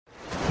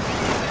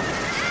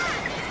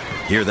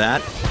Hear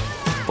that?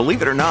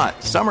 Believe it or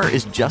not, summer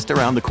is just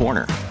around the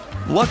corner.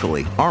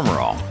 Luckily, Armor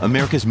All,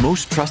 America's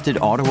most trusted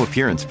auto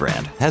appearance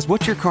brand, has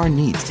what your car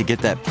needs to get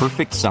that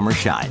perfect summer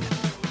shine.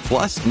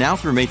 Plus, now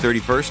through May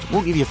 31st,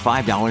 we'll give you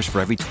 $5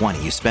 for every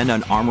 $20 you spend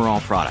on Armor All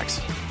products.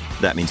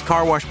 That means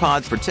car wash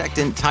pods,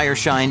 protectant, tire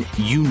shine,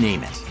 you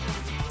name it.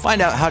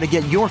 Find out how to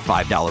get your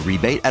 $5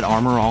 rebate at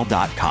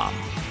armorall.com.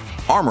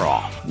 Armor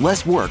All,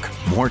 less work,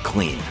 more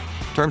clean.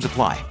 Terms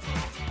apply.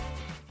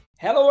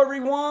 Hello,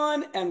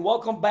 everyone, and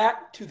welcome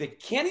back to the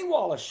Kenny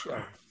Wallace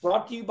Show,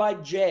 brought to you by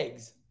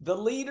Jegs, the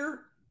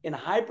leader in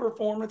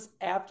high-performance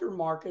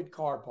aftermarket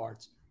car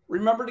parts.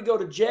 Remember to go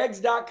to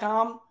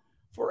jegs.com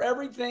for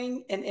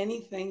everything and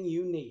anything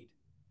you need.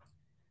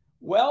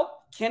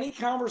 Well, Kenny,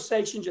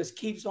 conversation just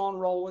keeps on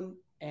rolling,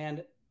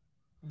 and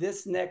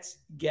this next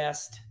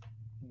guest,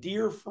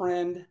 dear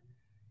friend,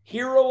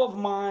 hero of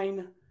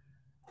mine,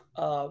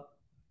 I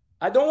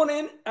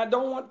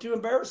don't want to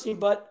embarrass him,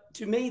 but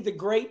to me, the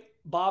great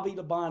Bobby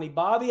Labonte.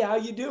 Bobby, how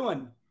you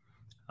doing?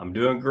 I'm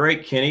doing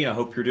great, Kenny. I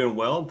hope you're doing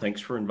well. And thanks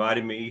for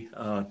inviting me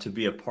to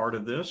be a part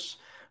of this.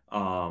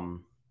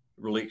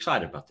 Really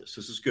excited about this.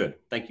 This is good.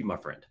 Thank you, my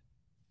friend.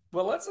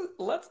 Well,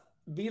 let's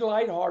be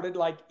lighthearted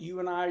like you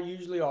and I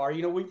usually are.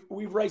 You know,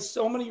 we've raced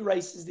so many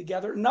races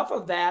together. Enough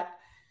of that.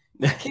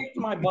 Kicked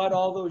my butt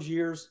all those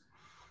years.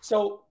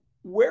 So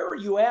where are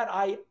you at?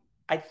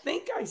 I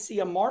think I see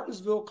a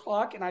Martinsville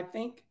clock, and I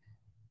think,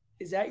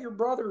 is that your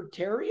brother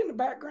Terry in the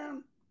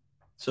background?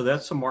 So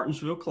that's a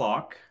Martinsville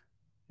clock.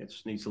 It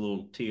needs a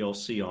little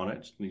TLC on it.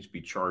 It needs to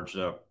be charged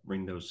up,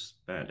 bring those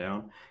back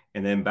down.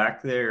 And then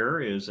back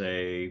there is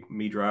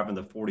me driving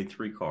the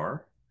 43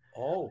 car.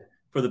 Oh.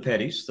 For the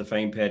Petties, the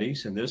famed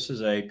Petties. And this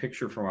is a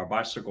picture from our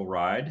bicycle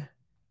ride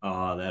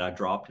that I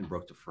dropped and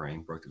broke the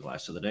frame, broke the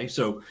glass of the day.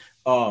 So,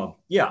 so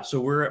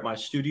we're at my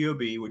Studio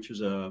B, which is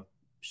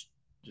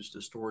just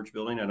a storage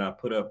building. And I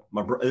put up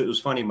it was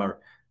funny.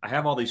 I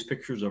have all these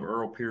pictures of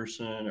Earl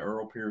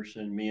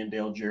Pearson, me and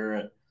Dale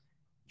Jarrett,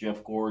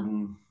 Jeff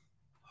Gordon,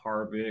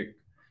 Harvick.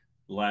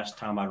 Last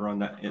time I run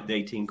the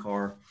 18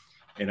 car,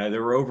 and they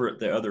were over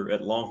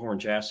at Longhorn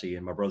Chassis,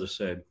 and my brother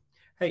said,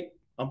 "Hey,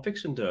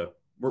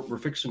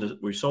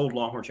 we sold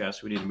Longhorn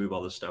Chassis. We need to move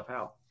all this stuff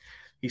out."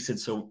 He said,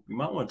 "So you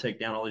might want to take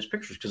down all these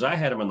pictures," because I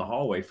had them in the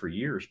hallway for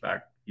years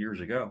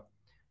ago,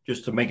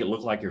 just to make it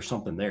look like there's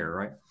something there,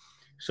 right?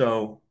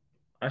 So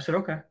I said,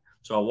 "Okay."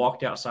 So I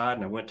walked outside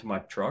and I went to my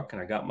truck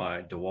and I got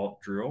my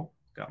DeWalt drill,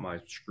 got my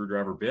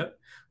screwdriver bit.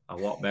 I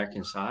walked back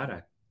inside.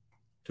 I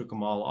took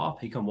them all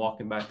off. He come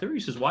walking back there. He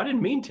says, "Well, I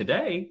didn't mean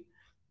today."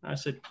 I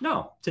said,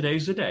 "No,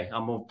 today's the day.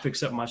 I'm going to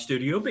fix up my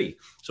Studio B."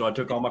 So I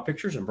took all my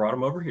pictures and brought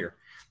them over here.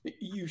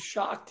 You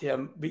shocked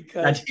him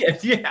because I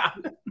did, yeah.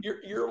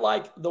 You're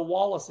like the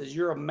Wallaces.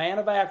 You're a man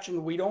of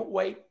action. We don't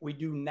wait. We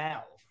do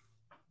now.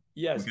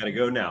 Yes. We got to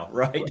go now,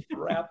 right?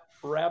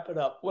 Wrap it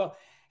up. Well,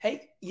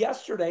 hey,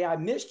 yesterday I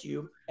missed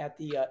you at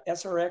the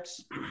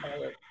SRX,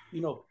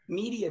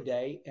 media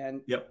day,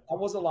 and Yep. That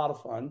was a lot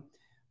of fun.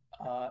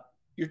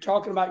 You're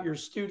talking about your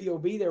Studio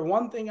B there.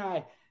 One thing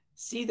I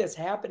see that's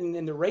happening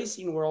in the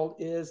racing world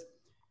is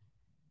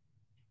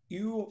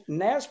you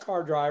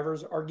NASCAR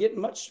drivers are getting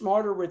much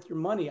smarter with your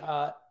money.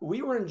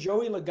 We were in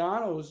Joey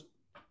Logano's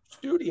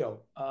studio.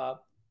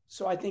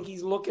 So I think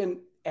he's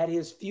looking at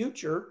his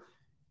future,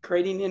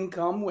 creating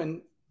income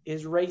when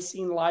his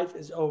racing life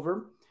is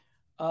over.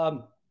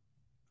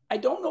 I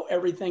don't know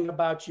everything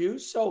about you.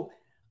 So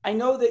I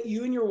know that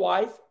you and your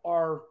wife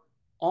are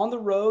on the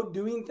road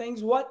doing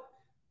things. What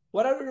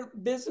other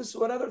business,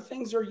 what other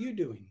things are you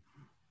doing?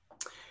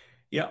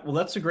 Yeah, well,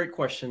 that's a great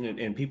question.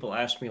 And people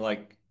ask me,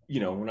 like,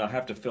 when I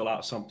have to fill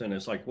out something,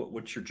 it's like,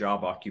 what's your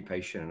job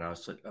occupation? And I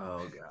was like,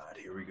 oh, God,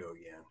 here we go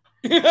again.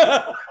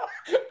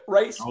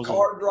 Race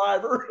car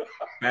driver.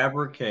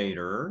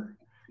 Fabricator,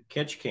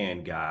 catch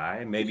can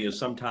guy, maybe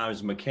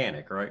sometimes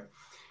mechanic, right?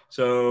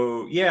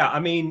 So, yeah, I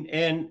mean,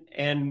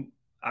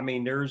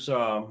 there's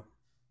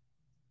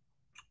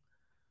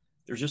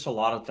just a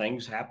lot of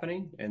things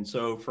happening. And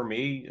so for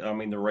me, I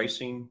mean, the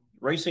racing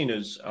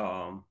is,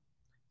 I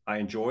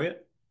enjoy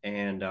it.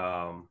 And,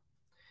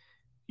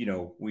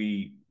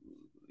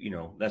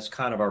 that's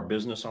kind of our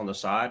business on the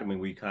side. I mean,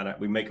 we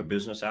make a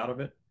business out of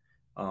it.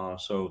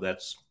 So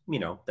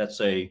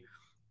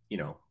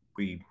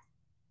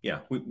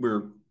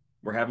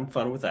we're having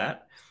fun with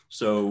that.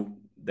 So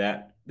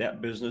that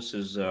business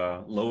is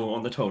low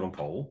on the totem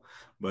pole,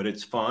 but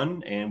it's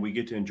fun and we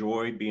get to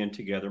enjoy being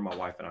together, my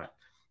wife and I.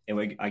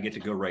 And I get to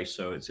go race.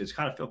 So it's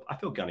kind of I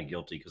feel kind of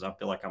guilty because I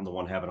feel like I'm the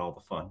one having all the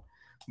fun.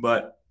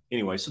 But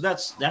anyway, so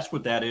that's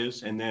what that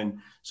is. And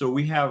then, so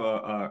we have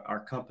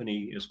our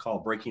company is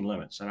called Braking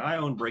Limits, and I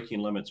owned Braking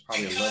Limits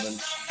probably 11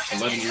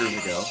 years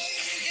ago.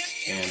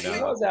 And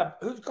who was that?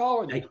 Who's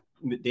calling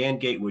you? Dan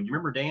Gatewood. You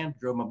remember Dan?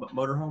 Drove my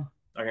motorhome.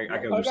 I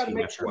got to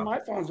make sure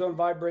my phone's on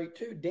vibrate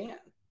too. Dan.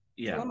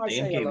 Yeah,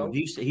 Dan Gatewood.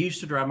 He used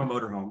to drive my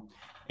motorhome.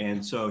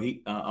 And so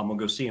I'm gonna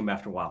go see him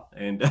after a while,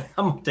 and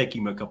I'm gonna take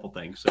him a couple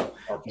things. So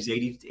okay.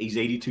 He's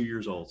 82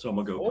 years old, so I'm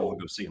gonna go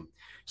see him.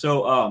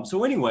 So I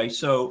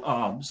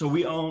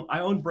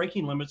owned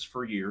Braking Limits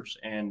for years,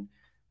 and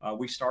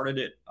We started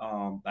it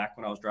back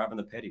when I was driving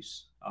the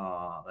Petties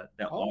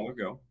that long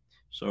ago.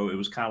 So it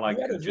was kind of like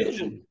you had a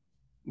vision.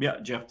 Yeah,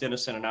 Jeff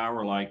Dennison and I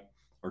were like,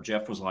 or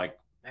Jeff was like,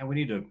 man, we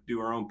need to do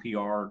our own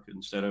PR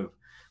instead of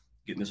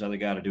getting this other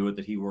guy to do it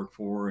that he worked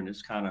for. And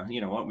it's kind of, why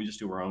don't we just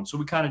do our own? So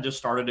we kind of just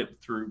started it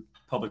through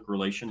public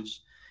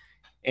relations.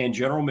 And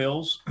General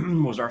Mills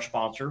was our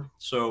sponsor.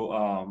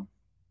 So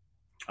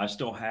I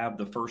still have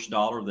the first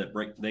dollar that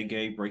they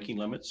gave Breaking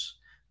Limits.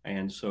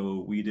 And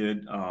so we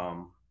did,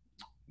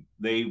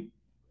 they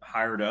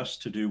hired us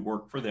to do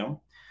work for them.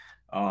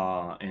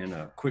 And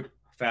a quick,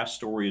 fast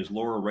story is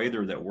Laura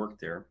Rather that worked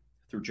there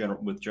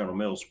with General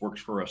Mills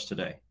works for us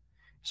today.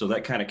 So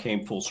that kind of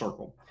came full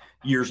circle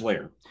years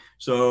later.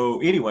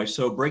 So anyway,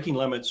 so Breaking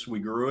Limits, we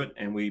grew it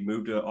and we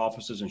moved to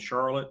offices in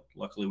Charlotte.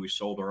 Luckily, we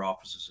sold our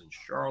offices in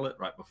Charlotte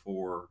right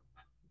before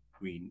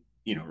we,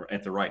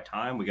 at the right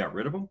time, we got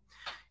rid of them.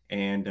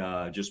 And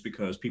just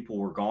because people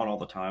were gone all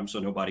the time, so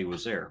nobody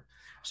was there.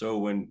 So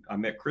when I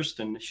met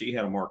Kristen, she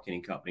had a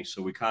marketing company.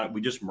 So we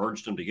just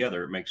merged them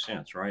together. It makes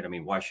sense, right? I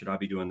mean, why should I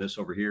be doing this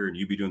over here and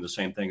you be doing the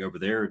same thing over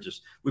there?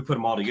 We put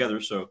them all together.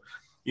 So,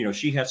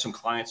 she had some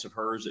clients of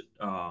hers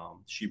that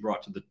she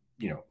brought to the,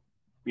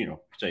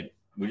 say,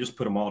 we just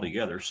put them all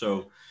together.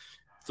 So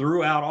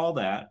throughout all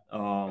that,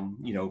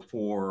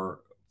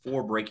 for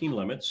Breaking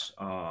Limits,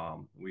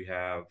 we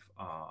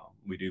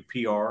do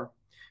PR.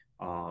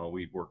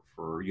 We work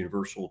for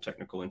Universal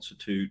Technical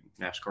Institute,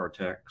 NASCAR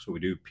Tech, so we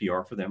do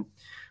PR for them.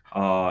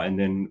 And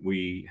then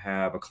we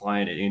have a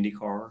client at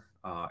IndyCar,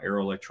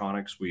 Aero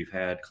Electronics. We've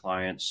had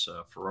clients,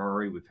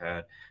 Ferrari. We've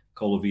had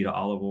Colavita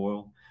Olive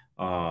Oil.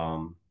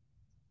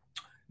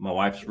 My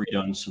wife's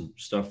redone some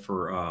stuff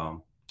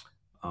for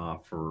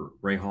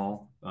Ray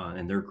Hall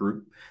and their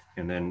group.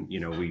 And then,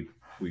 we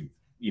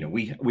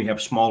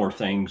have smaller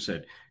things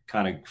that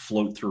kind of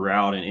float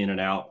throughout and in and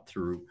out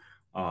through,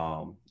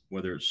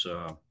 whether it's,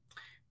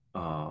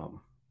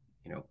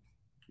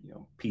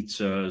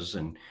 pizzas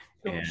and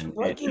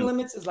Breaking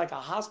Limits is like a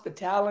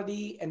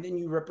hospitality, and then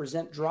you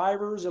represent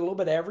drivers, a little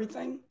bit of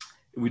everything.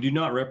 We do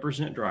not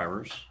represent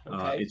drivers.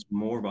 Okay. It's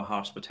more of a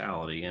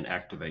hospitality and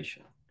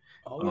activation.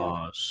 Oh,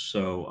 yeah.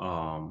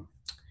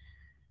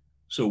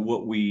 So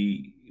what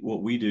we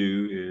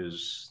do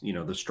is,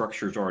 the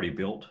structure is already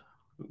built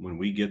when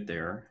we get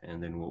there,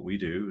 and then what we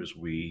do is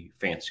we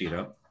fancy it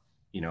up.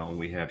 And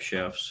we have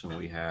chefs and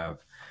we have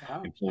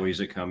employees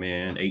that come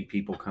in, 8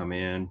 people come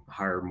in,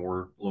 hire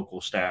more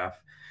local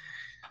staff.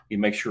 You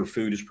make sure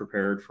food is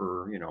prepared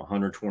for,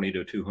 120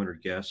 to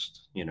 200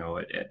 guests,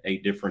 at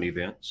 8 different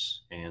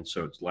events. And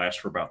so it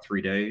lasts for about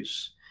 3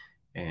 days.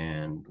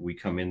 And we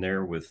come in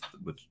there with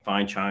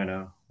fine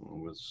china,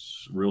 with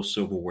real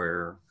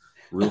silverware,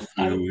 real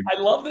food. I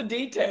love the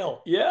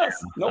detail. Yes.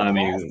 No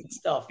plastic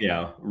stuff.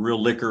 Yeah.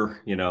 Real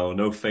liquor,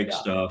 no fake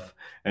stuff.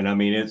 And I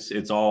mean,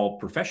 it's all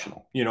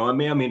professional,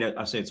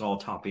 I say it's all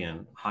top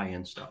end, high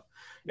end stuff.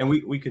 And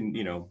we can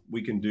do,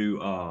 we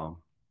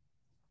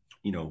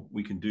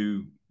can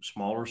do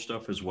smaller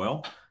stuff as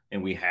well.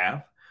 And we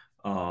have,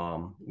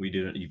 we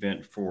did an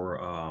event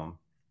for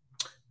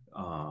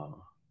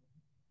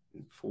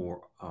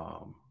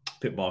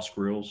Pit Boss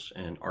Grills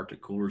and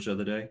Arctic Coolers the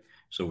other day.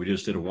 So we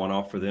just did a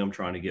one-off for them,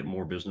 trying to get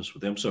more business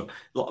with them. So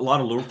a lot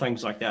of little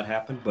things like that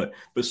happen, but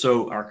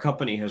so our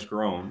company has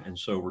grown, and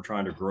so we're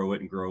trying to grow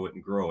it and grow it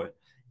and grow it.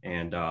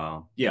 And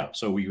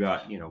so we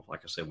got,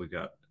 like I said, we've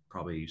got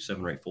probably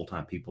 7 or 8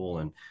 full-time people,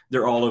 and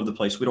they're all over the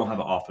place. We don't have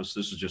an office.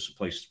 This is just a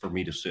place for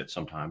me to sit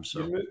sometimes.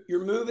 So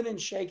you're moving and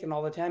shaking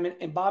all the time.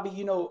 And Bobby,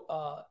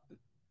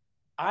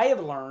 I have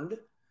learned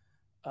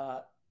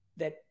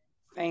that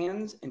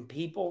fans and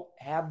people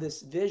have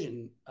this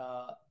vision.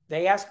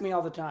 They ask me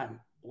all the time,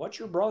 what's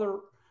your brother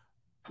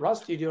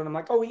Rusty doing? I'm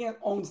like, oh, he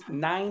owns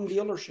 9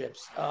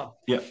 dealerships.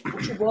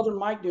 What's your brother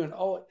Mike doing?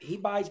 Oh, he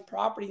buys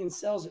property and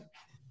sells it.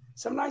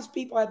 Sometimes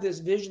people have this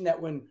vision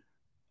that when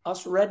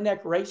us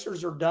redneck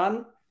racers are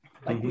done,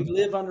 like we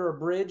live under a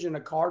bridge in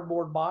a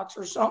cardboard box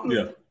or something.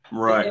 Yeah,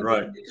 right.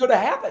 It could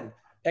have happened.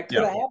 That could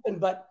have happened,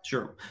 but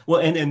sure.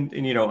 Well, and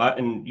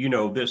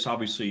this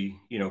obviously,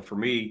 for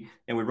me,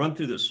 and we run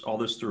through all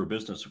this through a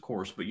business, of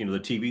course, but the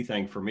TV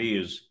thing for me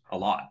is a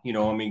lot,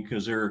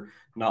 because they're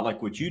not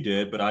like what you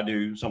did, but I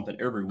do something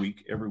every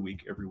week,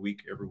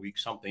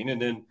 something.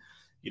 And then,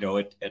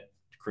 at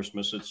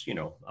Christmas, it's,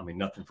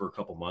 nothing for a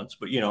couple months,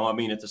 but,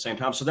 at the same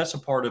time. So that's a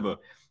part of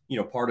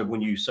part of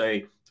when you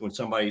say, when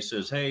somebody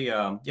says, hey,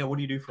 what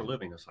do you do for a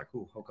living? It's like,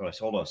 oh, okay,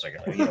 hold on a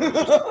second.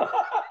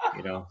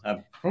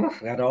 I've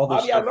got all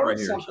this stuff I learned right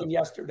here. Something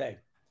yesterday.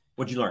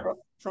 What'd you learn?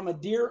 From a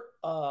dear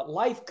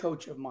life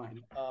coach of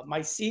mine, my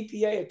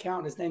CPA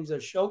account. His name's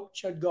Ashok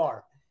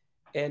Chudgar,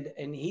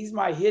 and he's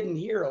my hidden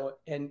hero.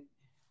 And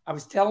I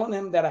was telling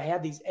him that I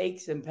had these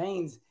aches and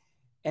pains,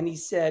 and he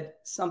said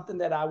something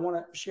that I want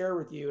to share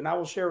with you, and I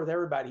will share with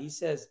everybody. He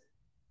says,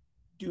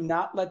 "Do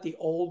not let the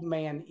old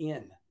man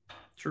in."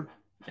 Sure,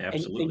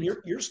 absolutely. And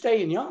you're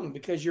staying young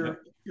because you're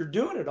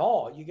doing it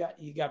all.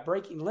 You got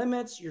Breaking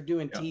Limits. You're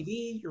doing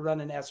TV. You're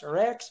running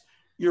SRX.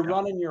 You're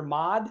running your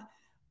mod.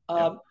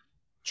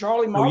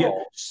 Charlie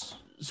Marble.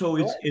 So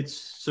Go ahead.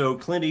 so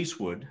Clint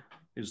Eastwood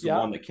is the Yeah.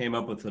 one that came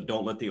up with the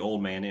 "Don't Let the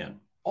Old Man In."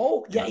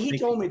 Oh, And yeah, I he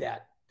think told me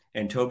that.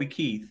 and Toby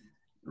Keith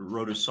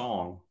wrote a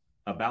song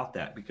about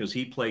that because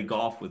he played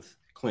golf with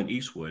Clint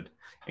Eastwood,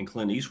 and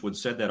Clint Eastwood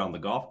said that on the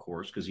golf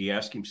course because he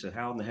asked him, said,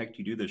 "How in the heck do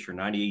you do this? You're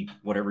 90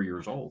 whatever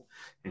years old,"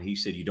 and he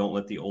said, "You don't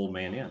let the old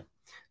man in."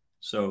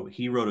 So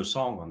he wrote a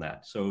song on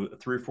that. So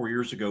 3 or 4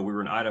 years ago, we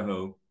were in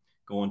Idaho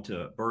going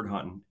to bird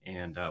hunting,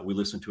 and we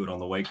listened to it on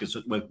the way because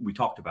we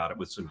talked about it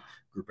with some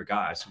group of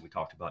guys, and we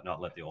talked about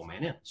not let the old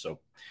man in. So,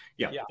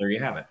 yeah. There you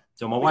have it.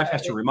 So my wife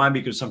has to remind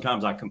me because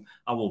sometimes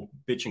I will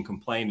bitch and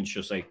complain, and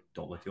she'll say,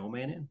 "Don't let the old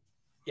man in."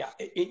 Yeah,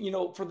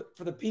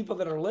 for the people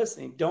that are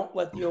listening, don't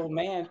let the old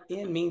man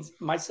in means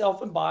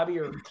myself and Bobby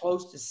are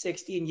close to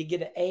 60, and you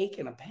get an ache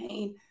and a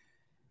pain.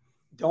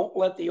 Don't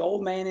let the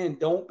old man in.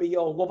 Don't be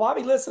old. Well,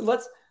 Bobby, listen,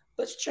 let's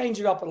change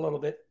it up a little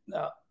bit.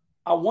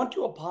 I want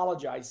to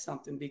apologize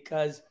something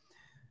because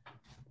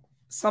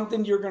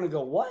something you're going to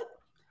go, what?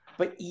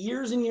 But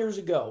years and years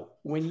ago,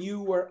 when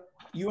you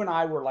and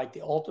I were like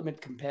the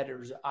ultimate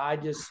competitors, I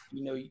just,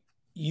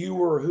 you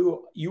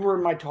were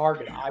my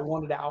target. I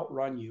wanted to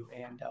outrun you,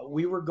 and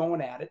we were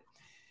going at it.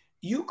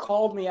 You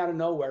called me out of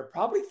nowhere,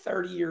 probably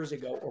 30 years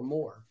ago or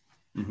more,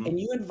 and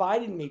you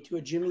invited me to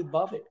a Jimmy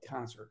Buffett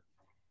concert.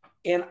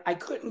 And I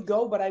couldn't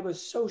go, but I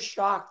was so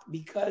shocked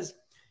because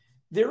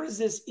there is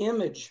this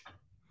image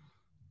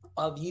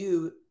of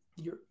you.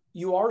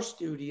 You are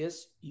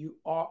studious.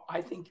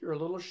 I think you're a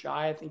little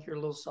shy. I think you're a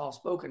little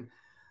soft-spoken.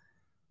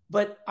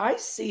 But I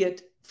see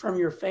it from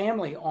your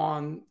family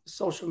on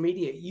social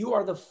media. You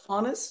are the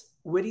funnest,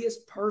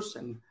 wittiest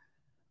person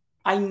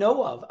I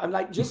know of. I'm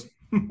like, just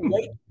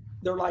wait.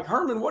 They're like,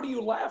 Herman, what do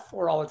you laugh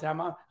for all the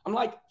time? I'm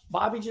like,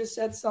 Bobby just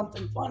said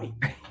something funny.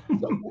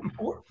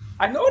 So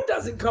I know it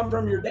doesn't come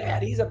from your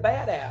dad. He's a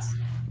badass.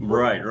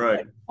 Right. Where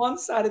does that fun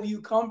side of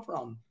you come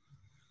from?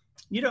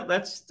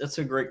 That's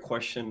a great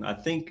question. I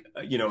think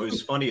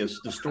it's funny as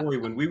the story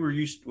when we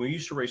used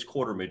to race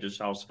quarter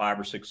midgets. I was 5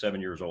 or 6, 7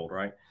 years old,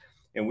 right?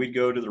 And we'd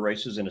go to the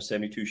races in a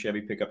 '72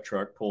 Chevy pickup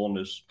truck, pulling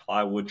this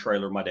plywood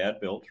trailer my dad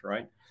built,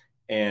 right?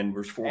 And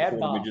there's 4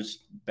 quarter midgets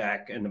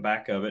back in the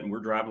back of it, and we're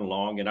driving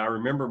along. And I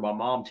remember my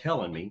mom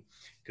telling me,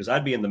 because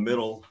I'd be in the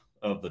middle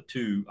of the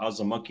two, I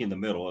was a monkey in the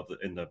middle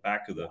in the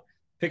back of the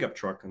pickup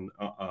truck and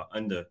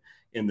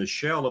in the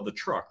shell of the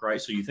truck, right?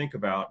 So you think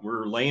about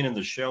we're laying in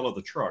the shell of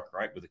the truck,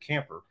 right, with a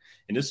camper,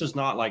 and this is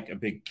not like a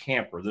big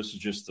camper. This is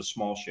just the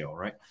small shell,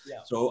 right? Yeah.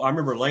 So I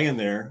remember laying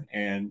there,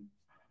 and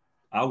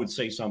I would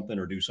say something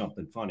or do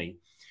something funny,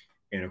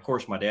 and of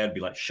course my dad would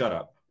be like, "Shut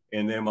up."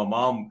 And then my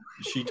mom,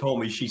 she told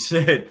me, she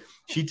said,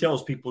 she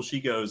tells people,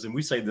 she goes, and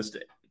we say this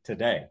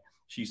today.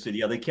 She said,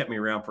 "Yeah, they kept me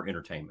around for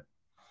entertainment."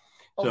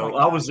 So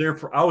I was there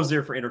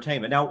for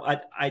entertainment. Now,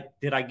 I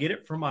did I get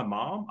it from my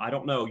mom? I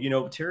don't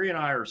know. Terry and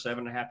I are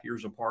 7.5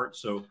 years apart.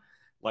 So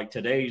like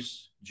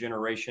today's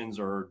generations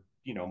are,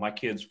 my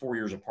kids 4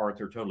 years apart,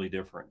 they're totally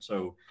different.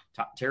 So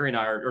Terry and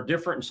I are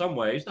different in some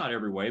ways, not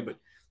every way, but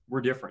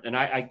we're different. And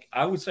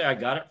I would say I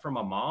got it from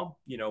my mom,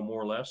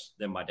 more or less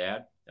than my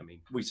dad. I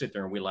mean, we sit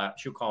there and we laugh.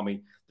 She'll call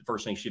me. The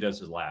first thing she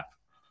does is laugh.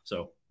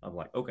 So I'm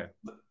like, okay.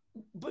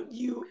 But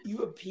you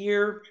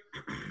appear,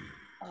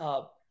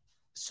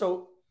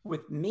 so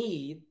with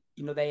me,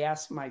 they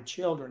ask my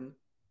children,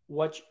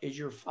 what is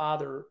your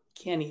father,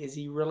 Kenny? Is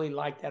he really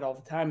like that all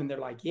the time? And they're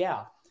like,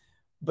 yeah.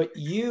 But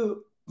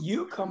you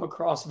come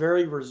across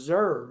very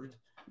reserved.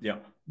 Yeah.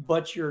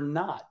 But you're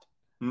not.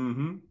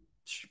 Mm-hmm.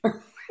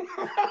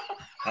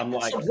 I'm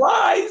like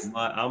surprise.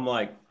 I'm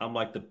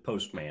like the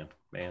postman,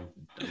 man.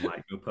 I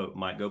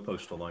might go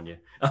postal on you.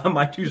 I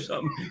might do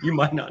something you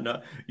might not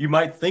know. You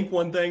might think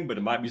one thing, but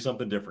it might be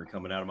something different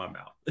coming out of my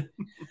mouth.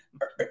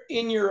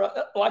 In your,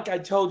 like I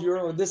told you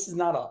earlier, this is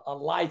not a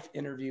life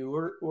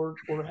interview.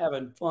 We're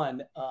having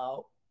fun.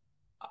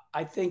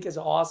 I think it's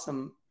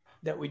awesome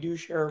that we do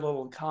share a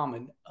little in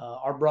common.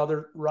 Our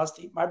brother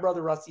Rusty, my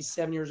brother Rusty's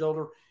 7 years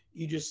older.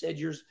 You just said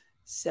you're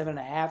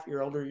 7.5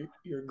 years older.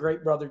 Your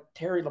great brother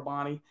Terry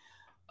Labonte.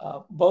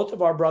 Both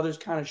of our brothers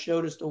kind of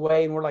showed us the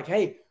way, and we're like,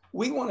 hey,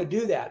 we want to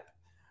do that.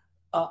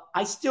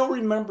 I still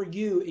remember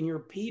you in your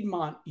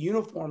Piedmont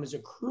uniform as a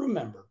crew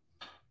member.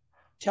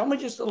 Tell me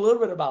just a little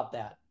bit about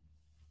that.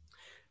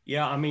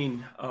 Yeah, I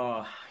mean,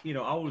 I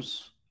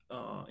was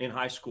in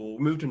high school,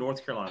 moved to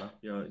North Carolina,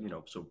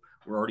 so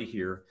we're already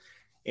here,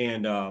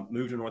 and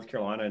moved to North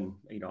Carolina,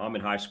 and I'm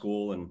in high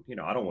school, and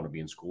I don't want to be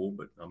in school,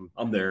 but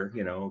I'm there,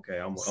 okay.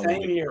 I'm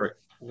same here.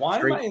 Why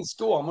am I in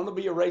school? I'm going to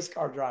be a race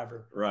car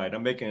driver. Right.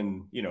 I'm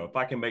making, if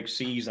I can make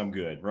C's, I'm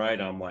good. Right.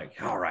 I'm like,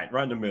 all right,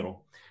 right in the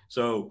middle.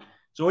 So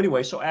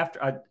anyway, so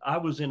after I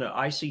was in an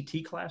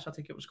ICT class, I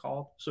think it was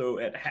called. So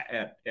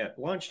at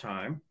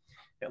lunchtime,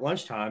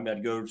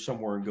 I'd go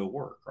somewhere and go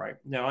work. Right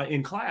now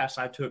in class,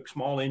 I took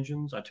small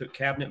engines, I took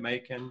cabinet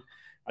making,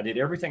 I did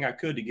everything I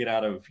could to get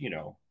out of,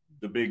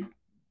 the big,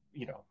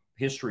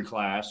 history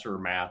class or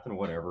math and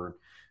whatever.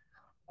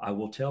 I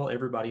will tell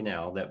everybody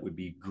now that would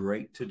be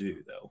great to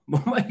do, though.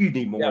 You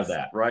need more of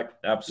that, right?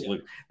 Absolutely.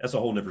 Yeah. That's a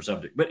whole different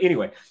subject. But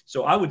anyway,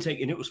 so I would take,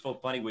 and it was so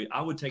funny. We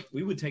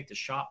would take the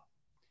shop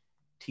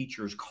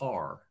teacher's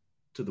car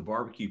to the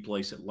barbecue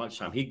place at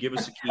lunchtime. He'd give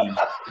us the keys.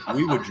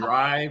 We would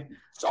drive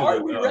Sorry,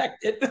 to we the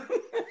wrecked it.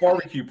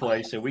 barbecue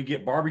place, and we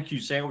get barbecue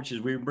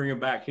sandwiches. We would bring him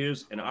back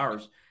his and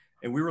ours.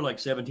 And we were like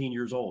 17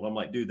 years old. I'm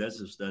like, dude, that's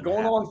just doesn't Going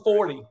happen. on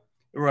 40.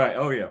 Right.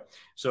 Oh, yeah.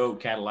 So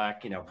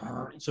Cadillac,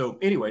 So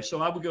anyway,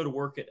 so I would go to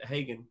work at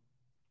Hagen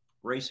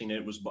Racing.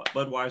 It was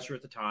Budweiser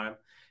at the time.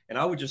 And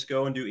I would just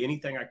go and do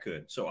anything I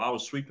could. So I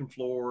was sweeping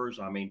floors.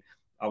 I mean,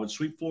 I would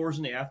sweep floors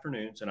in the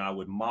afternoons, and I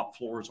would mop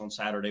floors on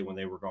Saturday when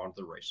they were going to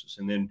the races.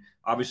 And then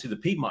obviously the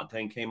Piedmont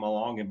thing came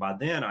along. And by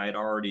then I had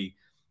already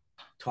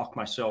talked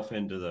myself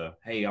into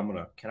hey,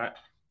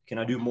 can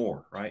I do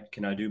more? Right.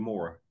 Can I do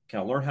more? Can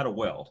I learn how to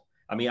weld?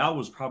 I mean, I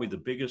was probably the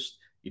biggest,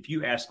 if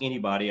you ask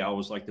anybody, I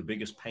was like the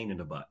biggest pain in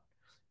the butt,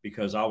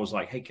 because I was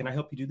like, hey, can I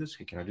help you do this?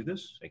 Hey, can I do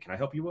this? Hey, can I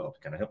help you weld?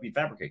 Can I help you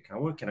fabricate? Can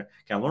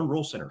I learn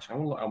roll centers?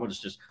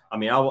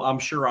 I'm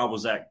sure I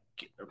was that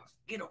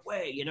get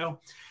away,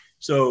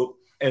 So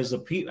as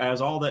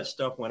all that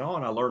stuff went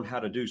on, I learned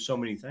how to do so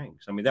many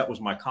things. I mean, that was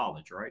my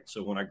college, right?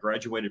 So when I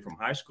graduated from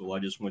high school, I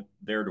just went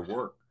there to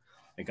work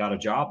and got a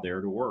job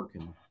there to work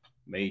and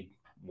made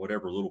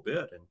whatever little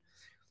bit. And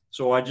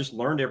so I just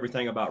learned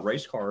everything about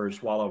race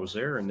cars while I was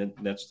there. And then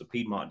that's the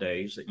Piedmont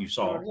days that you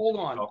saw.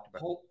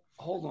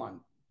 Hold on.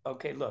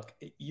 Okay, look,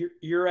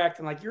 you're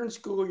acting like you're in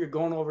school, you're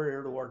going over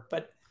here to work.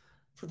 But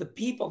for the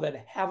people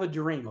that have a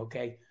dream,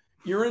 okay,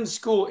 you're in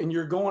school and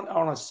you're going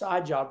on a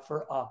side job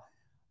for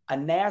a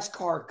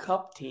NASCAR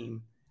Cup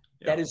team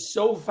that is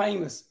so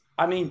famous.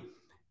 I mean,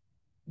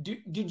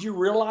 did you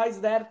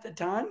realize that at the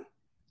time?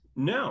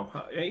 No.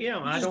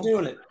 I don't.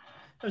 Doing it.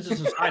 It was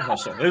just a side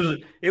hustle.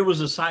 It was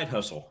a side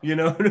hustle. You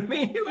know what I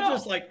mean? It was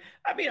just like,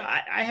 I mean,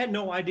 I had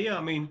no idea.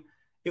 I mean,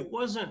 it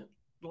wasn't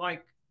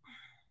like,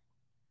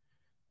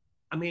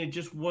 I mean, it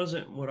just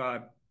wasn't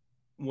what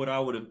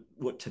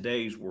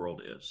today's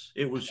world is.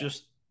 It was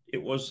just,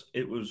 it was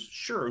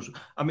sure.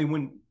 I mean,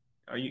 when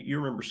you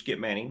remember Skip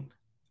Manning?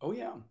 Oh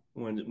yeah.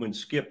 When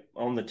Skip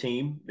on the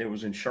team, it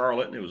was in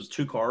Charlotte, and it was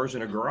 2 cars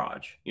in a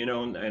garage, and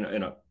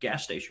a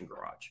gas station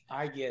garage.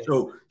 I get it.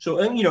 So so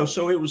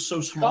it was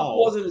so small.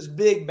 Cup wasn't as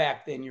big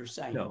back then, you're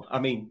saying? No, I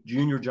mean,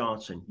 Junior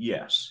Johnson,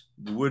 yes.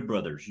 The Wood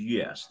Brothers,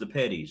 yes. The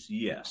Pettys,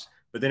 yes.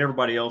 But then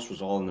everybody else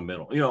was all in the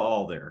middle,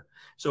 all there.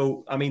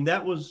 So, I mean,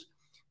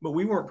 but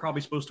we weren't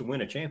probably supposed to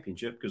win a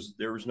championship, because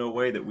there was no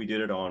way that we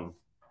did it on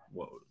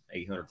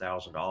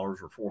 $800,000 or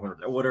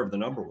 $400,000, whatever the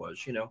number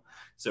was,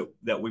 so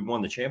that we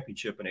won the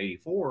championship in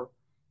 '84.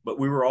 But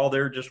we were all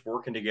there just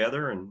working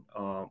together, and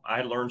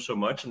I learned so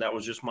much, and that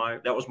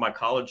was my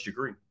college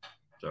degree.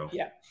 So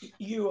yeah,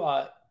 you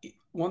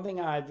one thing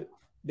I've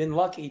been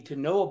lucky to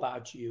know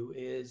about you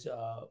is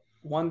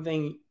one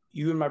thing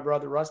you and my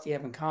brother Rusty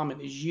have in common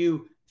is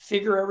you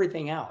figure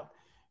everything out.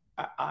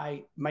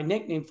 My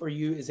nickname for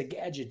you is a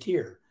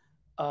gadgeteer.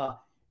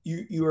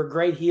 You're a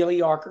great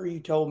heliarcher, you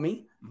told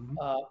me. Mm-hmm.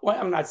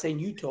 Well, I'm not saying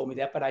you told me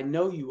that, but I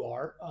know you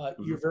are.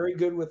 You're very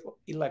good with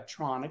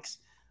electronics.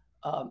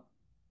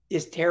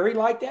 Is Terry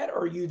like that,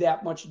 or are you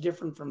that much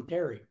different from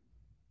Terry?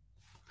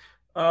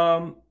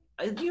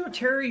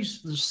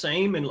 Terry's the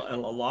same in a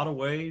lot of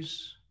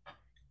ways.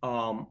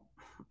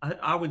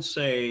 I would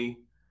say,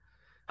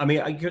 I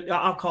mean,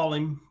 I'll call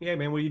him. Yeah,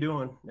 man, what are you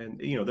doing? And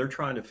they're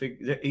trying to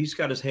figure. He's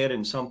got his head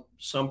in some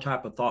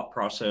type of thought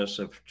process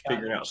of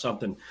figuring out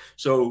something.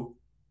 So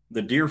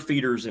the deer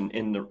feeders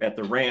at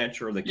the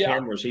ranch, or the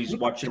cameras, he's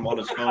watching them on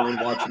his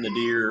phone, watching the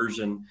deers,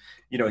 and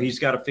he's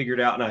got to figure it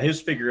out. Now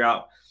his figure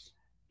out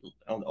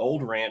on the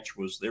old ranch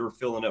was they were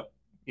filling up,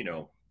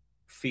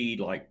 feed,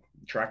 like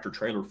tractor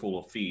trailer full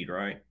of feed,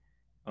 right?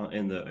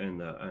 In the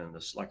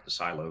like the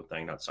silo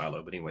thing, not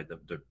silo, but anyway,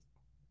 the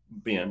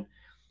bin.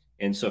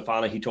 And so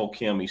finally he told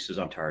Kim, he says,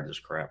 I'm tired of this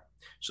crap.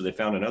 So they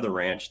found another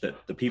ranch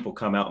that the people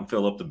come out and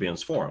fill up the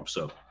bins for him.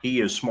 So he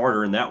is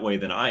smarter in that way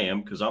than I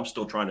am, because I'm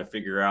still trying to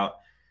figure out.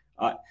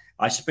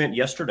 I spent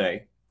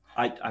yesterday,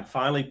 I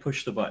finally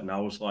pushed the button.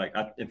 I was like,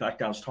 in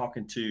fact, I was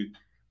talking to,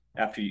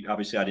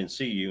 obviously I didn't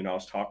see you, and I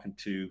was talking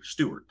to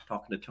Stuart,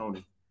 talking to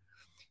Tony.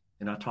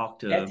 And I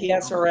talked to at the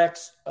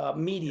SRX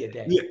media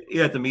day.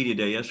 Yeah, at the media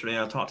day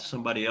yesterday. I talked to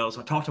somebody else.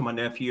 I talked to my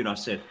nephew, and I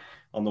said,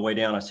 on the way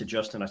down, I said,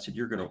 Justin, I said,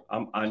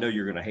 I know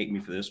you're gonna hate me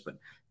for this, but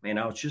man,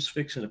 I was just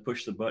fixing to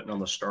push the button on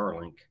the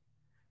Starlink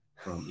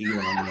from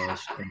Elon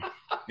Musk,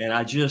 and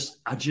I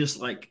just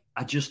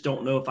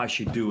don't know if I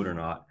should do it or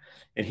not.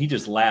 And he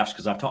just laughs,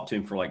 because I've talked to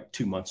him for like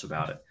 2 months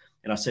about it.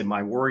 And I said,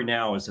 my worry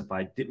now is if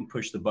I didn't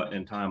push the button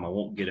in time, I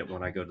won't get it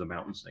when I go to the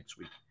mountains next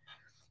week.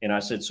 And I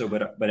said,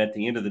 but at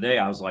the end of the day,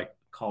 I was like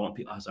calling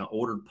people. I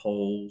ordered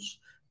poles,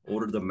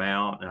 ordered the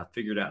mount, and I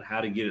figured out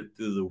how to get it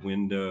through the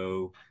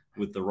window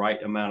with the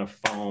right amount of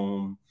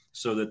foam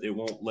so that they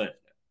won't let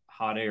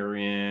hot air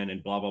in,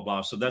 and blah, blah,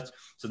 blah. So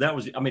that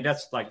was, I mean,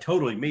 that's like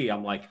totally me.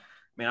 I'm like,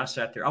 man, I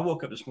sat there. I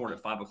woke up this morning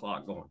at 5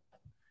 o'clock going,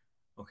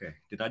 okay,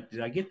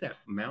 did I get that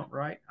mount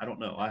right? I don't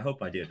know. I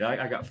hope I did.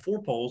 I got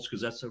 4 poles,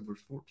 because that's over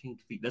 14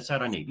 feet. That's how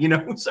I need,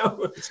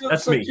 so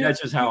that's me.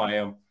 That's just how I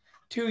am.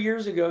 2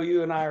 years ago,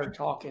 you and I are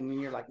talking,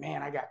 and you're like,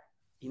 man, I got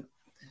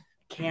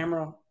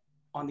camera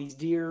on these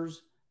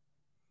deers.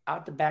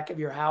 out the back of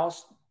your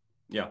house.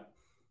 Yeah.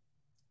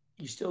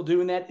 You still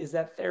doing that? Is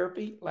that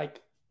therapy?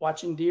 Like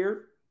watching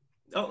deer?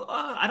 Oh,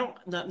 I don't.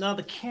 Now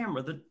the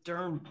camera, the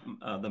darn,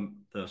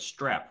 the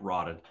strap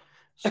rotted.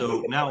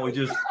 So now we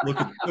just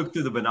look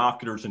through the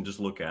binoculars and just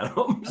look at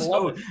them. I love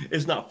So it.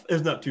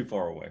 it's not too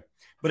far away.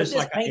 But But it's this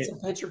like paints a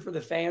picture for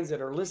the fans that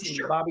are listening to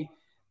sure. Bobby.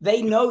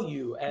 They know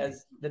you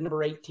as the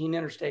number 18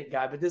 interstate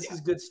guy, but this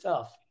is good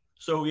stuff.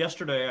 So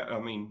yesterday,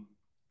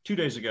 2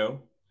 days ago,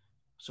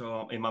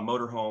 so in my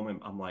motorhome, and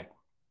I'm like,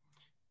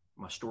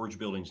 my storage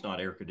building's not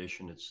air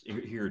conditioned. It's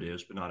here, it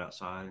is, but not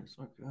outside. It's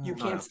like You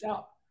not can't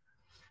stop.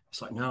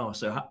 It's like no.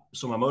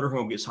 So my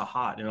motorhome gets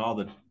hot, and all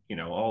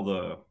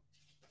the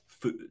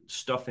food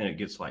stuff in it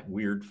gets like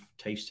weird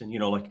tasting.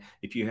 Like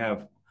if you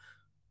have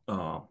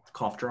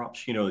cough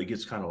drops, it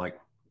gets kind of like,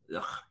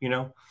 ugh.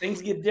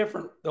 Things get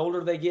different the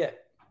older they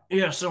get.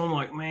 Yeah. So I'm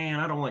like, man,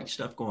 I don't like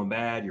stuff going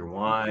bad. Your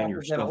wine,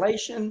 your stuff.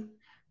 Ventilation.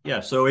 Yeah.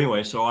 So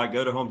anyway, so I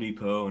go to Home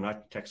Depot and I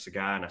text the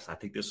guy and I said, I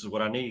think this is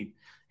what I need.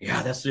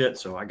 Yeah, that's it.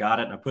 So I got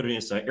it and I put it in.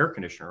 It's an air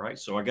conditioner, right?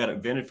 So I got it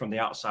vented from the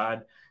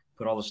outside,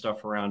 put all the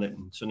stuff around it.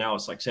 And so now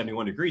it's like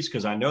 71 degrees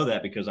because I know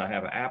that because I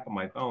have an app on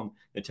my phone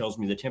that tells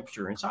me the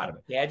temperature inside of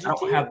it. Yeah, I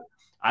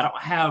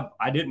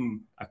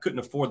couldn't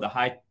afford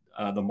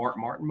the Mark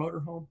Martin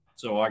motorhome.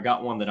 So I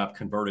got one that I've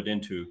converted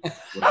into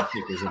what I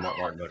think is a Mark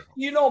Martin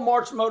motorhome.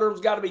 Mark's motorhome's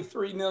got to be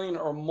 3 million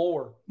or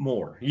more.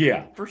 More.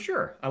 Yeah, for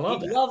sure. I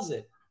love that. He loves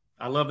it.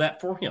 I love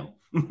that for him.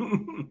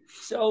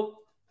 So,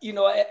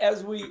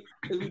 as we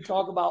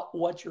talk about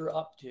what you're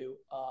up to,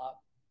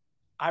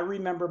 I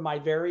remember my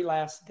very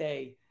last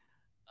day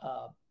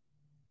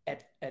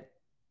at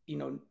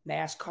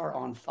NASCAR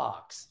on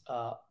Fox.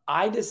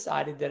 I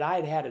decided that I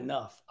had had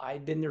enough. I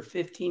had been there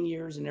 15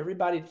 years, and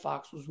everybody at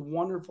Fox was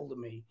wonderful to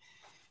me.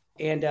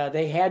 And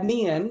they had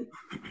me in,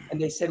 and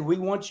they said, we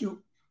want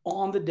you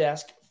on the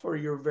desk for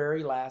your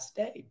very last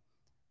day.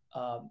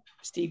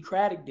 Steve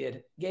Craddock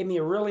gave me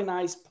a really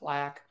nice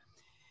plaque.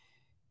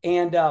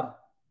 And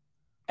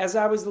as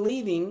I was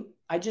leaving,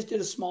 I just did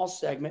a small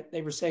segment.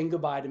 They were saying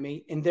goodbye to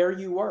me, and there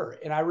you were.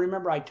 And I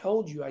remember I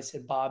told you, I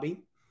said,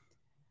 Bobby,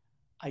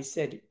 I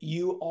said,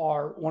 you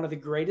are one of the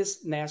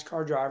greatest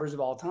NASCAR drivers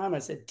of all time. I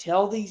said,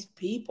 tell these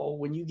people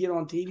when you get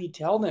on TV,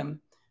 tell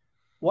them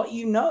what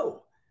you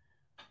know.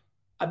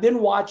 I've been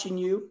watching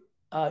you.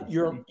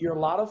 You're a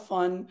lot of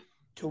fun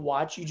to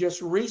watch. You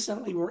just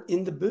recently were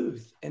in the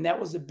booth, and that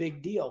was a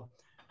big deal.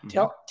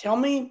 Mm-hmm. Tell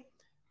me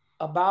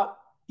about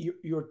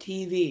your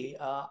TV.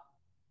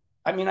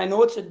 I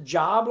know it's a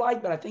job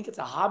but I think it's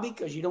a hobby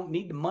because you don't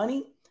need the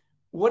money.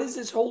 What is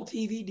this whole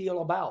TV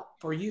deal about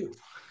for you?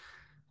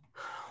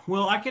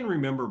 Well, I can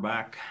remember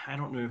back, I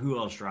don't know who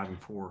I was driving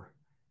for.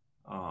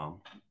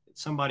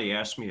 Somebody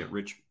asked me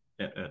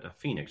at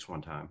Phoenix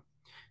one time.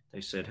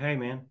 They said, hey,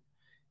 man,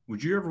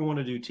 would you ever want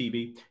to do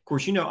TV? Of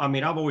course,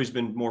 I've always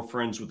been more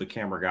friends with the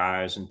camera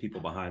guys and people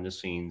behind the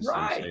scenes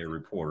than, say, a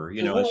reporter.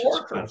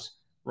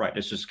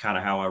 It's just kind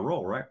of how I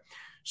roll, right?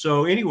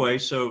 So anyway,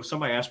 so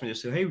somebody asked me, they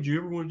said, hey, would you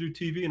ever want to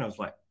do TV? And I was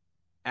like,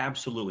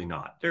 absolutely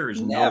not. There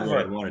is no way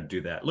I'd want to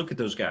do that. Look at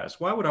those guys.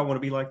 Why would I want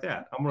to be like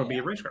that? I'm going to be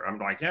a race car. I'm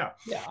like, yeah.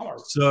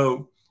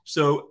 So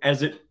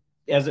as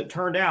it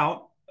turned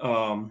out,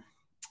 I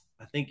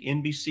think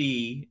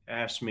NBC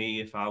asked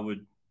me if I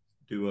would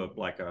do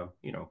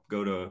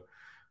go to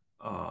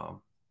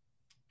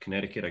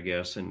Connecticut, I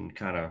guess, and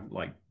kind of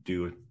like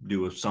do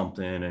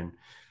something and,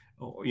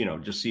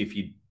 just see if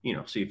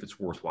see if it's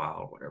worthwhile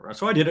or whatever.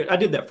 So I did it. I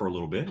did that for a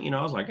little bit.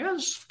 I was like, yeah,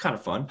 this is kind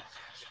of fun.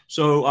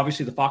 So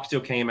obviously the Fox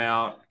deal came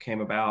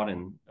about,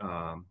 and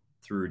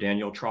through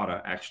Danielle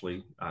Trotta,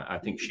 actually, I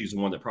think she's the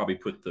one that probably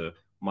put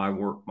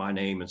my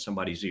name in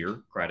somebody's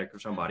ear, Craddock or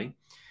somebody,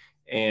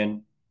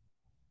 and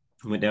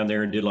went down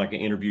there and did like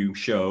an interview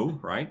show,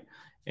 right?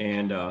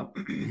 And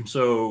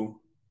so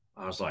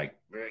I was like,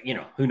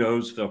 who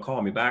knows if they'll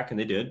call me back, and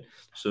they did.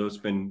 So it's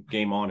been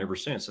game on ever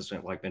since. It's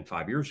been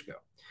 5 years ago.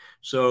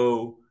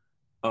 So,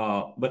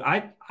 but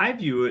I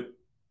view it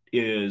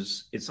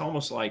it's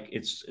almost like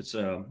it's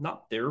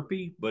not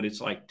therapy, but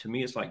it's like, to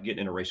me, it's like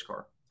getting in a race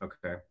car.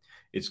 Okay.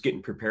 It's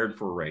getting prepared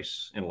for a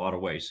race in a lot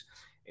of ways.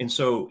 And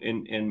so,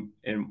 and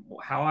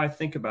how I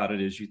think about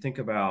it is, you think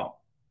about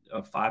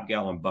a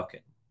 5-gallon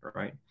bucket,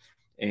 right?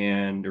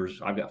 And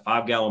I've got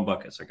 5-gallon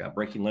buckets. I got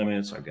braking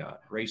limits. I've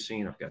got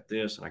racing. I've got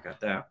this and I got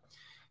that.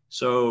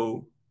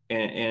 So,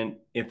 and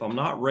if I'm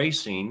not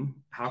racing,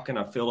 how can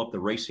I fill up the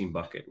racing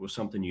bucket with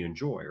something you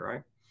enjoy,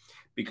 right?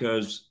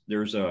 Because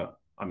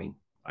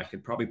I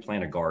could probably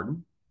plant a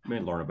garden.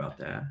 Learn about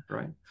that,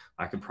 right?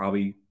 I could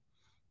probably,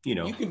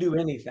 you can do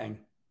anything.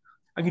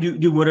 I can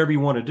do whatever you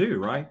want to do,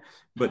 right?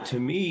 But to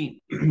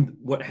me,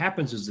 what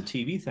happens is the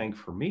TV thing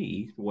for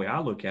me, the way I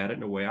look at it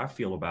and the way I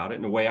feel about it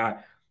and the way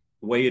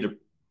it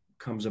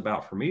comes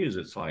about for me is,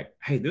 it's like,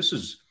 hey,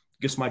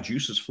 gets my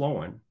juices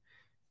flowing,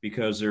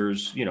 because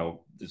there's,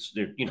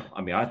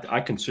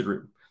 I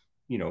consider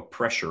it,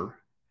 pressure.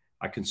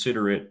 I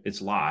consider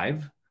it's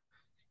live,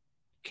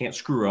 can't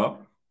screw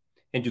up,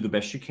 and do the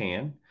best you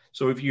can.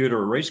 So if you hit a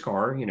race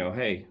car,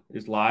 hey,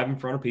 it's live in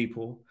front of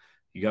people.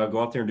 You got to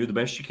go out there and do the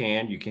best you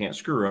can. You can't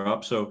screw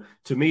up. So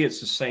to me, it's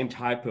the same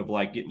type of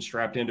like getting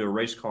strapped into a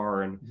race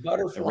car and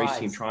a race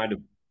team trying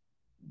to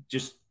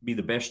just be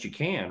the best you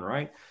can,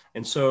 right?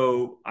 And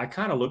so I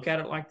kind of look at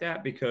it like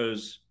that,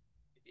 because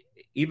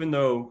even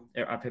though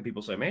I've had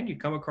people say, man, you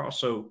come across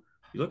so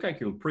you look like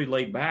you're pretty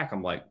laid back.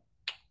 I'm like,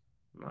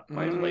 not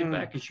quite as laid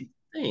back as you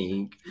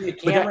think.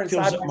 But that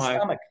fills up my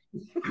stomach.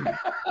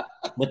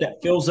 But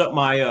that fills up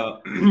my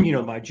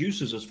my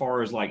juices, as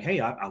far as like,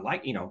 hey, I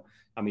like,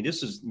 I mean,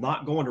 this is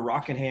not going to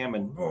Rockingham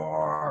and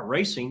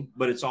racing,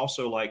 but it's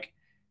also like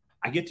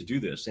I get to do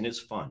this and it's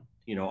fun.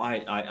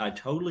 I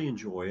totally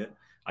enjoy it.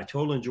 I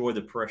totally enjoy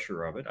the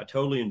pressure of it. I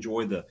totally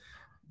enjoy the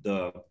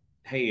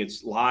hey,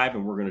 it's live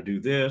and we're going to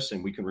do this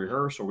and we can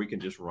rehearse or we can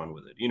just run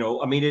with it.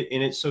 I mean,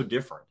 and it's so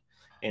different.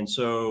 And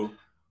so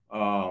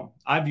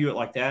I view it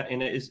like that.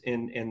 And it is,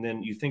 and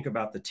then you think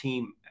about the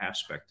team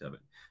aspect of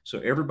it. So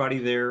everybody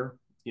there,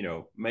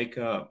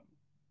 makeup,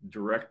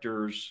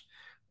 directors,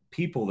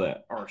 people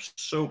that are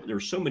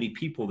there's so many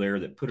people there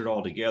that put it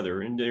all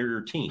together, and they're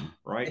your team,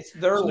 right? It's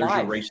their so life.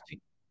 There's your race team.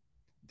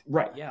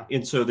 Right. Yeah.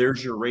 And so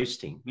there's your race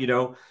team,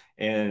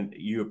 and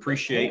you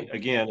appreciate,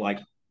 again, like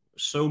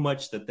so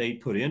much that they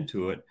put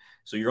into it.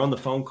 So you're on the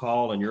phone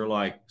call and you're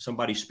like,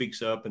 somebody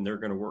speaks up and they're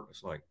going to work.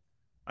 It's like,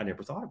 I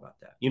never thought about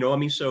that. I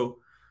mean, so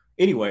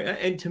anyway,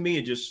 and to me,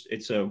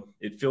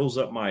 it fills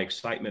up my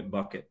excitement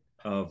bucket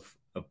of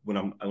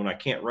when I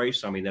can't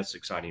race. I mean, that's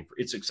exciting.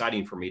 It's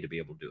exciting for me to be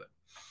able to do it.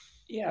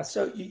 Yeah.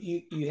 So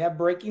you have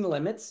Breaking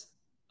Limits,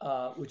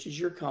 which is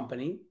your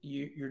company.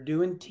 You're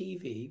doing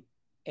TV.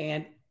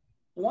 And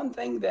one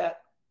thing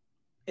that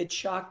it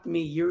shocked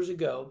me years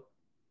ago,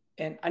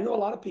 and I know a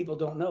lot of people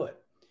don't know it,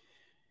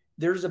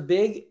 there's a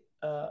big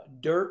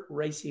dirt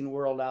racing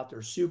world out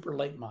there, super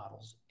late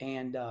models.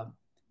 And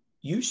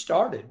you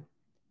started,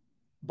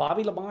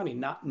 Bobby Labonte,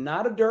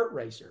 not a dirt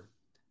racer,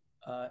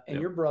 and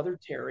your brother,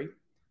 Terry,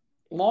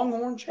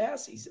 Longhorn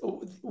chassis,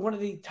 one of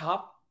the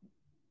top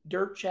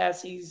dirt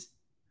chassis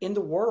in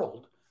the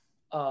world.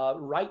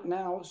 Right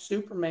now,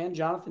 Superman,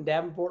 Jonathan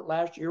Davenport,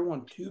 last year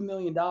won $2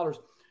 million.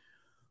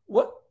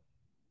 What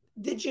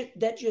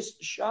that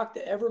just shocked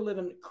the ever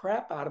living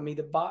crap out of me.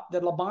 That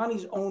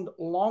Labonte's owned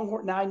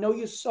Longhorn. Now I know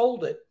you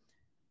sold it.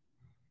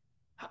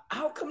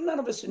 How come none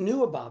of us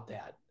knew about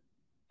that?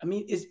 I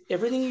mean, is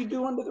everything you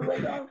do under the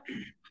radar?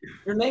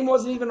 Your name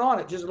wasn't even on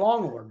it, just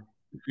Longhorn.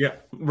 Yeah,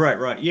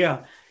 right.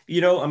 Yeah.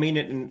 I mean,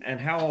 and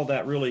how all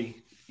that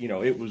really,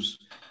 it was,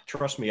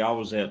 trust me, I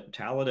was at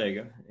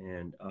Talladega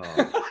and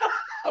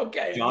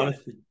okay.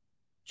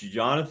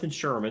 Jonathan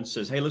Sherman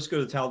says, hey, let's go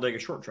to the Talladega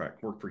short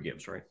track, work for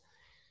Gibbs, right?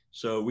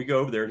 So we go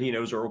over there and he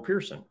knows Earl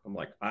Pearson. I'm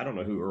like, I don't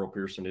know who Earl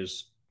Pearson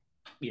is.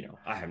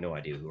 I have no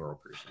idea who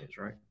Earl Pearson is,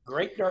 right?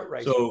 Great dirt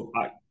racer. So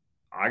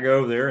I go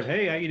over there and,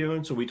 hey, how you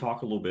doing? So we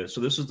talk a little bit. So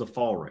this is the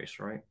fall race,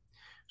 right?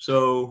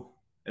 So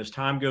as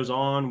time goes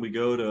on, we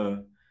go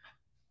to,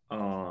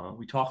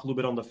 we talk a little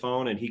bit on the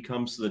phone, and he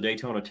comes to the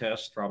Daytona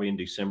test probably in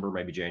December,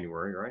 maybe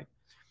January, right?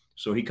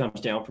 So he comes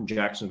down from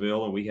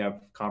Jacksonville and we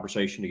have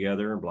conversation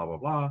together and blah, blah,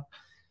 blah.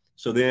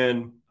 So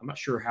then I'm not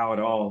sure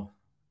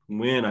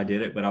when I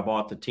did it, but I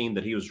bought the team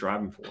that he was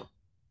driving for.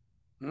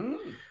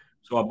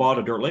 So I bought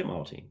a dirt late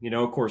model team.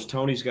 Of course,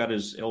 Tony's got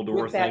his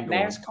Eldora with thing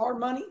that NASCAR going.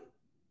 Money?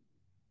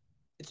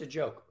 It's a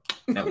joke.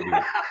 That would be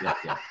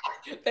yeah.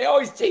 They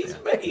always tease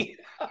me.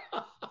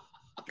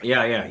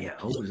 Yeah.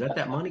 Oh, is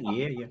that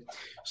money? Yeah.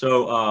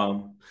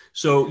 So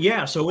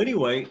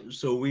anyway,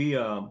 so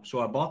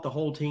I bought the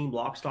whole team,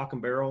 lock, stock,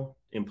 and barrel,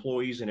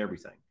 employees and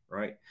everything,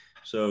 right?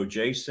 So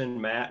Jason,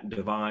 Matt, and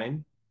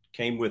Divine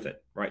came with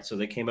it, right? So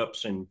they came up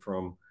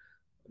from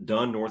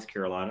Dunn, North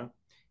Carolina,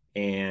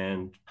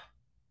 and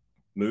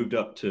moved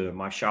up to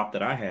my shop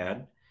that I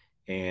had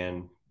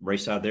and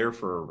raced out there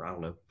for, I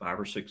don't know, 5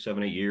 or 6,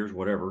 7, 8 years,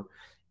 whatever.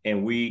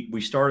 And we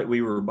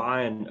were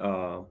buying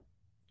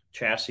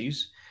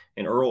chassis,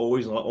 and Earl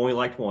always only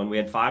liked one. We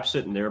had 5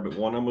 sitting there, but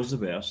one of them was the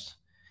best.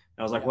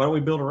 I was like, why don't we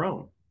build our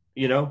own?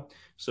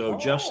 So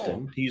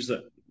Justin is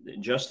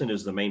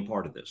the main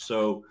part of this.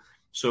 So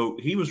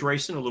he was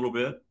racing a little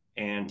bit,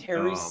 and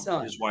Terry's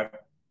son, his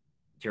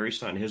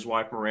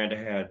wife Miranda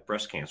had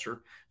breast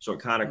cancer, so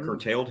it kind of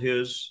curtailed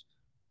his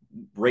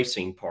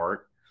racing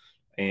part.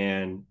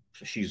 And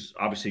she's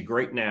obviously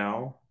great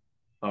now,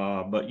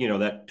 but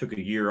that took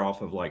a year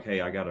off of like,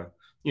 hey, I gotta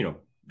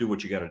do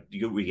what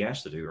he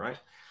has to do, right?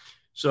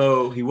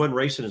 So he wasn't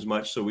racing as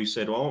much. So we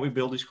said, well, why don't we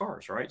build these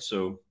cars, right?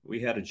 So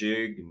we had a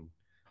jig, and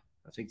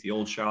I think the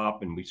old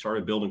shop, and we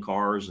started building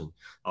cars. And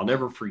I'll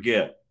never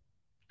forget.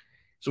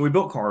 So we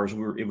built cars.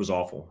 It was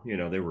awful.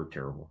 They were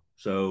terrible.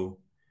 So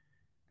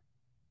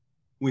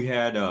we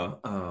had,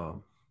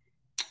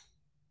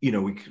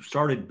 we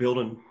started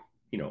building,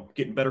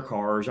 getting better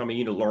cars. I mean,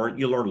 you learn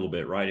a little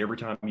bit, right? Every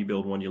time you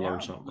build one, you learn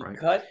something, right?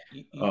 Cut,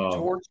 you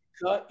torch,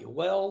 you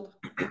weld.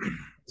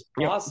 It's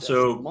process,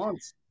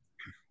 months.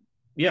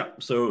 Yeah,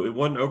 so it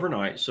wasn't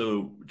overnight.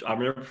 So I'll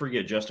never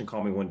forget, Justin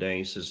called me one day.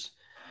 He says,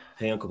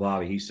 hey, Uncle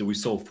Bobby, he said, we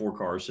sold 4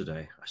 cars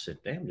today. I said,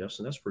 damn,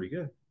 Justin, that's pretty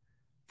good.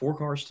 4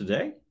 cars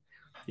today?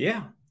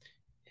 Yeah.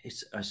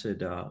 I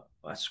said,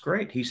 That's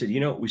great. He said,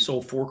 we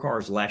sold 4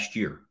 cars last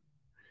year.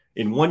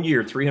 In 1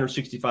 year,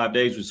 365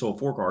 days, we sold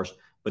 4 cars.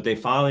 But they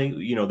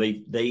finally,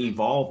 they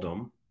evolved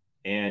them,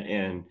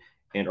 and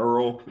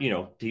Earl,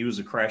 he was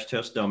a crash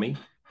test dummy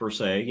per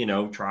se,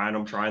 trying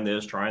them, trying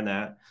this, trying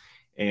that,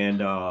 and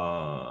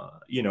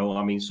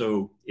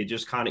so it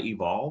just kind of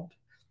evolved,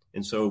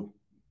 and so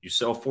you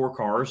sell 4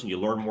 cars and you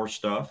learn more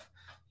stuff.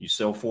 You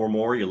sell 4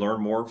 more, you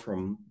learn more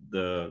from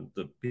the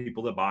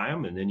people that buy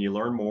them, and then you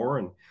learn more,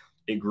 and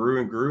it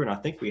grew and grew, and I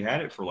think we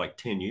had it for like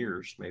 10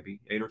 years, maybe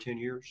 8 or 10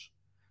 years,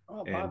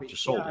 Oh, and Bobby.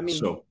 just Yeah, sold I it.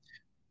 mean,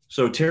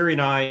 So Terry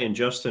and I and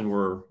Justin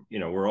we're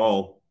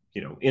all,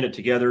 in it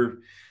together.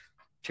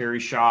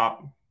 Terry's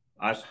shop,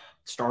 I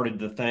started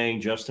the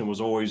thing. Justin was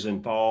always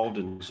involved.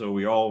 And so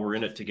we all were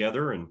in it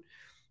together. And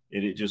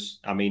it just,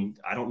 I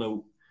don't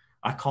know.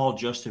 I called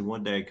Justin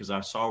one day because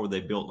I saw where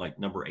they built like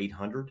number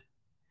 800.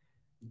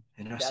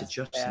 And I said, that's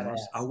Justin,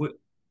 badass.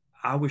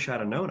 I wish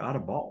I'd have known. I'd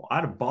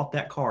have bought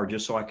that car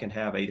just so I can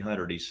have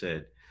 800. He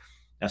said,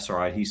 that's all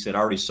right. He said, I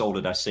already sold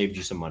it. I saved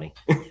you some money.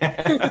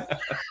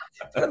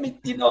 I mean,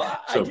 I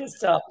So,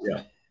 just,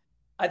 yeah.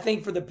 I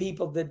think for the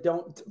people that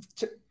don't,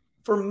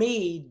 for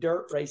me,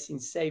 dirt racing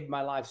saved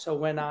my life. So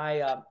when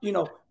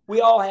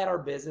we all had our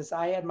business.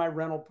 I had my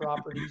rental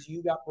properties.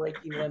 You got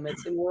breaking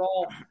limits, and we're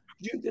all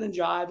juking and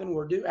jiving.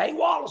 We're doing, hey,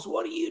 Wallace,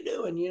 what are you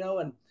doing?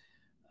 And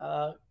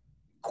of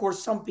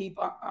course, some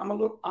people,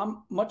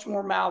 I'm much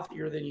more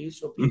mouthier than you,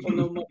 so people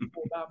know much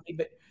more about me.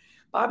 But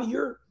Bobby,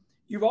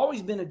 you've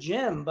always been a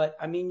gem, but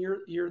I mean,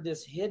 you're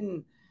this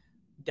hidden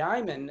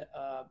diamond.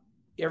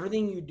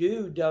 Everything you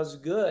do does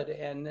good.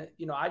 And,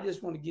 I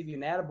just want to give you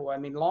an attaboy. I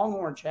mean,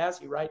 Longhorn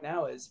chassis right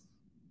now is,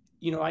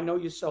 I know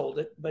you sold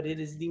it, but it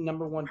is the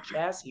number one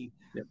chassis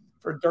Yep.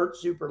 for dirt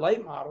super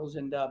late models.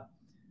 And, well,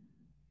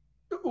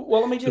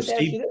 let me So just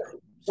ask you this.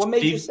 What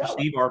made you sell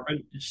it?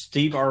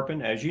 Steve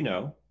Arpin, as you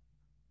know,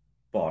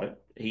 bought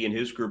it. He and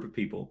his group of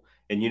people.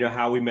 And you know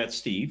how we met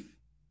Steve,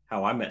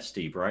 how I met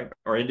Steve, right?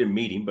 Or I didn't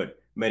meet him, but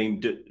met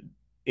him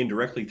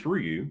indirectly through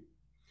you.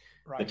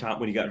 Right. The time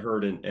when he got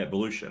hurt at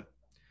Volusia.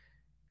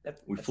 We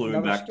That's flew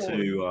him another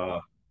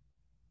story.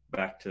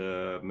 Back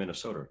to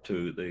Minnesota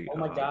to the. Oh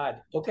my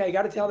God. Okay, I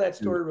got to tell that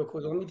story real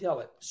quick. Let me tell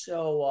it.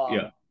 So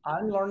Yeah.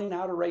 I'm learning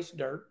how to race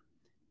dirt,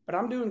 but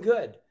I'm doing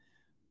good.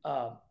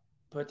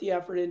 Put the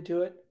effort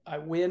into it. I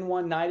win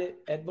one night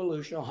at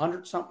Volusia,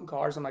 100-something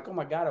cars. I'm like, oh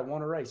my God, I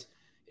won a race.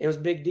 It was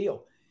a big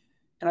deal.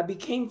 And I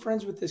became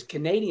friends with this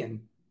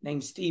Canadian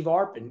named Steve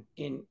Arpin,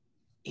 and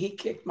he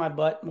kicked my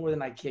butt more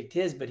than I kicked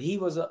his, but he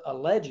was a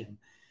legend.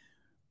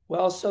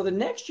 Well, so the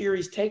next year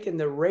he's taking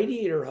the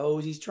radiator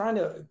hose. He's trying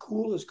to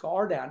cool his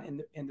car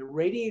down, and the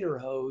radiator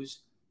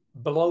hose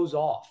blows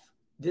off.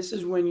 This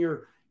is when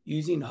you're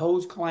using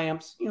hose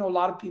clamps. A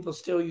lot of people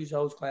still use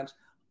hose clamps.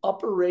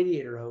 Upper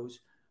radiator hose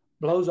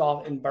blows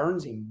off and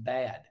burns him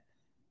bad.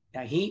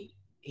 Now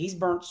he's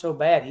burnt so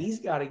bad he's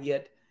got to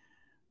get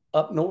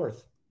up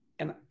north.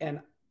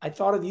 And I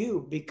thought of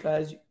you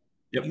because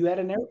Yep. you had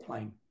an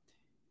airplane.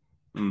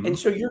 Mm-hmm. And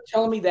so you're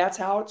telling me that's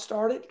how it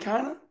started,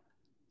 kind of?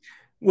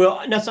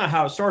 Well, that's not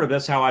how it started.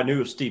 That's how I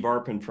knew of Steve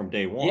Arpin from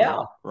day one.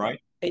 Yeah. Right.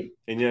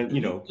 And then,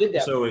 did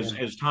that so for as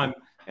him.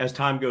 as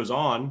time goes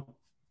on,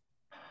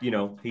 he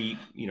I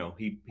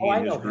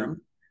and his know group.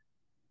 him.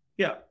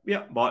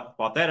 Yeah.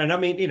 Bought that. And I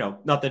mean,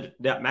 not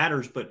that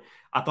matters, but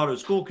I thought it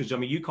was cool because,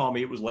 you called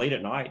me, it was late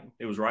at night.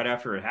 It was right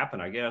after it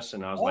happened, I guess.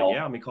 And I was like,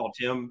 yeah, let me call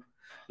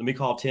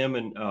Tim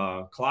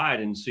and Clyde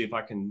and see if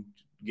I can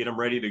get him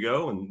ready to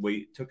go. And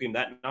we took him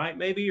that night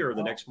maybe, or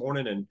the next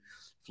morning, and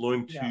flew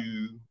him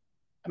to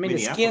I mean,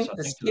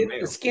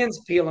 the skin's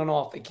peeling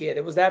off the kid.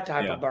 It was that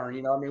type of burn,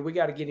 we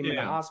got to get him in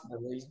the hospital.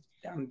 He's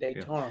down in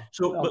Daytona. Yeah.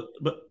 So,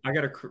 but I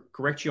got to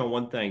correct you on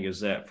one thing, is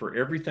that for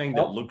everything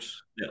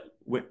that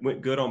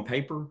went good on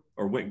paper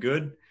or went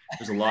good,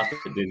 there's a lot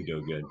that didn't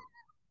go good.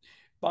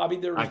 Bobby,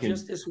 there was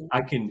just this. I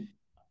can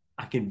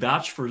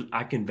vouch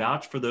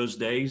for those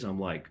days. I'm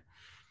like,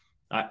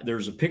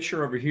 there's a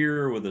picture over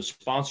here with a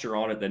sponsor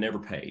on it that never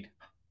paid,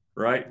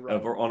 right?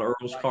 On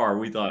Earl's car.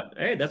 We thought,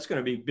 hey, that's going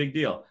to be a big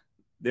deal.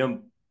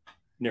 Them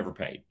never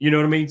paid. You know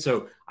what I mean?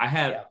 So I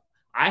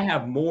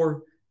have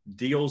more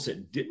deals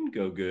that didn't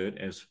go good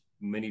as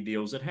many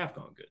deals that have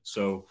gone good.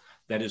 So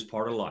that is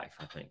part of life,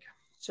 I think.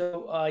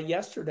 So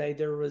yesterday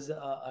there was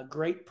a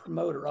great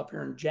promoter up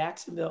here in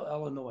Jacksonville,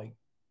 Illinois,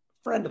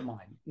 friend of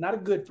mine, not a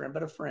good friend,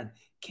 but a friend,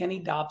 Kenny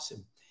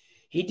Dobson.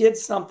 He did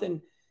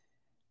something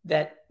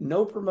that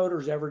no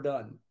promoter's ever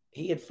done.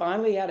 He had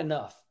finally had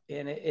enough,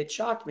 and it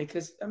shocked me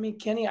because,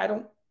 Kenny, I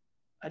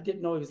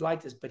didn't know he was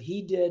like this, but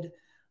he did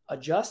a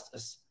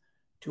justice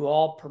to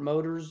all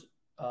promoters,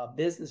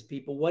 business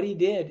people. What he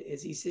did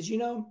is he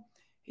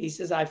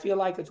says, I feel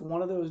like it's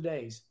one of those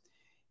days.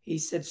 He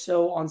said,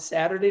 so on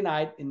Saturday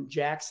night in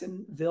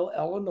Jacksonville,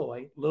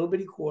 Illinois, little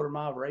bitty quarter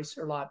mile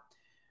racer lot,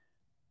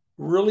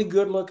 really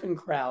good looking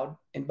crowd.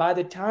 And by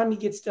the time he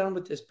gets done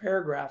with this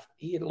paragraph,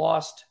 he had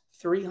lost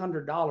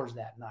 $300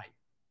 that night.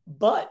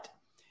 But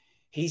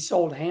he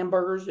sold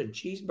hamburgers and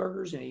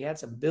cheeseburgers, and he had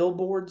some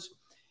billboards.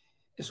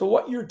 So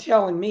what you're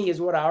telling me is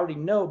what I already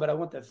know, but I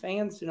want the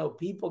fans to know.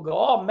 People go,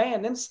 oh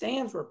man, them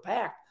stands were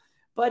packed.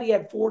 But he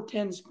had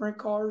 410 sprint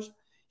cars.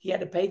 He had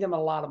to pay them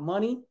a lot of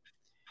money.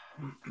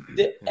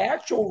 The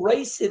actual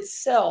race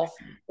itself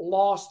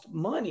lost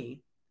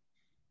money,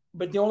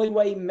 but the only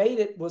way he made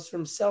it was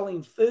from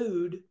selling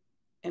food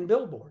and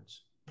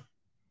billboards.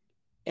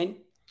 And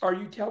are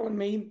you telling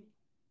me?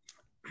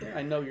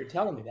 I know you're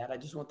telling me that. I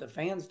just want the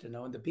fans to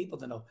know and the people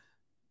to know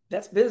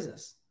that's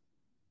business.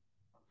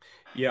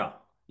 Yeah,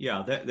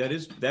 yeah, that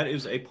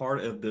is a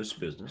part of this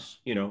business.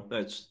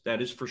 That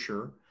is for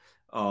sure.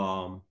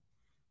 Um,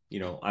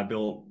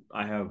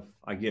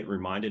 I get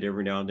reminded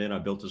every now and then. I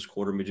built this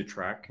quarter midget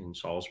track in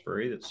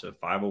Salisbury. That's a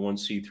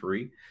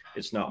 501c3.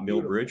 It's not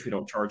Millbridge. We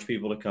don't charge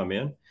people to come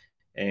in,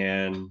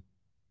 and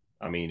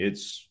I mean it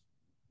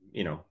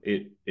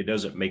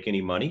doesn't make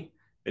any money.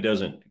 It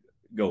doesn't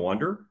go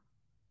under.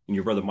 And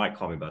your brother Mike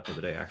called me about the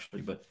other day,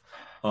 actually, but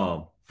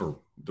for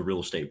the real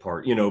estate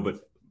part, but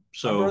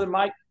My brother so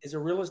Mike is a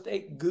real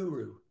estate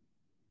guru.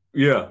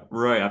 yeah,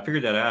 right. I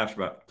figured that out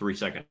after about 3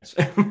 seconds.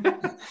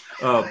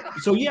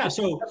 So yeah, That's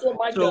what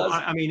Mike does.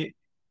 I mean,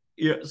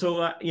 yeah.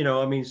 So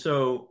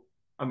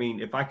I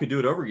mean, if I could do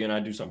it over again,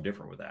 I'd do something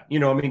different with that.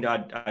 I mean,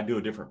 I'd do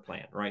a different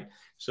plan, right?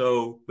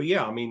 So, but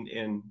yeah, I mean,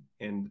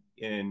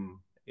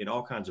 in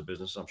all kinds of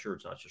business, I'm sure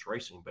it's not just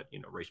racing, but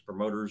race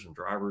promoters and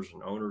drivers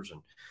and owners,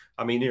 and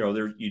I mean,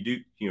 there you do,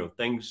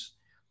 things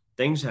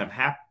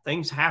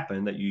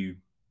happen that you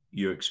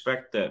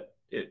expect that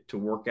it to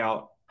work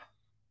out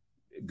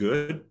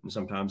good, and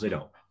sometimes they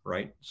don't,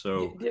 right?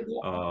 So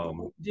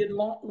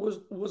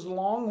was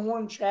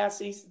Longhorn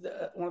Chassis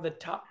one of the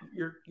top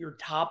your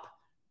top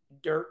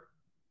dirt?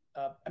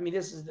 I mean,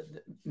 this is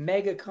the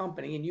mega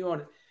company, and you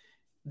own it.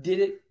 Did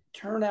it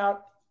turn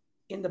out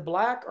in the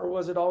black, or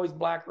was it always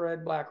black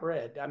red, black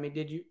red? I mean,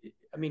 did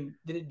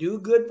it do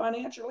good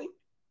financially?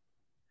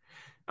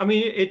 I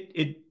mean,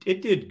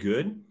 it did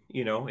good.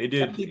 It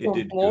did people it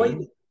did employed?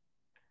 good.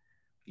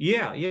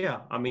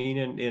 Yeah. I mean,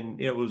 and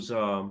it was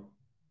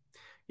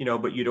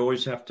but you'd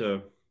always have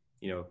to,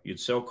 you'd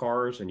sell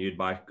cars and you'd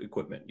buy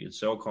equipment. You'd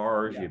sell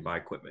cars, you'd buy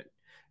equipment.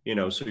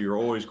 So you're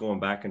always going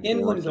back and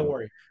forth.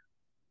 Inventory.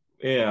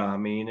 Yeah, I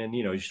mean, and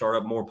you start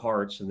up more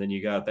parts, and then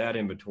you got that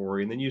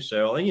inventory, and then you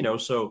sell,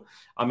 and so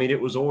I mean,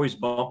 it was always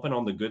bumping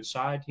on the good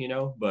side,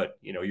 but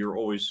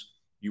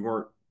you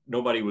weren't,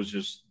 nobody was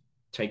just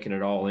taking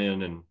it all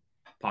in and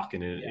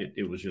pocketing it.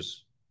 Yeah. It was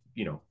just,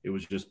 it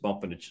was just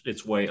bumping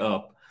its way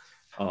up.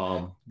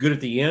 Good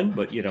at the end,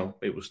 but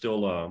it was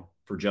still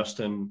for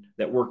Justin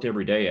that worked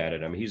every day at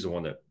it. I mean, he's the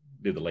one that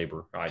did the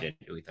labor. I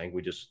didn't do anything.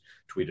 We just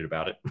tweeted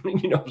about it,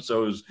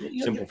 so it was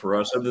simple for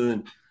us,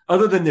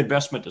 other than the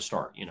investment to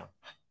start,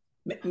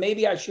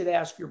 Maybe I should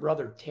ask your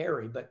brother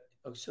Terry, but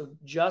so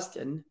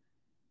Justin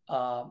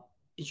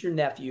is your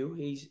nephew.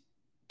 He's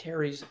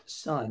Terry's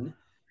son.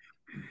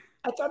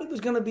 I thought he was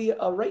going to be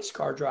a race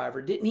car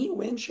driver. Didn't he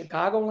win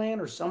Chicagoland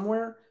or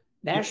somewhere?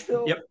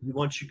 Nashville? Yep. He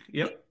won.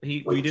 Yep.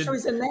 We did. So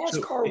he's a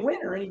NASCAR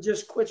winner and he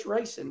just quits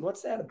racing.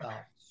 What's that about?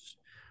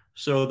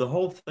 So the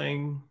whole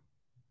thing,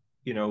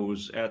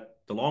 was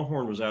the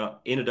Longhorn was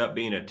ended up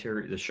being at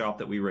Terry, the shop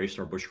that we raced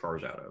our Busch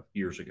cars out of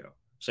years ago.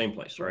 Same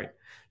place, right?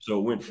 So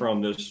it went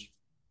from this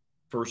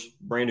first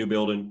brand new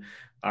building.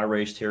 I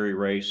raced, Terry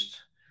raced,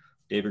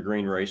 David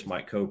Green raced,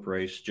 Mike Cope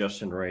raced,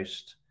 Justin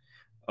raced.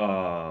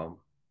 And,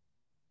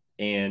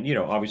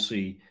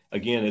 obviously,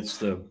 again, it's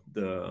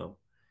the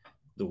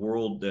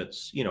world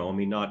that's, I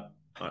mean, not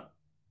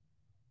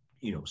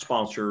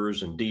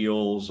sponsors and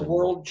deals. The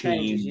world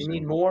changes. You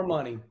need more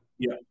money.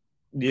 Yeah.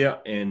 Yeah.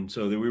 And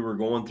so we were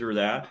going through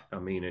that. I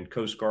mean, and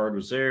Coast Guard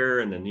was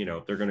there, and then,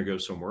 they're going to go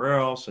somewhere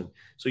else. And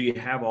so you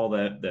have all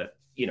that,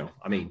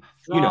 I mean,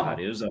 you know how it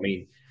is. I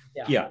mean,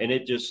 yeah. And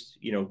it just,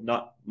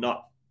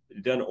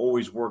 it doesn't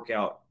always work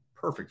out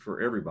perfect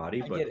for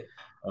everybody,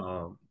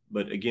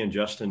 but again,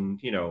 Justin,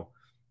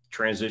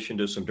 transitioned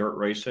to some dirt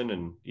racing,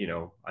 and,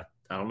 I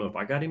don't know if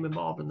I got him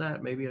involved in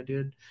that. Maybe I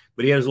did,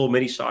 but he had his little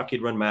mini stock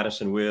he'd run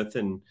Madison with.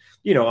 And,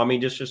 I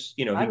mean, just,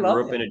 he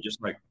grew up in it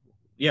just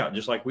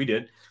like we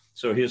did.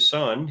 So his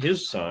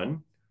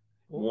son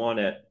won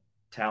at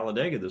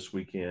Talladega this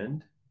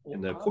weekend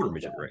in the quarter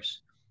midget race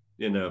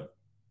in a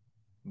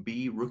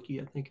B rookie,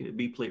 I think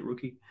B plate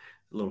rookie,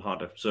 a little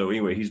Honda. So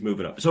anyway, he's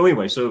moving up. So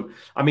anyway,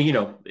 I mean,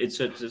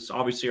 it's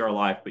obviously our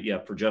life, but yeah,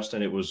 for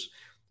Justin,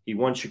 he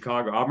won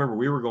Chicago. I remember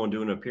we were going to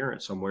do an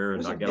appearance somewhere,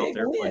 and I got off the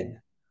airplane,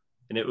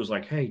 and it was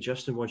like, hey,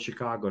 Justin won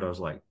Chicago. And I was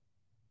like,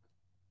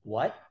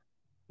 what?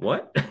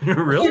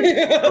 Really?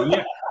 Oh,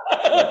 yeah.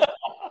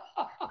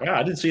 Yeah,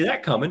 I didn't see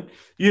that coming.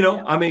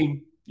 I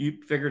mean, you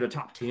figured a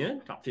top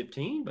 10, top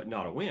 15, but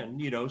not a win,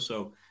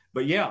 so,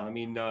 but yeah, I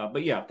mean,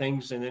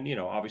 things. And then,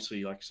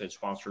 obviously, like I said,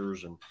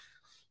 sponsors and,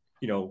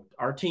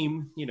 our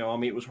team, I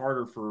mean, it was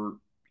harder for,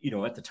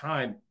 at the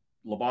time,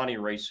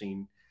 Labonte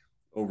racing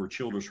over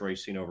Childress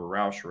racing, over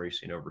Roush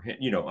racing, over,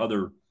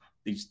 other,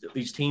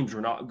 these teams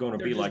were not going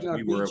to be like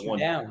we were at one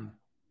time.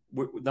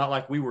 Not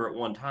like we were at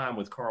one time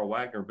with Carl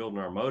Wagner building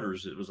our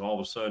motors. It was all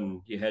of a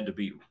sudden you had to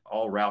beat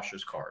all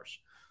Roush's cars.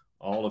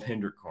 all of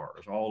Hendrick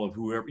cars, all of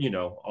whoever,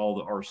 all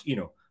the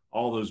RC,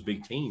 all those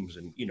big teams.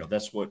 And,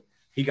 that's what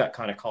he got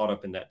kind of caught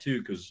up in that too,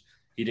 because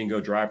he didn't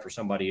go drive for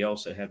somebody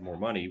else that had more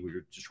money. We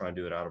were just trying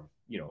to do it out of,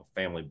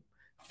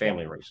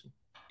 family racing.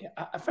 Yeah,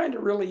 I find it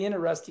really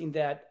interesting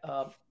that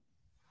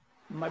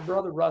my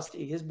brother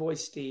Rusty, his boy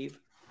Steve,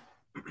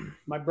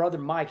 my brother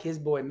Mike, his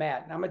boy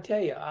Matt. And I'm going to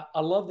tell you, I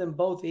love them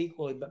both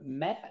equally, but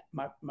Matt,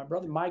 my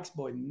brother Mike's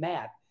boy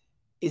Matt,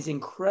 is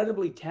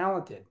incredibly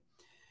talented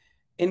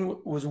and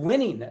was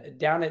winning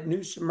down at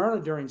New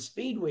Smyrna during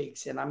speed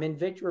weeks. And I'm in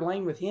victory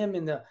lane with him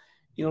in the,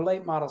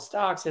 late model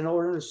stocks, and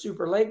over in the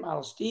super late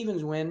model,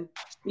 Steven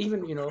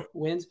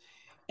wins.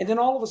 And then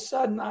all of a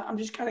sudden, I'm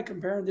just kind of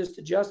comparing this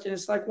to Justin.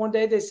 It's like one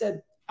day they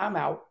said, I'm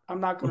out. I'm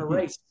not going to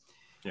race.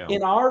 Yeah.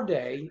 In our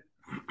day,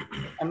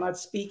 I'm not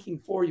speaking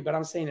for you, but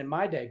I'm saying in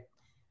my day,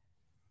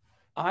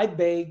 I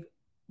begged,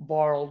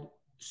 borrowed,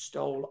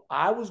 stole.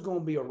 I was going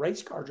to be a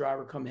race car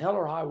driver come hell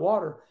or high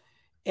water.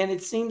 And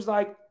it seems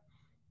like,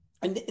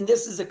 and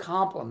this is a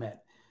compliment,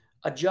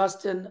 a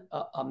Justin,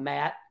 a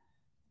Matt,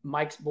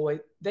 Mike's boy,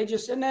 they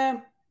just said, nah,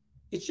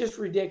 it's just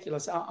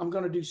ridiculous. I'm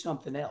going to do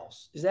something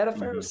else. Is that a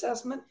fair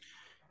assessment?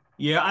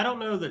 Yeah, I don't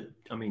know that.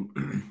 I mean,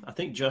 I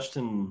think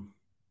Justin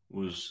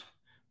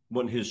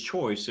wasn't his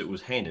choice. It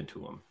was handed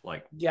to him.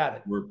 Like, got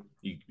it.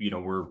 We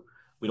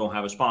don't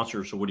have a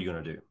sponsor, so what are you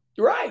going to do?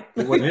 Right.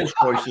 It wasn't his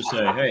choice to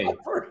say, hey,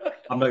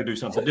 I'm going to do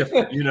something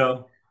different.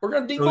 We're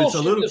going to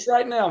debullshit this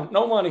right now.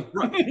 No money.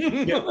 Right.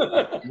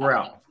 Yeah, we're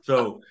out.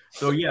 So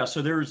yeah.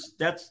 So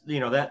that's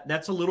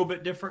a little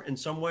bit different in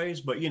some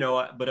ways, but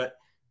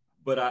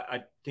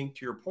I think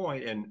to your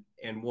point,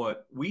 and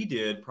what we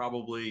did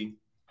probably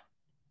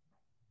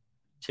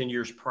 10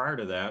 years prior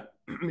to that,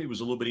 it was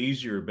a little bit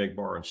easier to beg,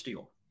 borrow, and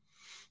steal.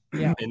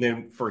 Yeah. And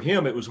then for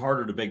him, it was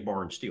harder to beg,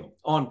 borrow, and steal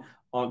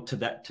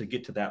to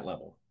get to that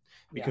level,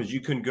 because you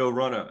couldn't go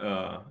run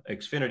a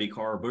Xfinity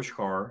car, or Busch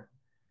car,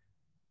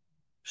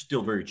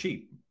 still very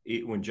cheap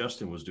when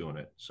Justin was doing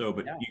it. So,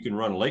 but you can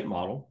run a late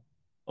model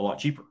a lot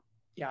cheaper.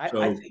 Yeah.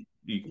 So I think,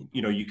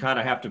 you kind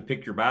of have to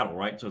pick your battle,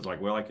 right? So it's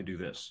like, well, I could do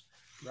this.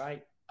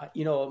 Right.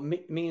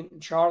 Me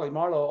and Charlie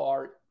Marlowe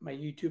are my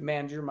YouTube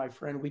manager, my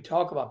friend. We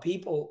talk about,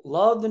 people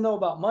love to know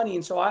about money.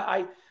 And so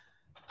I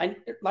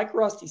like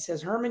Rusty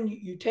says, Herman,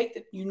 you take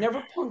that, you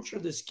never puncture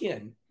the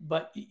skin,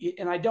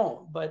 and I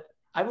don't, but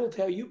I will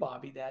tell you,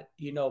 Bobby, that,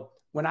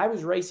 when I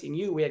was racing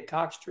you, we had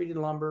Cox Treated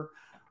Lumber,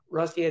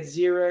 Rusty had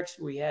Xerox,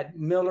 we had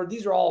Miller.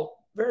 These are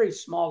all very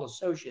small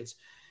associates.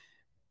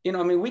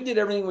 We did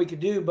everything we could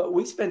do, but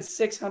we spent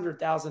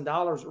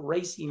 $600,000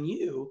 racing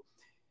you,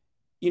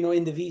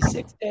 in the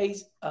V6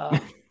 days. I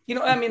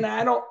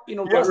don't,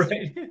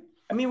 Rusty, right.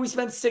 We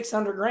spent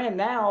 $600,000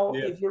 now.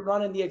 Yeah. If you're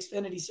running the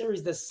Xfinity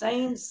series, the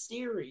same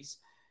series,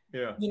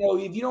 if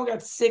you don't got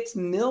 $6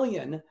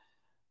 million,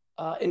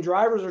 and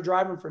drivers are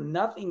driving for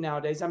nothing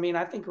nowadays.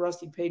 I think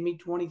Rusty paid me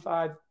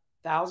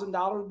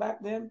 $25,000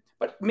 back then,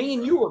 but me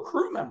and you were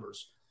crew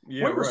members.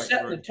 Yeah, we were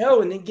setting the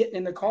toe and then getting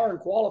in the car and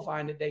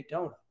qualifying at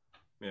Daytona.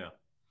 Yeah.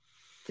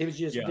 It was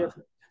just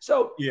different.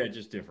 So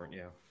just different.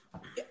 Yeah.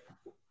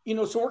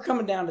 So we're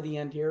coming down to the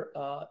end here.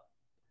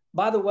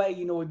 By the way,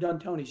 we've done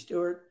Tony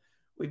Stewart,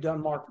 we've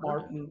done Mark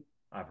Martin.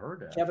 I've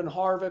heard that. Kevin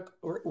Harvick.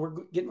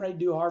 We're getting ready to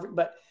do Harvick,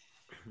 but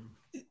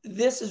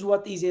this is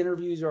what these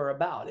interviews are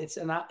about. It's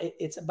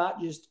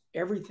about just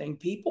everything.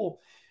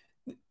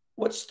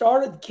 What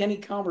started Kenny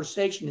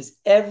Conversation is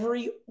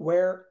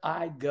everywhere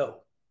I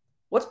go.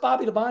 What's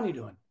Bobby Labonte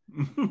doing?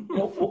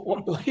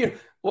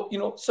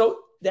 So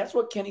that's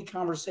what Kenny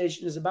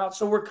Conversation is about.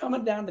 So we're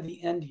coming down to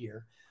the end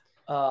here.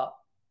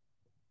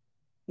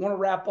 Want to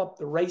wrap up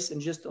the race in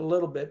just a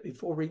little bit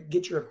before we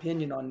get your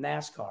opinion on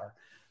NASCAR.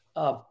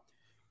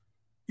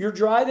 You're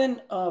driving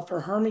for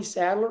Hermie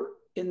Sadler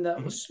in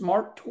the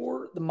Smart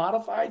Tour, the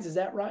modifieds. Is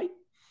that right?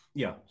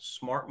 Yeah.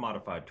 Smart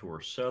Modified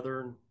Tour,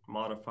 Southern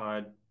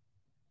Modified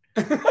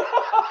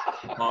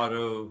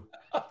Auto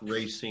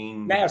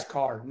Racing.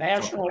 NASCAR,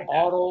 National like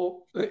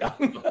Auto.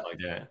 Something like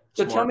that.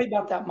 So tell me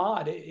about that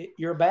mod.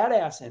 You're a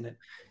badass in it.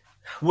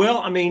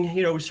 Well,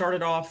 we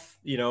started off,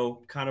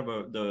 kind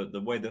of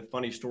the way the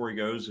funny story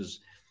goes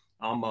is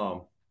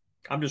I'm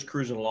just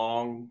cruising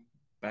along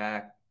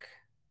back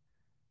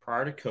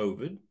prior to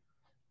COVID,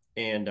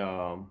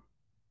 and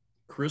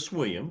Chris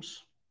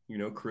Williams,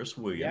 Chris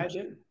Williams.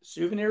 Yeah, I do.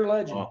 Souvenir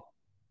legend.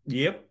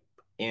 Yep.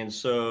 And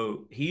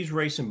so he's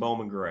racing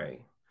Bowman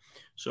Gray.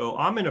 So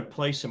I'm in a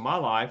place in my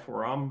life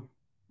where I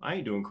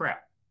ain't doing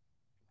crap.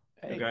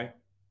 Hey. Okay.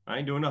 I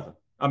ain't doing nothing.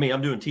 I'm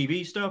doing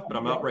TV stuff, but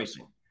I'm not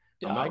racing.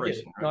 Yeah, I get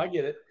it. Right? No, I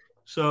get it.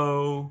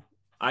 So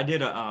I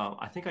did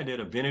I think I did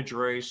a vintage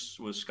race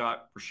with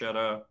Scott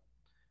Bruschetta.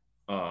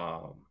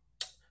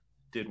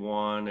 Did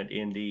one at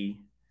Indy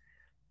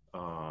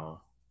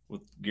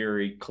with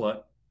Gary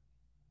Clutt.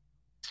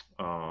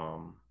 I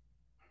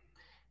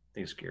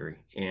think it's Gary.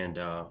 And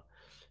so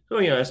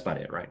that's about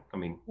it, right?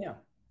 Yeah.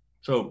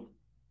 So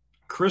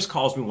Chris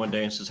calls me one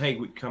day and says, "Hey,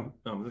 would you come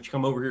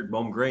over here to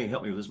Bowman Gray and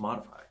help me with this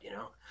modified?"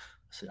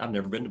 said, I've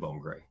never been to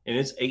Bowman Gray, and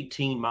it's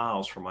 18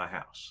 miles from my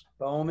house.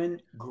 Bowman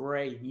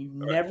Gray. You've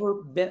never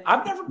been?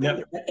 I've never been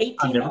there. But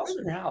 18 miles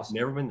from your house.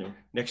 Never been there.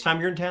 Next time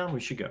you're in town, we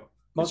should go.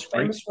 Most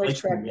famous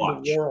racetrack in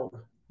the world.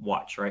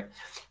 Watch, right?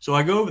 So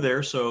I go over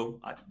there. So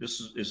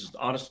this is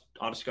honest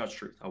God's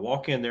truth. I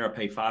walk in there. I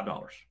pay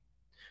 $5.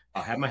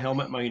 I have my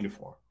helmet, my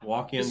uniform.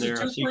 Walk in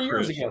there. I see Chris. 3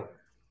 years ago.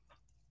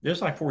 This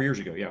is like 4 years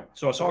ago, yeah.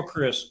 So I saw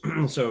Chris.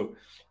 So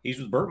he's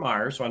with Burt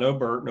Myers. So I know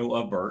Burt, know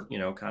of Burt,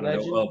 kind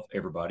of know of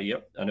everybody.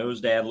 Yep. I know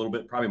his dad a little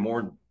bit, probably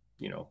more,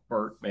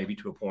 Burt, maybe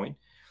to a point.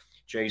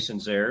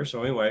 Jason's there.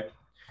 So anyway,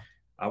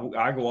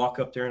 I go walk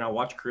up there and I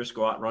watch Chris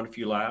go out and run a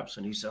few laps.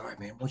 And he said, all right,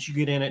 man, once you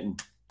get in it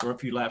and run a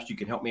few laps, you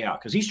can help me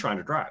out. Because he's trying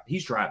to drive.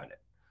 He's driving it.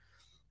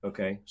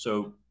 Okay.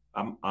 So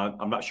I'm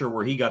not sure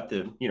where he got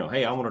the,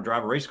 hey, I want to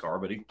drive a race car,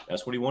 but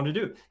that's what he wanted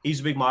to do. He's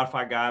a big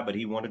modified guy, but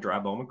he wanted to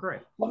drive Bowman Gray.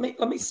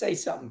 Let me say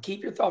something.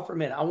 Keep your thought for a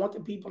minute. I want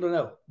the people to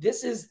know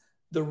this is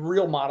the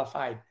real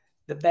modified,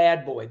 the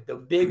bad boy, the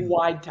big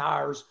wide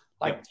tires,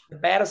 the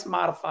baddest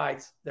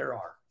modifieds there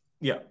are.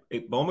 Yeah.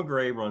 Bowman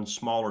Gray runs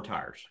smaller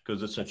tires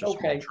because it's such a small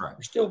track. They're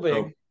still big.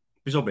 So,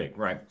 still big,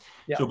 right?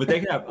 Yeah. So, but they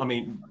have,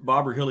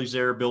 Bob Rahilly's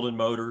there building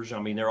motors.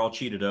 They're all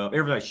cheated up.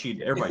 Everybody's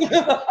cheated.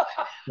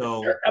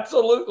 So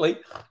absolutely.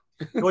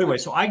 So anyway,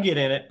 so I get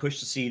in it,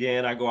 push the seat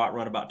in. I go out,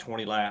 run about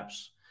 20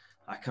 laps.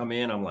 I come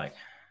in. I'm like,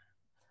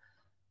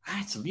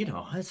 I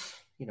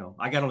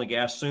got on the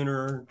gas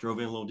sooner, drove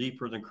in a little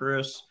deeper than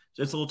Chris.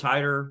 So it's a little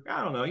tighter.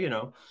 I don't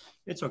know,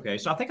 it's okay.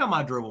 So I think I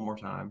might drove one more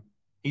time.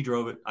 He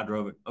drove it. I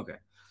drove it. Okay.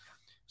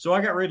 So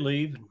I got ready to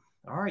leave.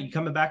 All right, you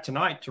coming back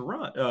tonight to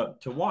run,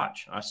 to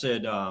watch? I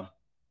said, nah,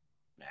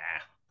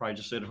 probably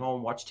just sit at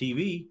home, watch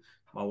TV.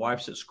 My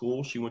wife's at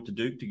school. She went to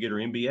Duke to get her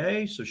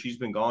MBA, so she's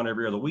been gone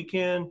every other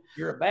weekend.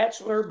 You're a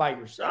bachelor by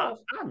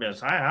yourself.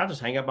 I just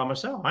hang out by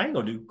myself. I ain't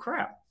gonna do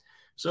crap.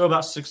 So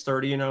about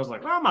 6:30, and I was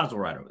like, well, I might as well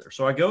ride over there.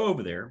 So I go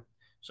over there.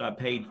 So I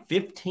paid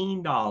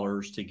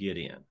 $15 to get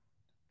in.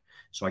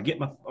 So I get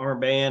my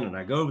armband and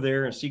I go over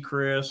there and see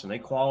Chris, and they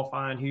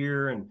qualifying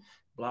here and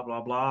blah blah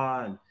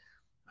blah. And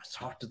I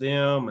talk to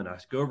them, and I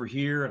go over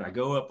here and I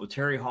go up with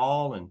Terry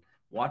Hall and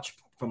watch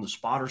from the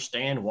spotter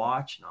stand.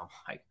 Watch, and I'm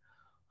like,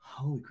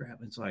 holy crap.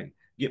 It's like,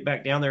 get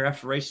back down there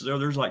after races.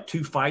 There's like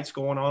 2 fights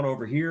going on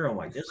over here. I'm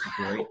like, this is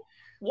great.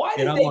 Why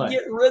did they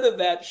get rid of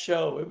that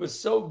show? It was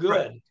so good.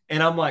 Right.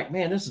 And I'm like,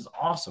 man, this is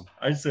awesome.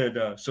 I said,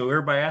 so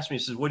everybody asked me,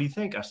 says, what do you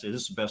think? I said,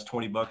 this is the best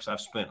 $20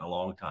 I've spent in a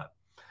long time.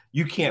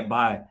 You can't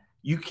buy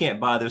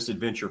this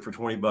adventure for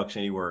 $20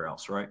 anywhere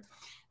else. Right.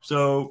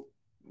 So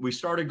we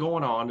started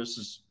going on. I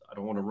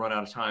don't want to run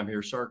out of time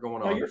here. Start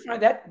going on. No, you're fine.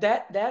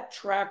 That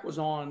track was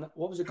on,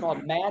 what was it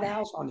called?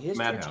 Madhouse on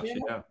History Madhouse,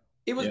 Channel? yeah.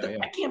 It was.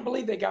 I can't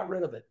believe they got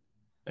rid of it.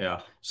 Yeah.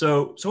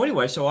 So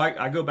anyway,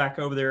 I go back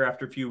over there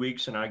after a few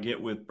weeks, and I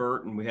get with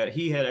Burt, and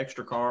he had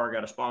extra car. I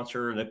got a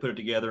sponsor, and they put it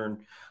together, and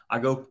I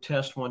go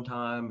test one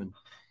time, and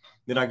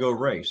then I go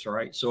race.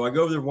 Right. So I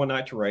go over there one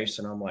night to race,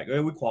 and I'm like,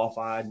 hey, we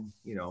qualified,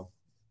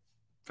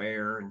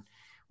 fair, and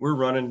we're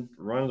running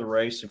the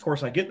race. Of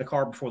course, I get in the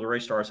car before the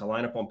race starts. I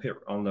line up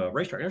on the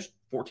racetrack. There's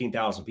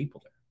 14,000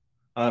 people there.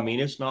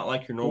 It's not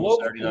like your normal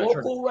Saturday night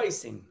local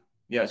racing.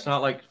 Yeah, it's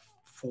not like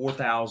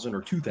 4,000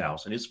 or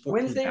 2,000. It's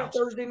 14,000. Wednesday or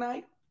Thursday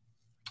night?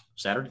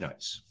 Saturday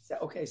nights.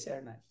 Okay,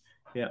 Saturday night.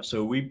 Yeah,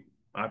 so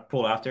I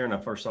pulled out there, and I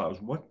first thought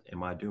was, what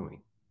am I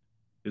doing?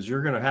 Because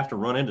you're going to have to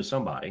run into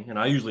somebody, and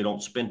I usually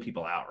don't spin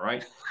people out,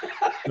 right?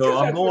 So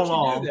I'm going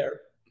along,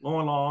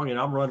 and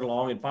I'm running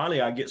along, and finally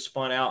I get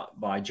spun out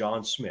by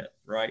John Smith,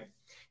 right?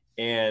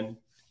 And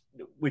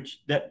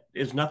which that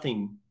is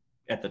nothing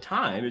at the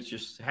time. It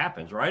just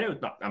happens, right?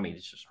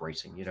 It's just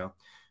racing, So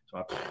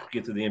I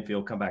get to the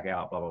infield, come back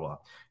out, blah, blah, blah.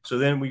 So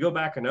then we go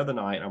back another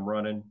night. I'm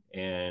running,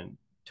 and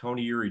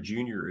Tony Uri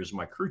Jr. is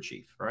my crew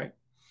chief, right?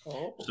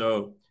 Oh.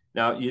 So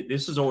now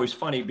this is always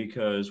funny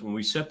because when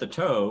we set the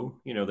toe,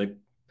 they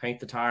paint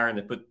the tire and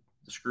they put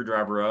the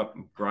screwdriver up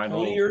and grind.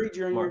 Tony Uri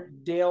Jr.,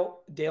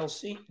 Dale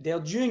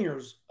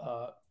Jr.'s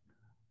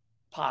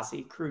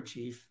posse crew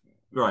chief.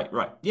 Right.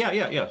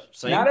 Yeah.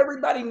 Same. Not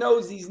everybody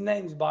knows these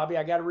names, Bobby.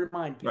 I got to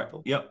remind people.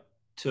 Right. Yep.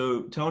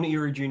 So Tony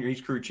Uri Jr.,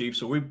 he's crew chief.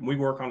 So we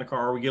work on the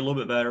car. We get a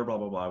little bit better, blah,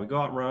 blah, blah. We go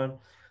out and run.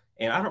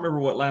 And I don't remember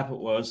what lap it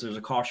was. There's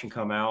a caution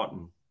come out,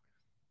 and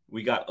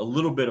we got a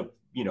little bit of,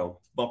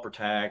 bumper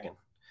tag. And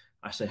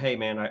I said, hey,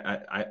 man,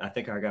 I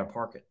think I got to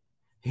park it.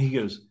 He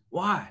goes,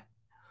 why?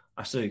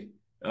 I say,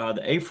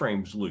 the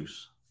A-frame's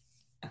loose.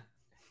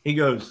 He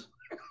goes,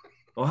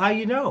 well, how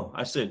you know?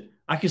 I said,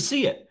 I can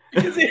see it.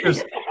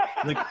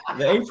 The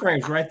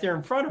A-frame's right there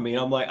in front of me.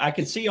 I'm like, I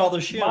can see all the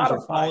shims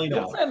are falling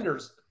out.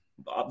 Fenders.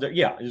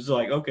 Yeah, it's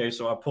like, okay,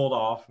 so I pulled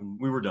off and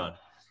we were done.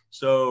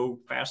 So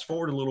fast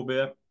forward a little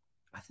bit.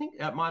 I think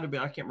that might have been,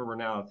 I can't remember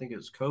now. I think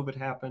it's COVID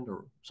happened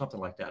or something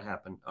like that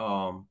happened.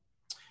 I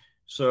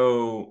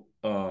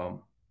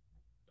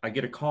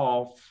get a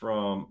call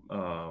from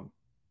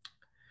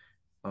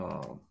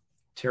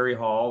Terry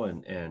Hall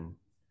and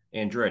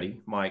Andretti,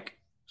 Mike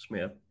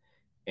Smith,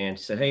 and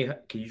said, hey,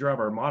 can you drive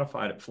our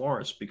modified at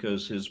Florence?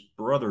 Because his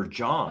brother,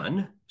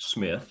 John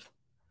Smith,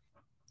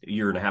 a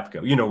year and a half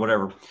ago, you know,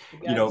 whatever,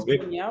 you know,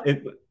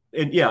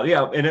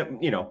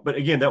 but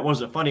again, that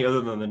wasn't funny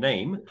other than the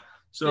name.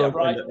 So, yeah,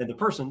 right. and the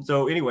person.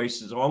 So anyway,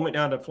 so I went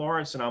down to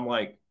Florence and I'm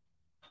like,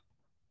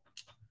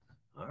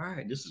 all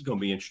right, this is going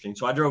to be interesting.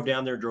 So I drove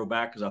down there, drove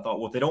back because I thought,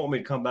 well, if they don't want me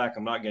to come back,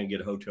 I'm not going to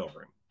get a hotel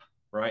room.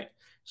 Right.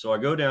 So I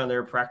go down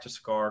there, practice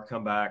the car,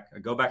 come back. I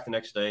go back the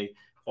next day,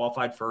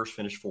 qualified first,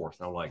 finished fourth.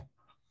 And I'm like,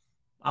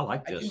 I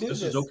like this.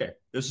 This is okay.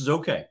 This is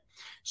okay.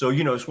 So,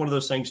 you know, it's one of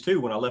those things too.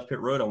 When I left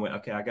pit road, I went,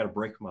 okay, I got to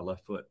break my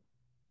left foot.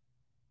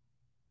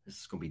 This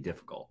is going to be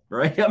difficult,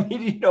 right? I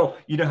mean, you know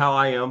how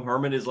I am.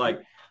 Herman is like,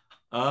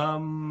 yeah,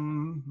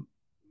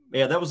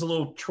 that was a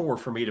little chore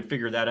for me to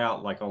figure that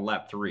out, like on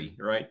lap 3,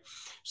 right?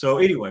 So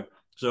anyway,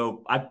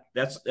 so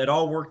it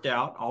all worked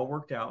out,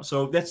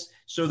 So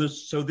so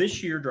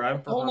this year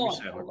driving for Hermie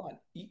Sadler. Hold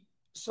on.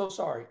 So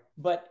sorry,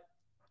 but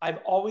I've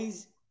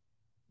always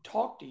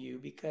talked to you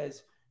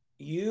because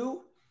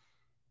you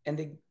and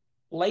the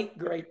late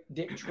great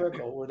Dick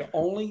Trickle were the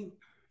only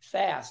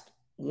fast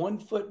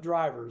 1-foot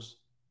drivers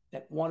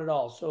that won it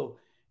all. So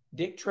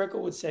Dick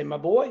Trickle would say, my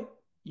boy,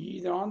 you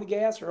either on the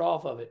gas or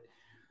off of it.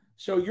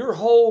 So your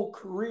whole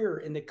career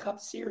in the Cup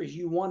Series,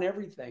 you won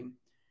everything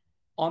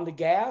on the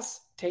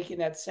gas, taking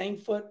that same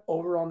foot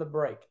over on the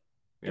brake.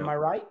 Am I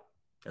right?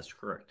 That's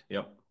correct.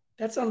 Yep.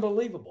 That's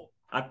unbelievable.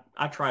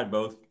 I tried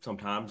both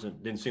sometimes.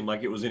 It didn't seem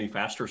like it was any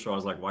faster. So I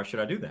was like, why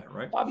should I do that?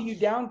 Right. Bobby, you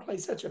downplay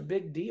such a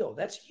big deal.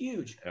 That's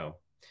huge. Yeah.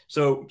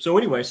 So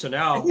anyway, so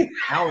now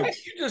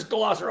it's, you just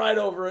gloss right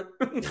over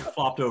it.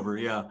 Flopped over.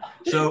 Yeah.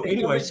 So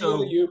anyway,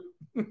 so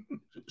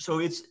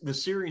it's the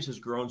series has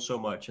grown so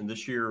much. And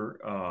this year,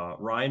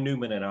 Ryan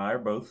Newman and I are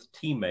both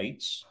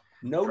teammates.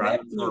 No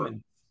Matt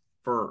Newman.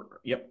 For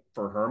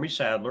Hermie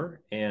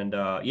Sadler. And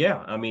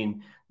yeah, I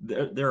mean,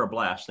 they're a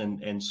blast.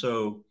 And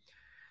so,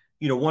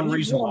 you know, one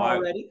reason why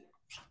already.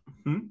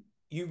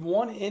 You've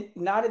won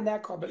not in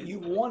that car, but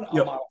you've won a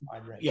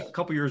modified race. Yeah, a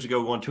couple years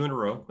ago, won 2 in a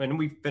row, and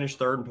we finished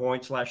third in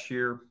points last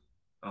year.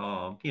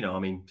 You know, I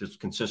mean, just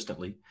consistent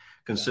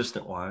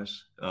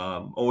wise.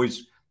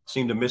 Always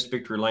seemed to miss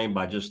victory lane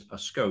by just a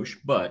skosh,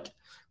 but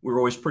we were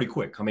always pretty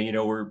quick. I mean, you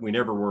know, we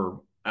never were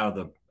out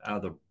of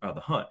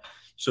the hunt.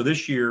 So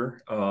this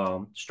year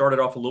started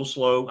off a little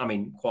slow. I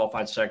mean,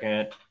 qualified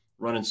second,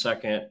 running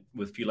second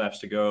with a few laps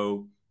to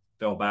go,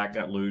 fell back,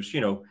 got loose.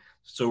 You know.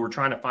 So we're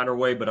trying to find our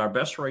way, but our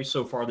best race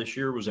so far this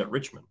year was at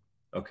Richmond,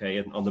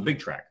 okay, on the big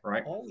track,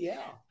 right? Oh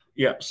yeah,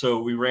 yeah.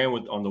 So we ran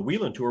on the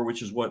Wheeling Tour,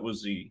 which is what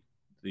was the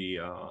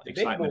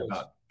excitement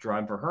about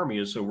driving for Hermie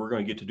is. So we're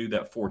going to get to do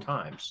that 4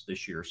 times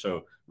this year.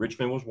 So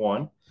Richmond was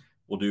 1.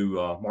 We'll do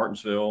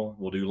Martinsville,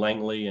 we'll do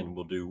Langley, and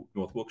we'll do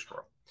North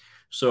Wilkesboro.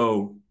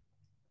 So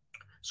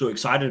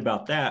excited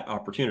about that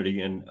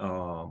opportunity, and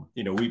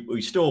you know,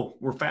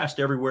 we're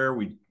fast everywhere.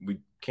 We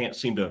can't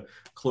seem to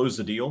close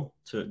the deal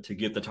to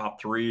get the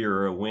top 3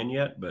 or a win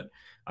yet, but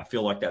I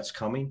feel like that's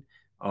coming.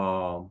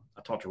 I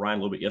talked to Ryan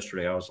a little bit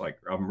yesterday. I was like,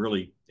 I'm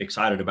really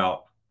excited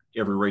about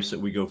every race that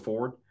we go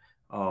forward.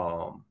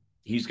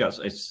 He's got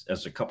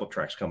as a couple of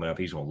tracks coming up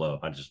he's going to love.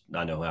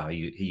 I know how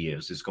he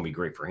is. It's going to be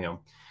great for him.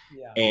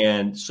 Yeah.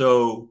 And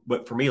so,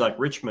 but for me, like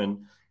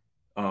Richmond,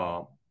 you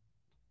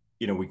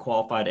know, we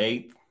qualified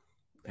 8th,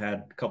 had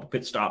a couple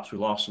pit stops. We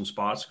lost some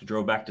spots,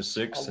 drove back to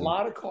 6th. A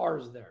lot of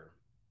cars there.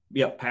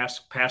 Yep,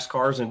 past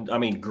cars, and I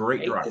mean,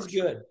 great drivers. Is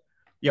good.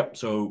 Yep.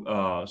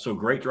 So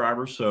great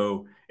drivers.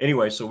 So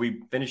anyway, so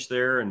we finished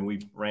there and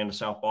we ran to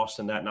South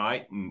Boston that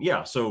night, and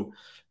yeah. So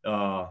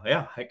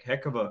yeah,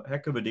 heck of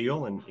a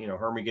deal, and you know,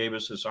 Hermie gave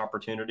us this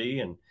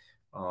opportunity, and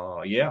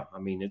yeah, I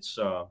mean, it's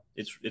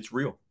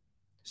real.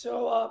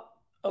 So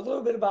a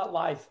little bit about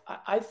life.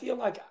 I feel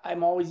like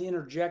I'm always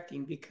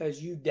interjecting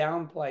because you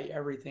downplay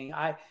everything.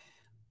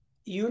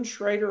 You and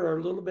Schrader are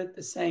a little bit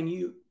the same.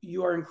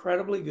 You are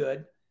incredibly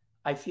good.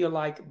 I feel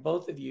like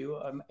both of you,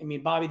 I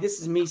mean, Bobby, this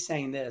is me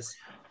saying this.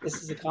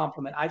 This is a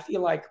compliment. I feel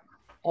like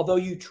although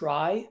you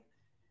try,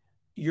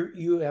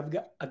 you have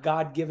got a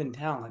God-given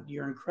talent.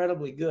 You're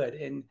incredibly good.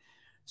 And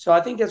so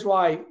I think that's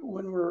why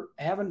when we're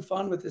having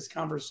fun with this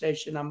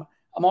conversation, I'm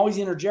always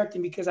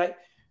interjecting because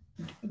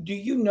do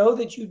you know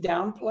that you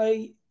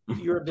downplay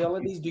your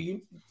abilities?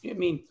 I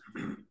mean,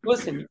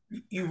 listen,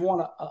 you've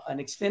won an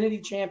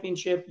Xfinity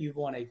championship. You've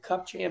won a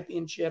Cup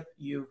championship.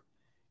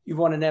 You've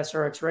won an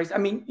SRX race. I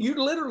mean, you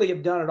literally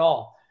have done it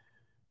all.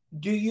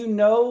 Do you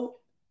know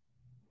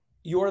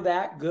you're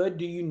that good?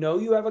 Do you know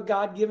you have a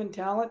God-given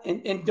talent?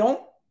 And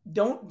don't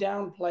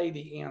downplay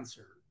the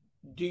answer.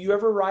 Do you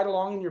ever ride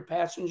along in your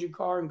passenger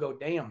car and go,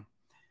 damn,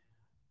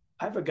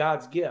 I have a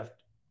God's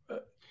gift?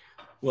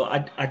 Well,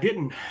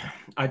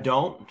 I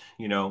don't,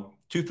 you know,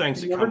 2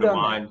 things that come to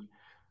mind.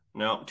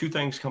 No, 2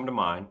 things come to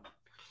mind.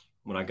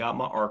 When I got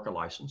my ARCA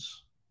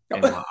license,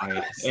 and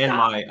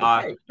my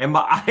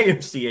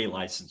IMCA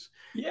license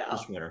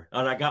this winter,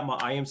 and I got my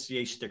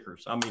IMCA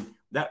stickers. I mean,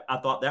 I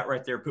thought that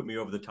right there put me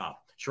over the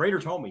top.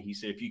 Schrader told me, he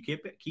said, if you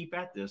keep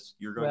at this,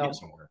 you're going to get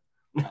somewhere.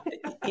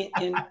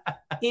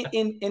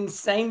 in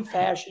same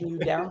fashion, you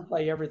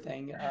downplay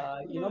everything.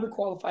 You know, we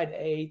qualified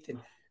 8th, and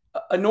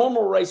a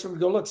normal racer would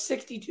go, look,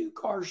 62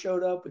 cars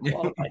showed up. We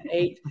qualified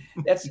 8.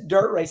 That's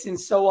dirt racing.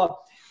 So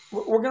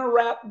we're going to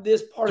wrap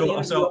this part of the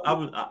interview. So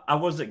I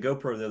was at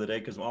GoPro the other day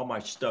because all my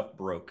stuff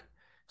broke.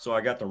 So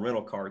I got the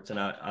rental carts, and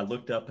I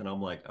looked up, and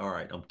I'm like, all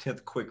right, I'm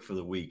 10th quick for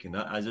the week. And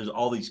there's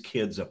all these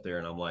kids up there,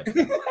 and I'm like.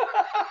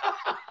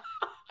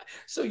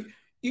 So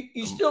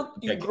you still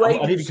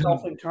grade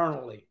yourself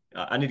internally.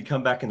 I need to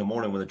come back in the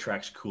morning when the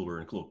track's cooler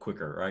and a little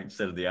quicker, right?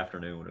 Instead of the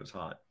afternoon when it was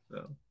hot.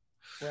 So.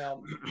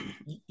 Well,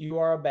 you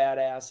are a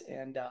badass.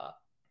 And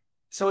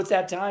so it's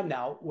that time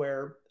now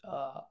where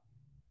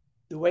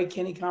the way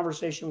Kenny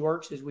Conversation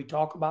works is we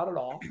talk about it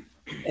all.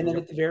 And then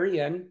at the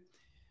very end,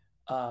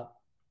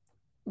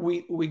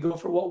 we go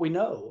for what we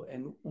know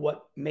and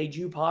what made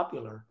you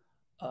popular.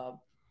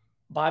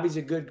 Bobby's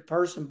a good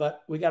person,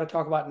 but we got to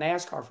talk about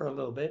NASCAR for a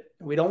little bit.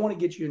 We don't want to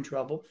get you in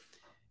trouble,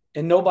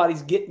 and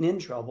nobody's getting in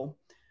trouble.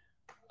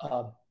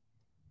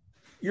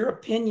 Your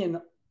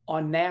opinion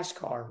on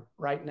NASCAR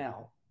right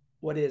now,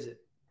 what is it?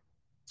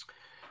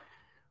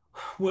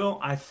 Well,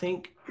 I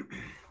think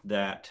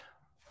that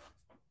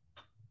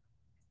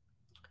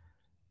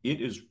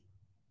it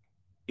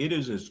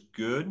is as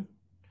good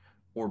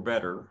or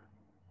better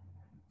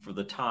for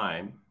the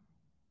time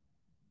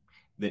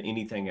than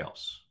anything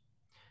else.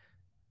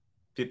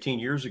 15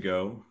 years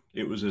ago,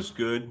 it was as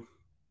good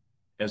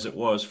as it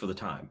was for the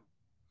time,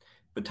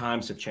 but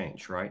times have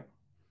changed, right?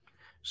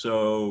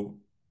 So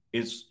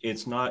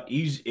it's not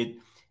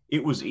easy.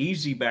 It was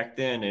easy back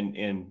then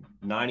in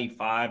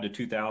 95 to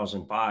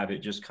 2005. It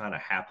just kind of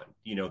happened,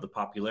 the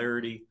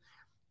popularity,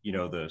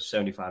 the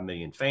 75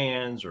 million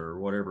fans or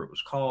whatever it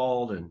was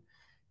called. And,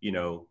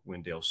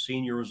 when Dale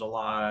Sr. was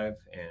alive,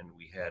 and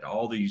we had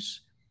all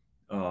these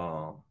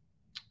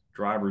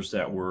drivers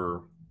that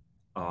were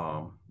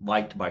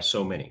liked by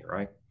so many,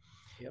 right?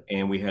 Yep.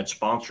 And we had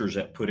sponsors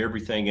that put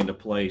everything into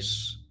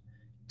place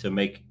to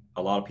make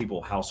a lot of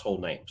people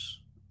household names.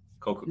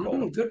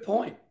 Coca-Cola. Good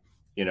point.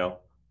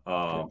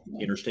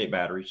 Interstate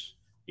Batteries.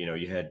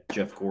 You had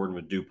Jeff Gordon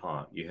with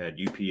DuPont. You had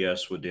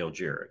UPS with Dale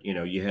Jarrett.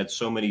 You had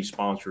so many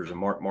sponsors, and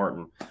Mark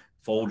Martin,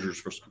 Folgers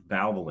for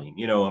Valvoline.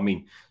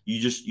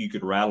 You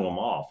could rattle them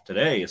off.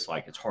 Today, it's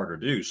harder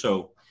to do.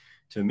 So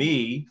to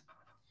me,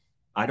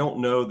 I don't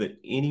know that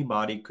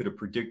anybody could have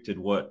predicted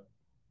what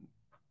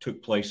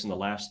took place in the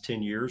last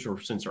 10 years or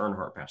since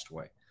Earnhardt passed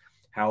away,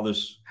 how it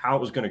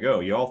was going to go.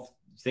 You all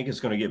think it's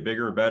going to get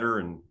bigger and better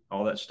and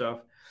all that stuff.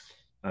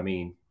 I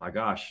mean, my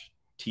gosh,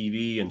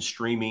 TV and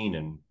streaming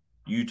and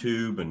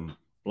YouTube and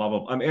blah, blah,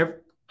 blah. I mean, a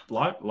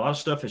lot of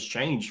stuff has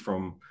changed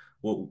from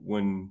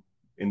when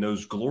in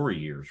those glory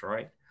years,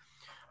 right?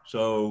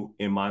 So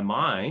in my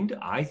mind,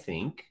 I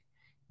think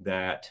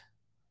that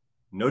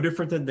no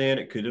different than then,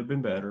 it could have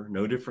been better.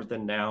 No different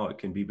than now, it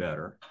can be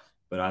better.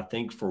 But I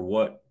think for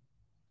what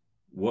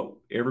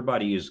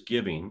everybody is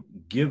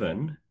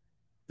given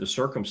the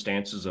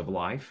circumstances of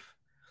life,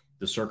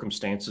 the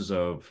circumstances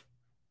of,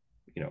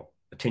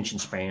 attention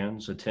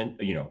spans,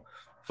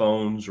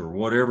 phones or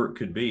whatever it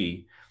could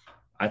be.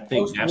 I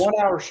think that's 1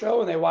 hour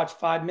show and they watch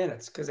 5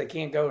 minutes because they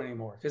can't go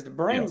anymore because the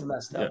brain's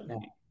messed up now.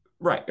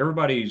 Right.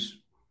 Everybody's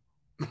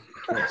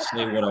can't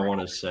say what I want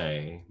to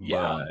say.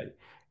 Yeah.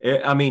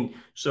 But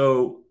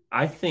so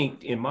I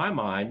think in my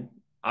mind,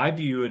 I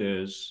view it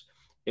as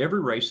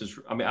every race is,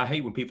 I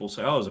hate when people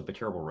say, oh, it's a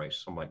terrible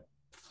race. I'm like,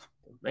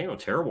 there ain't no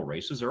terrible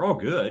races. They're all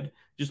good. It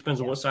just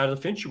depends on what side of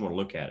the fence you want to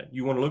look at it.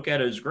 You want to look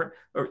at it as great,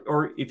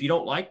 or if you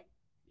don't like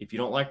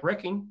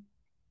wrecking,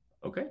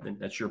 okay, then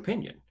that's your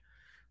opinion.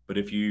 But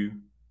if you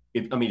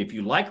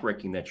like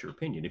wrecking, that's your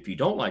opinion. If you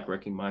don't like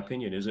wrecking, my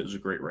opinion is it was a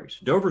great race.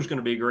 Dover's going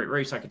to be a great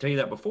race. I can tell you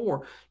that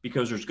before,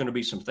 because there's going to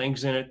be some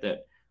things in it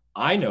that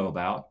I know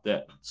about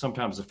that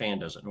sometimes the fan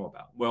doesn't know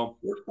about. Well,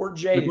 we're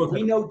jaded.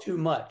 We know too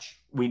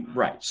much.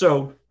 Right.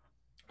 So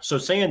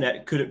saying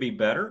that, could it be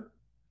better?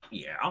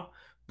 Yeah.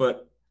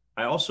 But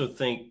I also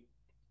think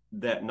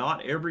that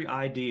not every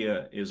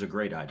idea is a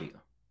great idea,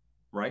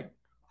 right?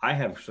 I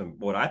have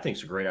what I think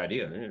is a great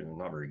idea. It's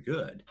not very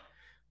good,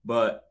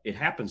 but it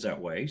happens that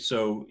way.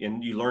 So,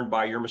 and you learn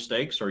by your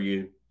mistakes, or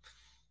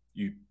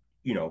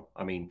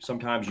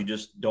sometimes you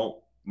just don't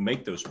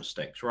make those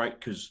mistakes, right?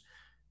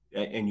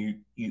 And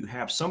you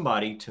have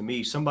somebody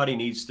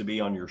needs to be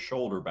on your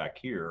shoulder back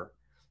here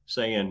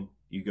saying,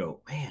 you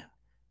go, man,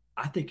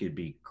 I think it'd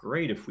be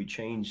great if we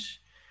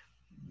change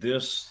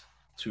this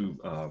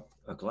to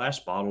a glass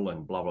bottle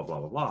and blah, blah,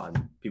 blah, blah, blah.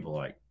 And people are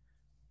like,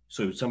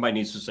 so somebody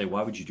needs to say,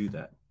 why would you do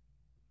that?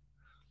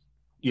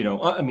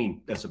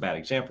 That's a bad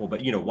example,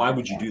 but why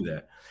would you do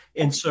that?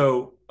 And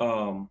so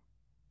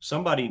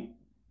somebody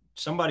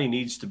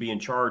needs to be in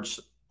charge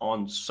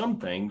on some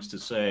things to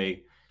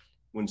say,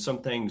 when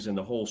some things in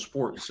the whole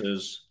sport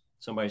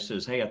somebody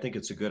says, hey, I think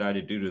it's a good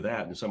idea to do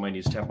that. And somebody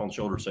needs to tap on the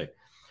shoulder and say,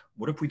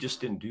 what if we just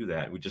didn't do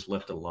that? We just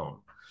left it alone.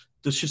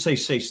 Let's just say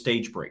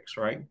stage breaks,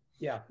 right?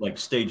 Yeah. Like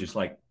stages,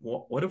 like,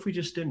 what if we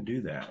just didn't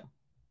do that?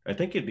 I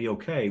think it'd be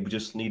okay. We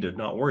just need to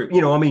not worry.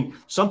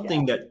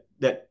 Something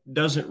that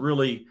doesn't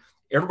really,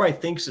 everybody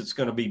thinks it's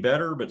going to be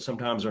better, but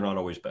sometimes they're not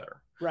always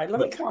better. Right. Let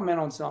me comment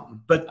on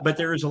something. But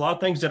there is a lot of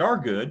things that are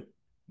good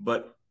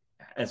but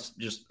it's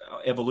just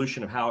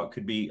evolution of how it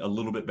could be a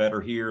little bit better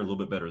here, a little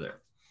bit better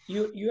there.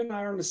 You and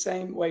I are on the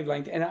same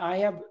wavelength, and I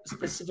have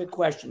specific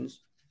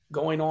questions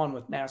going on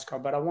with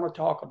NASCAR, but I want to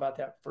talk about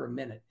that for a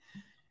minute.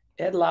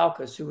 Ed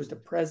Laukus, who was the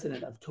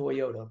president of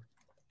Toyota,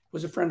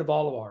 was a friend of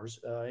all of ours.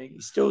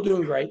 He's still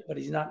doing great, but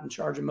he's not in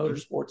charge of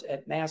motorsports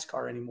at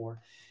NASCAR anymore.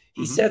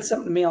 He said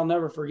something to me I'll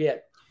never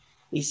forget.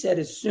 He said,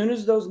 as soon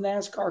as those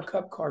NASCAR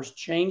Cup cars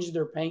change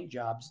their paint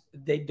jobs,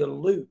 they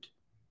dilute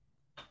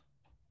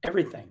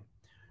everything.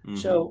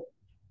 So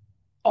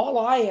all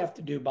I have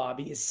to do,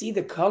 Bobby, is see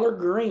the color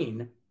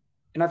green,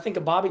 and I think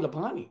of Bobby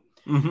Labonte.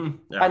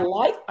 Yeah.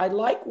 I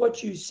like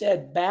what you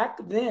said back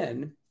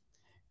then,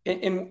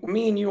 and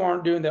me and you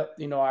aren't doing that.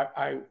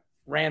 I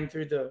ran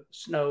through the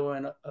snow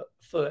and a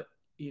foot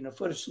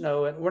of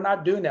snow, and we're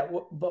not doing that.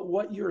 But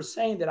what you're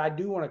saying that I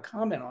do want to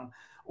comment on, I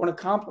want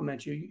to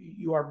compliment you.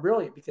 You are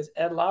brilliant, because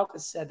Ed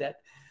Laukus said that.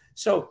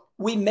 So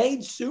we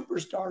made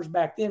superstars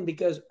back then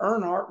because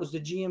Earnhardt was the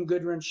GM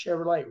Goodwrench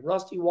Chevrolet.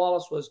 Rusty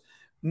Wallace was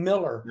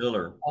Miller.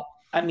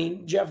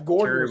 Jeff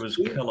Gordon Terry was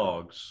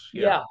Kellogg's.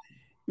 Yeah,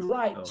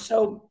 right. Oh.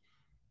 So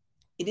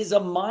it is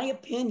my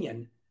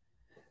opinion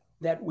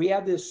that we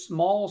have this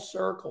small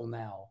circle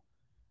now.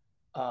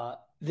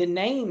 The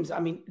names,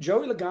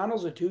 Joey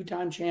Logano's a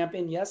two-time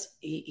champion. Yes,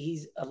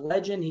 he's a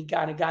legend. He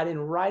kind of got in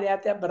right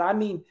at that. But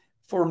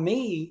for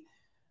me,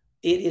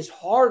 it is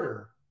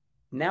harder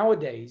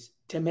nowadays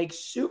to make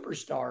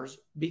superstars,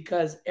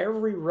 because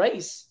every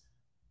race,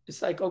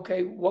 it's like,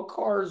 okay, what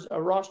car is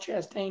Ross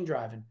Chastain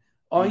driving?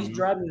 Oh, he's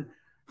driving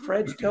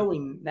Fred's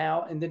Towing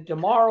now, and then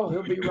tomorrow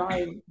he'll be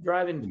driving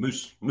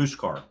the Moose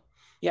car.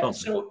 Yeah,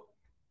 so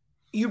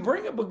you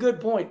bring up a good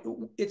point.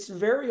 It's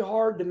very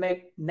hard to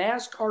make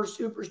NASCAR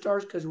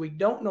superstars because we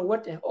don't know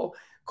what the hell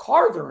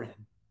car they're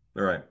in.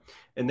 All right,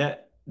 and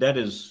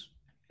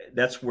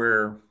that's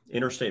where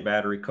Interstate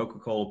Battery,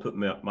 Coca-Cola put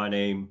my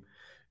name.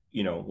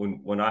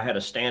 When I had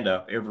a stand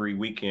up every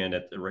weekend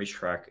at the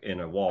racetrack in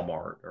a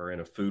Walmart or in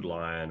a Food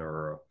Lion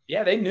or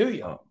they knew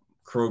you.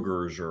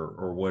 Kroger's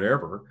or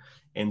whatever.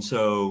 And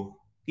so,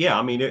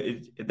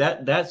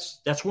 that's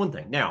one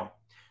thing. Now,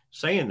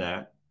 saying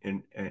that,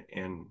 and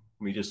let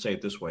me just say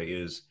it this way,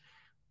 is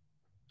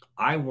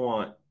I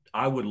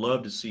would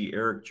love to see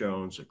Eric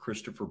Jones, a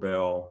Christopher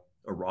Bell,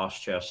 a Ross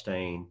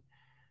Chastain,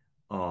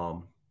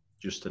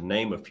 just to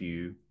name a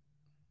few,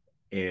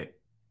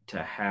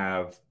 to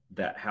have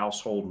that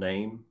household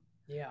name,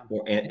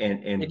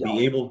 and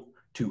be able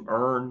to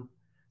earn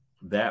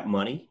that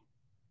money,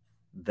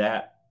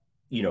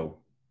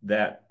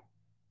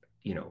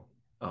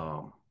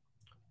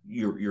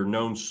 you're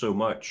known so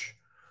much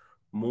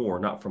more,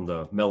 not from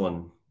the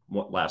Mellon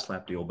last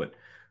lap deal, but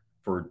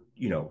for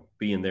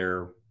being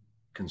there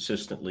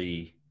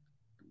consistently.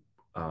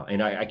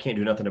 And I can't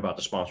do nothing about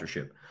the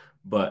sponsorship,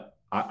 but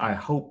I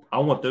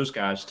want those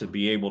guys to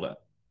be able to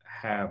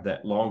have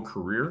that long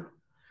career,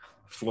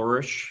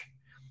 flourish,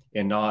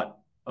 and not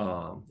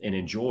and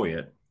enjoy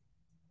it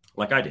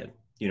like I did.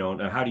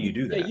 Now how do you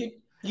do that?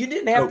 You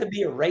didn't have to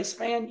be a race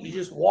fan. You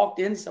just walked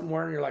in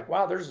somewhere and you're like,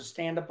 wow, there's a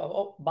stand-up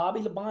of Bobby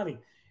Labonte.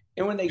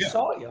 And when they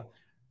saw you,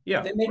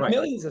 they made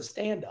millions of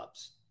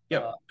stand-ups.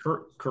 Yeah,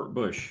 Kurt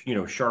Busch,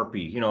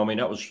 Sharpie,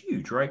 that was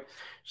huge, right?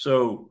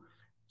 So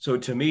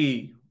to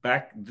me,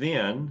 back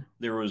then,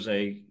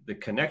 the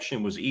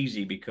connection was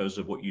easy because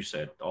of what you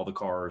said, all the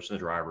cars, the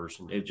drivers,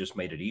 and it just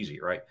made it easy,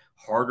 right?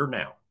 Harder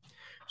now.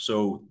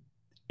 So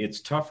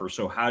it's tougher.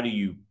 So how do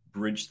you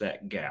bridge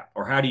that gap,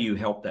 or how do you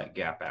help that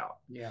gap out?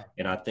 Yeah.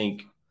 And I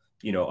think,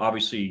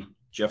 obviously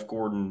Jeff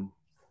Gordon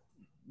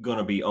going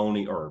to be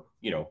owning, or,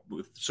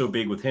 so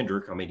big with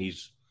Hendrick.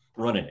 He's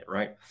running it,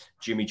 right?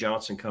 Jimmy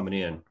Johnson coming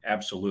in.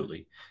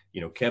 Absolutely.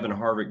 Kevin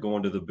Harvick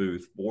going to the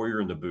booth,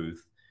 Boyer in the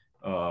booth,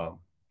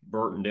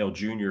 Burtondale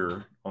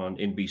Jr. on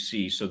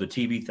NBC. So the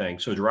TV thing.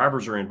 So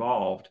drivers are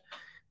involved,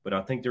 but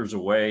I think there's a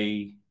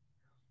way.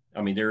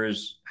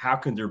 How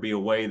can there be a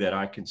way that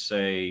I can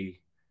say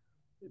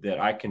that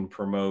I can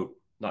promote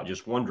not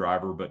just one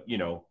driver, but,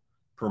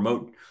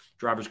 promote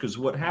drivers? Because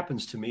what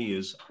happens to me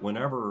is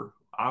whenever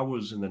I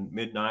was in the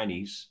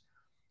mid-90s,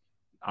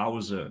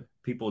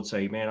 people would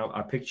say, man,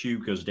 I picked you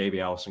because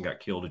Davey Allison got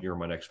killed and you're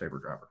my next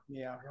favorite driver.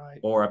 Yeah, right.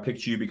 Or I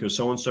picked you because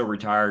so-and-so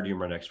retired, you're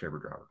my next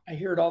favorite driver. I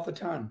hear it all the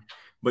time.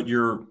 But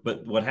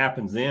what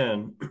happens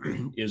then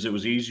is it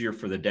was easier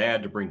for the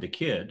dad to bring the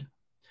kid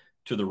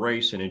to the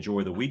race and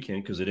enjoy the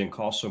weekend because it didn't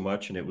cost so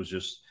much, and it was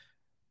just,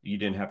 you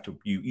didn't have to,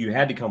 you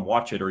had to come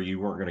watch it or you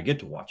weren't going to get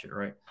to watch it,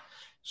 right?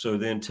 So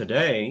then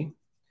today,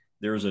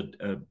 there's a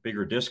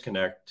bigger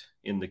disconnect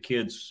in the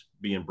kids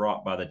being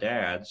brought by the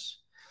dads.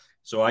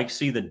 So I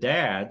see the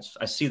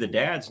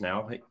dads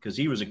now, because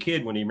he was a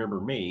kid when he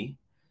remembered me.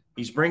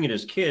 He's bringing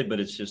his kid, but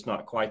it's just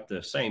not quite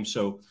the same.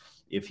 So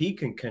if he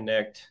can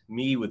connect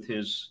me with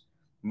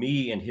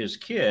me and his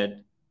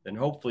kid, then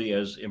hopefully,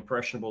 as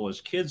impressionable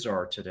as kids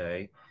are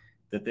today,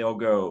 that they'll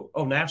go,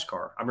 oh,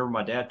 NASCAR. I remember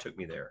my dad took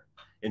me there.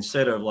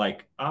 Instead of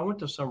like, I went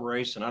to some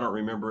race and I don't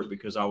remember it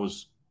because I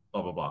was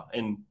blah, blah, blah,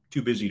 and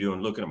too busy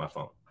looking at my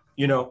phone,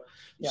 Yeah.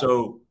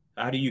 So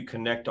you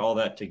connect all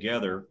that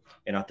together?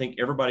 And I think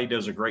everybody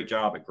does a great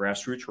job at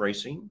grassroots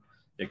racing.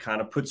 It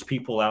kind of puts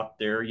people out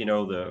there,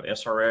 the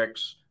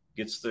SRX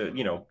gets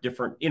the,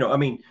 different,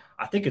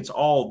 I think it's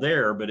all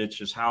there, but it's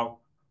just how,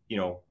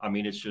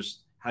 it's just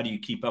how do you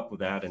keep up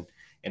with that?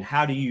 And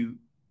how do you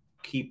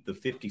keep the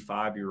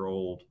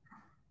 55-year-old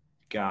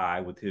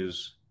guy with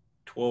his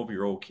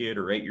 12-year-old kid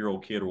or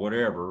 8-year-old kid or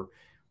whatever,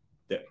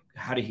 that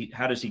how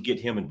does he get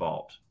him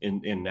involved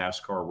in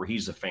NASCAR where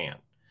he's a fan?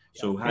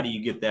 So how do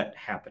you get that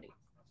happening?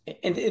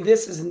 And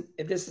this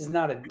is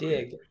not a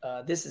dig.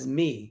 This is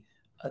me.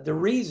 The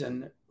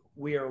reason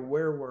we are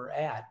where we're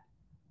at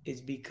is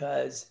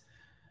because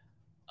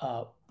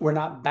we're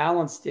not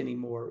balanced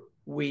anymore.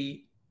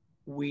 We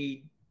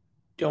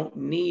don't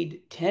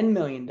need $10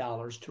 million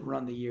to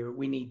run the year.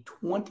 We need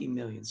 20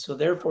 million. So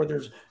therefore,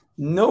 there's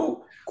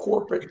no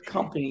corporate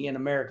company in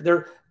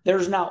America.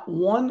 There's not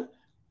one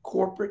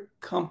corporate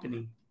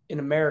company in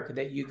America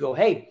that you go,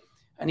 hey,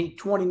 I need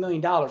 $20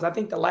 million. I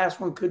think the last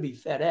one could be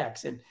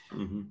FedEx. And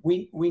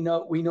we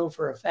know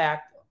for a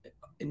fact,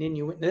 and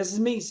then this is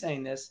me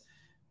saying this,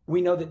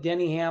 we know that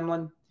Denny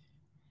Hamlin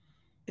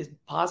is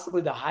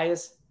possibly the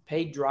highest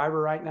paid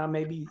driver right now,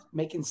 maybe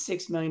making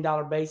 $6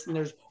 million base. And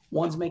there's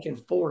ones making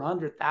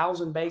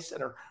 400,000 base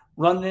that are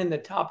running in the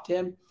top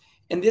 10.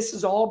 And this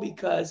is all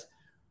because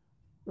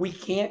we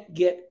can't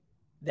get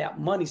that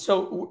money.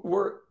 So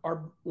we're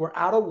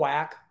out of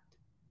whack.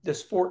 The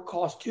sport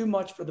costs too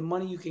much for the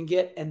money you can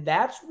get. And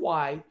that's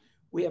why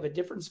we have a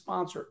different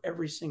sponsor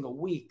every single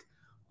week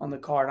on the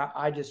card.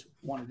 I just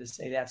wanted to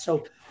say that.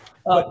 So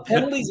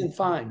penalties and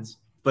fines.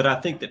 But I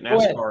think that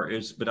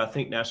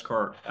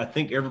NASCAR I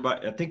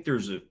think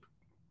there's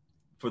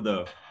for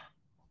the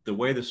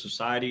way the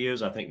society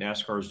is, I think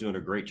NASCAR is doing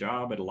a great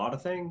job at a lot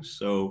of things.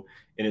 So,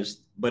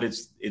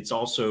 it's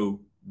also,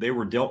 they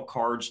were dealt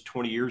cards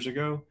 20 years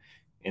ago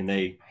and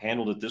they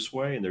handled it this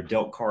way, and they're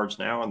dealt cards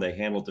now and they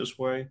handle it this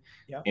way.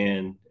 Yeah.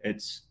 And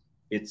it's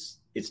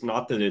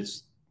not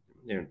that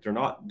they're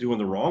not doing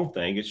the wrong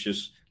thing. It's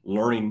just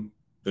learning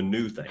the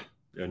new thing,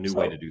 a new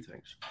way to do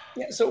things.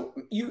 Yeah. So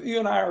you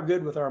and I are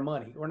good with our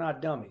money. We're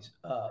not dummies.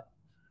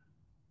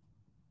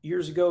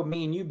 Years ago,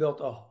 me and you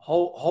built a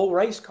whole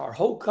race car,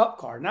 whole cup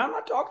car. Now I'm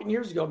not talking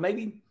years ago,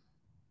 maybe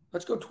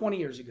let's go 20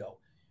 years ago.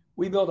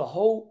 We built a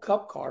whole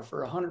cup car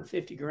for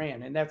 150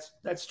 grand, and that's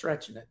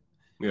stretching it.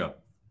 Yeah.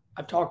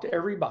 I've talked to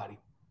everybody.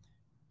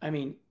 I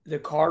mean, the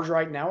cars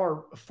right now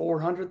are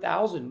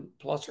 400,000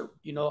 plus,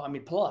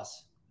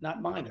 plus,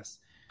 not minus.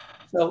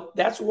 So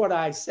that's what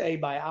I say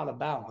by out of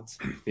balance.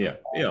 Yeah,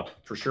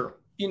 for sure.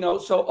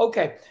 So,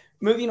 okay,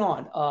 moving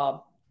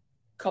on.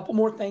 Couple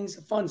more things,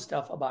 fun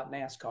stuff about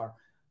NASCAR.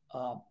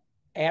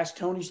 Asked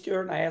Tony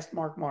Stewart and I asked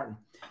Mark Martin,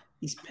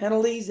 these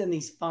penalties and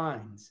these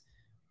fines.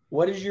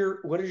 What is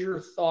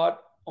your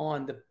thought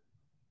on the,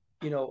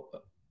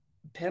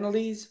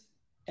 penalties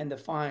and the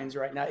fines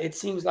right now? It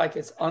seems like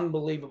it's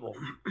unbelievable.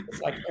 It's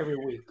like every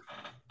week.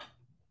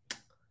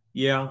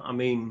 Yeah, I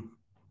mean,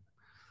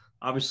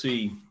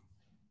 obviously,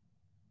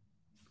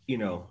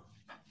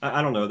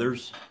 I don't know.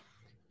 There's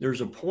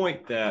a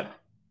point that,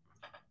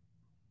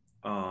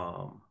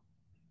 I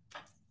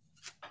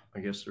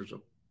guess there's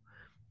a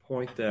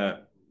point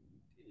that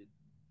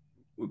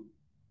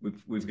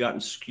we've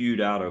gotten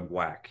skewed out of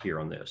whack here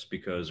on this,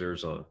 because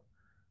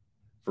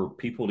for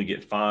people to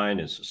get fined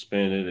and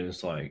suspended, and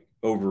it's like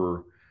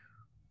over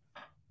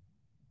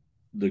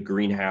the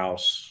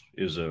greenhouse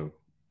is a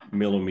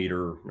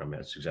millimeter. I mean,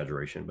 that's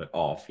exaggeration, but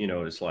off.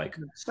 It's like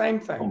same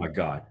thing. Oh my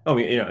God! I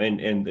mean,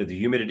 and the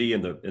humidity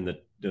and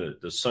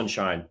the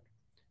sunshine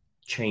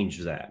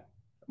changed that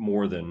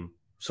more than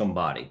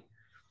somebody.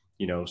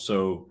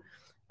 So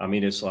I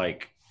mean, it's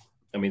like,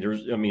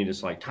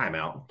 it's like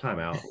timeout.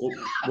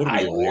 What are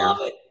we doing love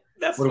here? It.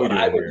 That's what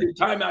I would do.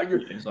 Timeout.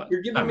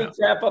 You're giving me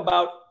crap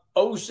about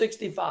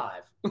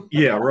 065.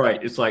 Yeah,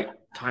 right. It's like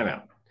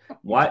timeout.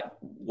 Why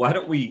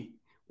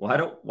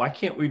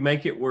can't we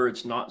make it where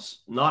it's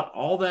not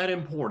all that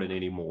important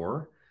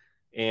anymore,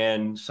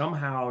 and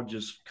somehow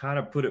just kind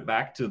of put it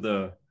back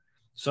to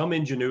some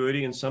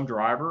ingenuity and some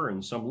driver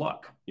and some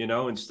luck,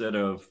 instead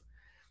of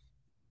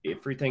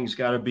everything's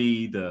got to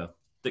be the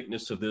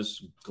thickness of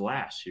this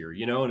glass here,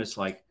 and it's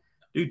like,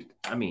 dude,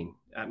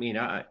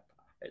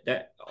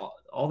 that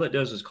all that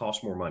does is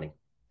cost more money,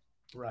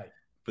 right,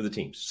 for the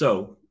teams.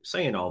 So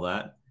saying all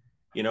that,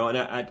 and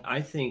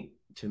I think,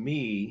 to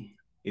me,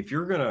 if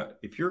you're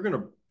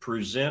gonna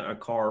present a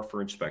car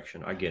for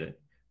inspection, I get it.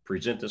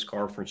 Present this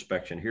car for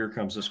inspection. Here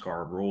comes this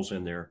car, rolls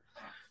in there.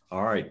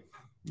 All right,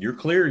 you're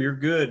clear, you're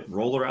good.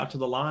 Roll her out to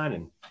the line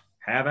and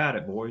have at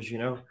it, boys.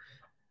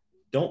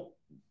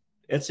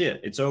 That's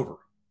it. It's over.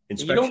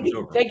 Inspection's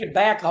over. Take it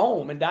back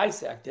home and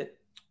dissect it.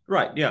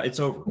 Right. Yeah, it's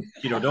over.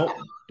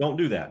 Don't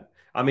do that.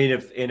 I mean,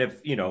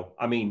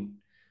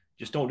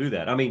 just don't do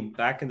that. I mean,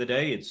 back in the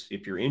day, it's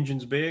if your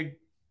engine's big,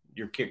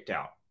 you're kicked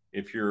out.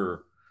 If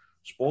your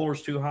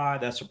spoiler's too high,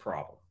 that's a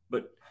problem.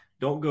 But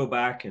don't go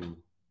back and,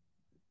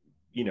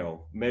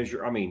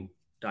 measure. I mean,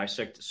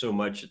 dissect it so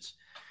much.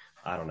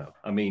 I don't know.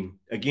 I mean,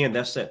 again,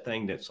 that's that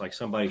thing that's like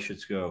somebody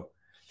should go,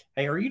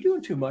 hey, are you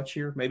doing too much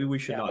here? Maybe we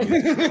should not do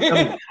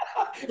this.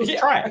 Let's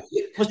try it.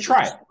 Let's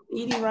try it.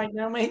 Eating right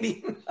now,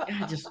 maybe.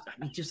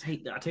 Just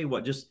hate. I tell you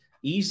what, just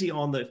easy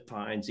on the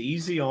fines,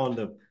 easy on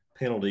the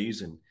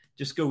penalties, and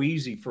just go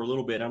easy for a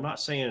little bit. I'm not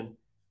saying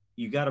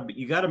you got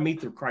to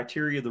meet the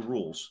criteria of the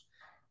rules.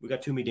 We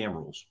got too many damn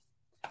rules.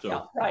 So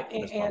yeah, right.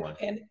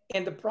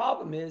 And the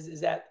problem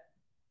is that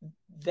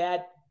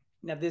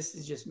now this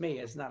is just me.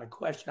 It's not a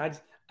question.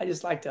 I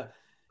just like to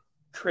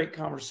create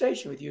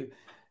conversation with you.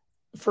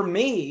 For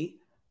me,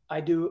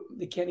 I do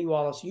the Kenny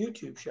Wallace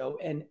YouTube show,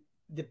 and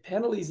the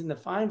penalties and the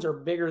fines are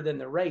bigger than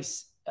the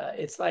race.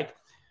 It's like,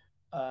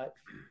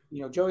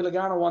 Joey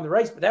Logano won the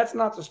race, but that's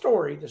not the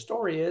story. The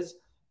story is,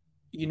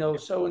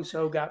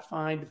 so-and-so got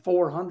fined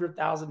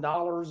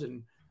 $400,000,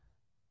 and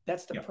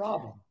that's the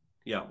problem.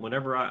 Yeah.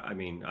 Whenever I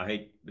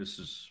hate,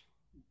 this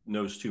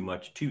knows too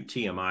much, too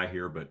TMI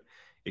here, but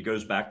it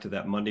goes back to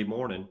that Monday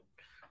morning.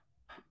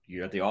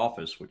 You're at the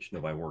office, which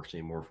nobody works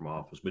anymore from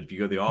office. But if you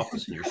go to the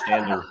office and you're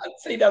standing there,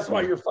 see, that's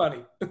why you're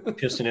funny.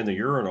 Pissing in the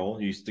urinal,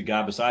 the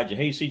guy beside you,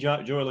 hey, see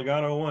Joey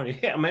Logano won?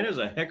 Yeah, man, it was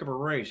a heck of a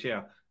race.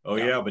 Yeah. Oh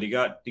yeah, but he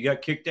got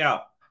kicked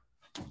out.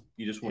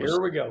 You just want Here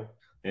we go.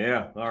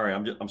 Yeah. All right.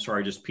 I'm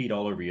sorry. I just peed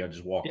all over you. I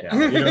just walked out.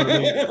 You know what I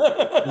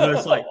mean?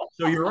 It's like,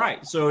 so you're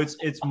right. So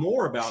it's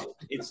more about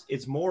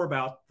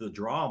the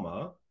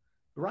drama,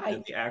 right,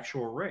 than the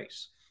actual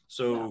race.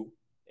 So,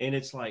 and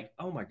it's like,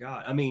 oh my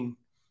God.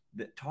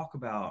 Talk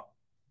about,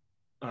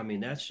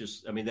 that's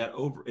just,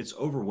 it's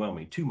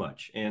overwhelming too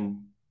much.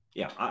 And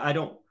yeah,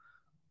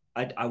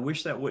 I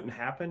wish that wouldn't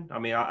happen.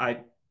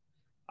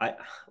 I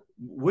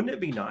wouldn't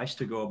it be nice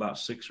to go about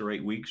 6 or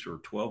 8 weeks or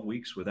 12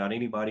 weeks without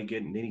anybody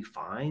getting any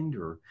fined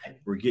or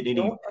getting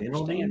any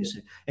penalties?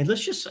 And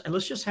let's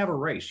just have a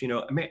race.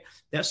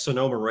 That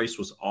Sonoma race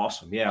was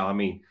awesome. Yeah.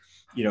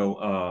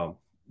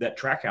 That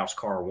Trackhouse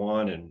car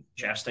won, and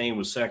Chastain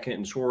was second,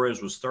 and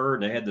Suarez was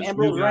third. And they had this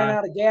Ambrose ran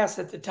out of gas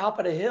at the top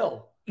of the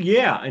hill.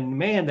 Yeah, and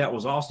man, that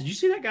was awesome. Did you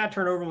see that guy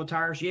turn over on the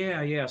tires?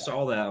 Yeah,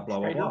 saw that.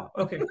 Blah blah blah.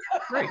 Okay,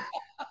 great.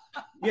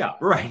 Yeah,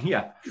 right.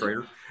 Yeah,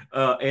 Trader.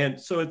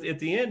 And so at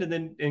the end,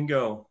 and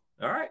go,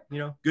 all right,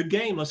 good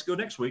game. Let's go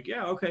next week.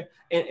 Yeah, okay.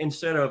 And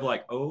instead of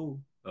like,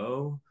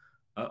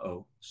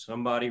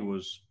 somebody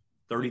was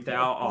 30,000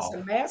 off.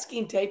 Some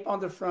masking tape on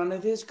the front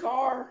of his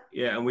car.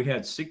 Yeah, and we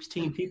had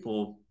 16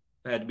 people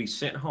had to be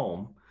sent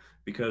home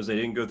because they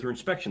didn't go through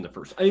inspection the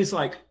first. It's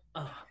like,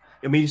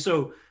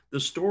 so the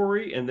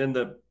story and then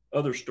the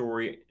other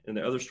story and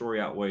the other story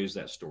outweighs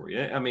that story.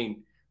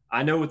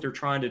 I know what they're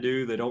trying to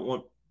do. They don't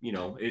want,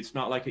 it's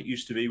not like it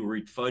used to be where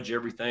we'd fudge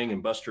everything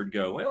and Buster would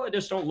go, well, it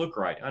just don't look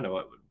right. I know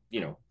it would,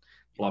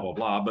 blah, blah,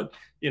 blah. But,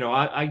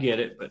 I get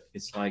it, but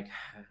it's like,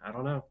 I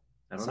don't know.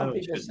 Some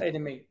people say to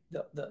me,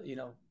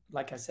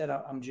 like I said,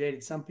 I'm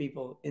jaded. Some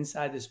people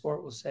inside the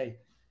sport will say,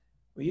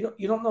 well,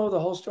 you don't know the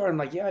whole story. I'm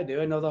like, yeah, I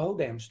do. I know the whole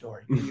damn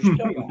story. And you're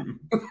still wrong.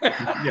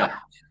 Yeah.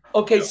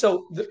 Okay. Yeah.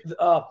 So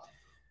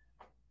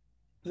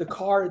the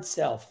car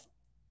itself,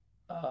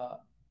 the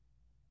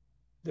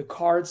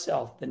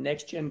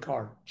next gen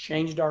car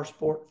changed our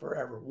sport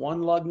forever.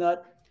 One lug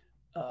nut,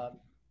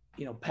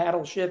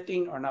 paddle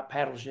shifting, or not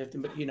paddle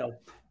shifting, but,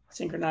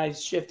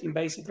 synchronized shifting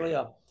basically.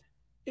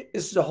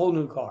 This is a whole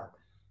new car.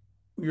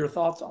 Your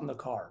thoughts on the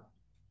car?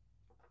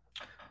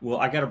 Well,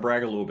 I got to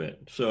brag a little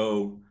bit.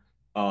 So,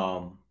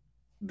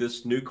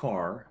 this new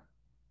car,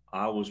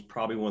 I was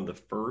probably one of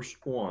the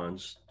first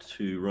ones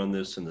to run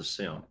this in the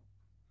sim.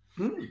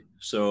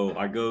 So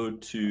I go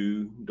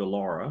to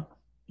Dallara.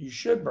 You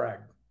should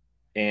brag.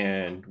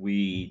 And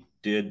we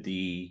did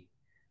the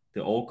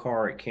old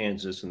car at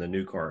Kansas and the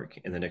new car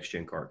and the next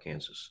gen car at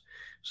Kansas.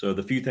 So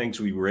the few things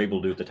we were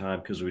able to do at the time,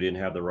 because we didn't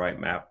have the right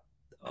map,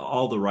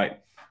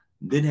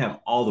 didn't have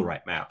all the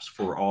right maps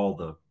for all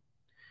the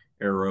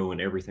aero and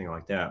everything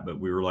like that. But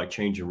we were like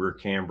changing rear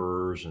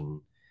cambers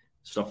and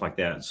stuff like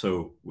that.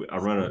 So I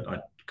run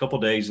a couple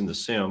of days in the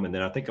sim, and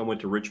then I think I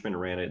went to Richmond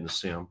and ran it in the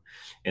sim,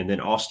 and then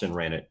Austin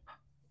ran it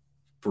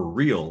for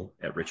real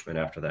at Richmond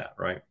after that,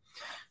 right?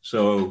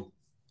 So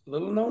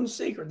little known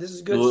secret. This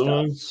is good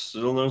stuff.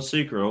 Little known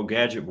secret. Old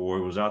Gadget Boy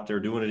was out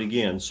there doing it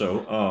again.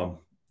 So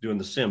doing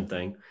the sim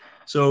thing.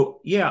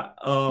 So yeah.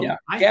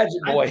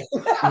 Gadget Boy.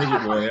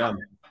 Gadget Boy.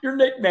 Your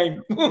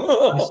nickname.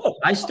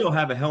 I still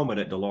have a helmet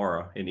at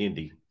Dallara in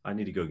Indy. I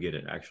need to go get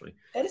it, actually.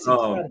 That is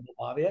incredible,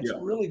 Bobby. That's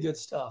really good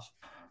stuff.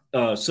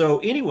 So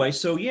anyway,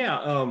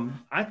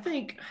 I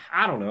think,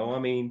 I don't know.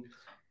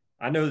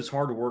 I know it's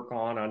hard to work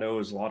on. I know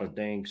there's a lot of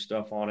dang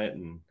stuff on it.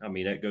 And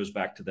that goes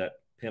back to that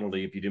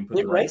penalty if you didn't put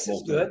the race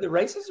is good. The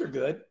races are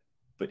good.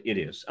 But it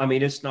is.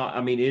 It's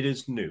not, it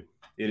is new.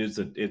 It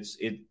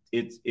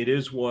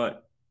is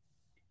what,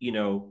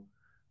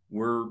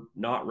 we're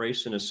not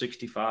racing a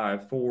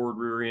 65 forward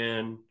rear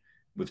end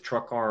with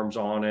truck arms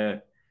on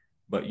it.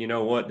 But you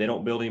know what? They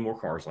don't build any more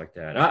cars like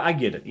that. I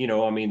get it.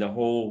 The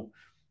whole,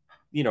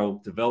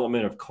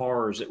 development of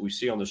cars that we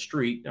see on the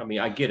street.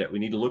 I get it. We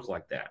need to look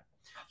like that.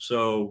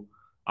 So,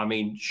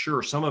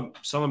 sure, some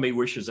of me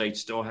wishes they'd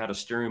still had a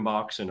steering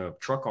box and a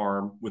truck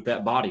arm with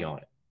that body on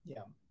it.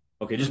 Yeah.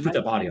 Okay, just put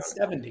that body on it.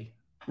 70.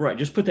 Right.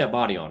 Just put that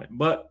body on it.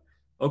 But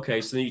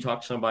okay, so then you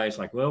talk to somebody, it's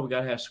like, well, we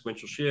got to have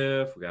sequential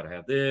shift. We got to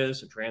have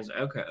this and trans.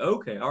 Okay.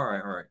 Okay. All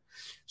right. All right.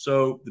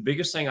 So the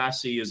biggest thing I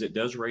see is it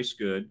does race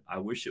good. I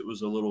wish it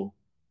was a little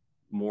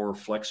more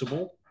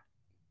flexible,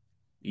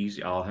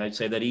 easy. I'd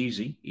say that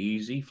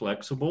easy,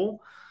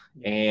 flexible.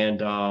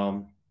 And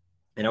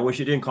I wish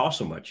it didn't cost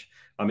so much.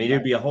 I mean,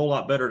 it'd be a whole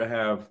lot better to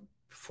have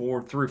 3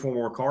 or 4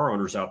 more car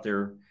owners out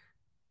there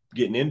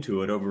getting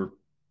into it over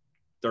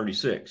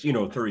 36,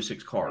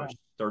 36 cars,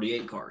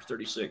 38 cars,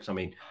 36. I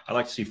mean, I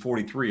like to see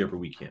 43 every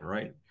weekend,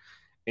 right?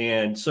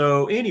 And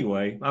so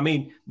anyway, I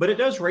mean, but it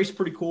does race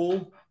pretty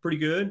cool, pretty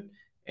good.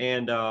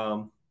 And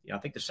yeah, I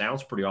think the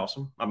sound's pretty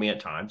awesome. I mean, at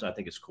times I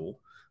think it's cool.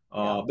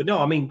 But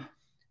no,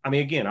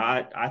 again,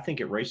 I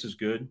think it races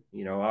good.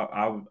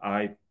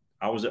 I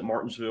was at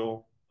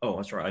Martinsville. Oh,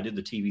 that's right. I did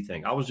the TV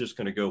thing. I was just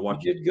going to go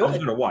watch. You did good. I was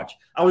going to watch.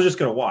 I was just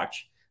going to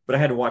watch, but I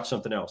had to watch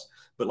something else.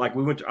 But like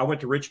I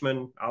went to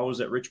Richmond. I was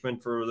at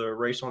Richmond for the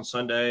race on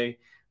Sunday.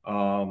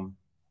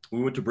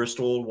 We went to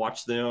Bristol,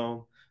 watched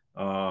them.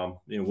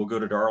 We'll go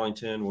to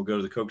Darlington. We'll go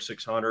to the Coke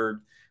 600.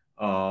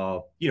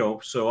 So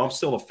I'm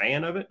still a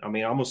fan of it. I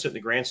mean, I'm going to sit in the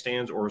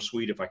grandstands or a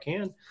suite if I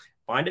can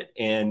find it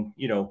and,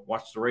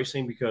 watch the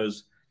racing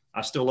because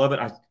I still love it.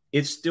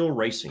 It's still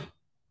racing.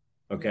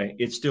 Okay.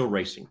 It's still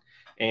racing.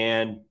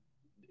 And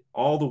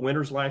all the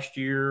winners last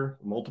year,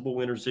 multiple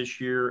winners this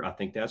year, I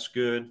think that's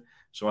good.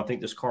 So I think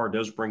this car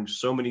does bring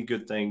so many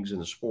good things in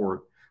the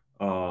sport.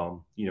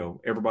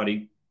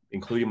 Everybody,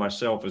 including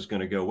myself, is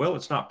going to go, well,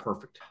 it's not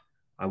perfect.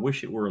 I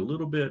wish it were a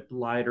little bit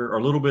lighter or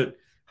a little bit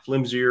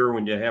flimsier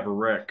when you have a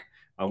wreck.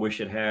 I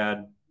wish it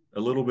had a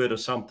little bit of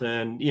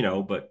something,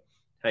 but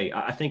hey,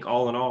 I think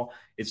all in all,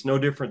 it's no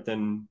different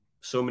than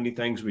so many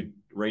things we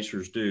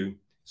racers do.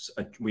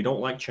 We don't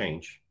like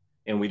change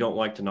and we don't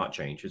like to not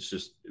change. It's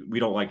just, we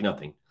don't like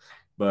nothing,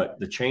 but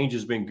the change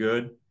has been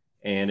good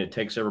and it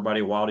takes everybody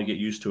a while to get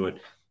used to it.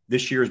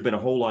 This year has been a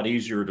whole lot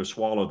easier to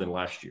swallow than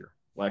last year.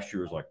 Last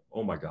year was like,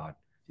 oh my God,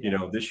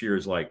 this year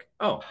is like,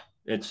 oh,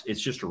 it's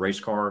just a race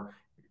car.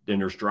 Then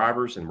there's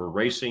drivers and we're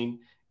racing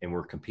and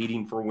we're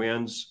competing for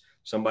wins.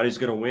 Somebody's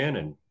going to win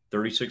and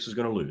 36 is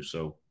going to lose.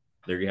 So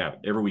there you have it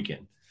every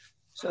weekend.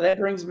 So that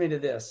brings me to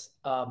this,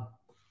 the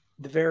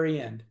very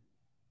end.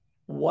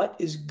 What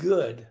is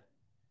good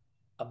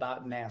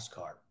about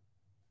NASCAR?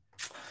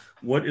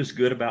 What is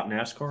good about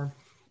NASCAR?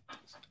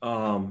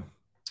 I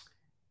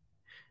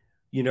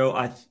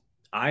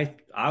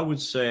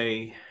would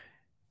say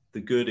the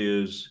good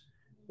is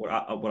what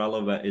I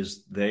love about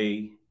is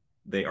they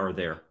are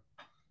there.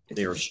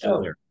 They are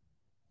still there.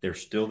 They're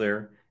still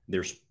there.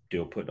 They're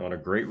still putting on a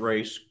great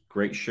race,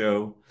 great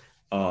show,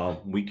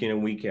 week in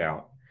and week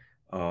out.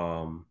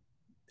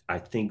 I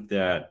think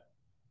that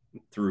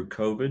through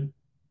COVID,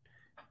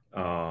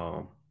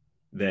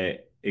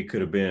 that it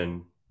could have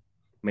been,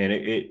 man,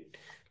 it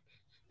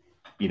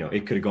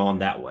could have gone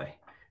that way,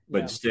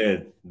 but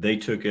instead they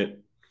took it.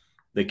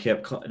 They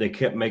kept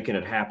making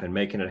it happen,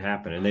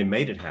 and they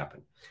made it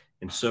happen.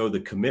 And so the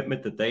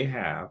commitment that they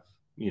have,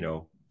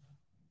 the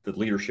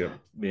leadership,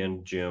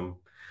 Ben, Jim,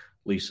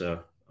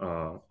 Lisa,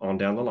 on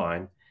down the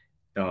line,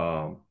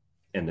 and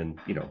then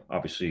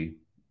obviously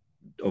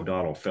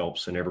O'Donnell,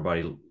 Phelps, and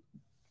everybody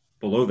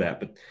below that.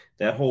 But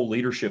that whole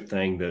leadership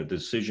thing, the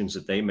decisions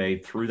that they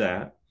made through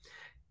that,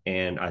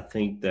 and I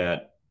think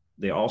that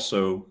they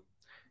also,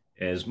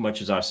 as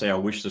much as I say, I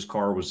wish this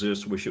car was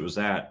this, wish it was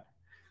that.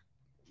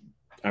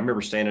 I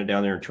remember standing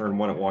down there in turn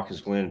one at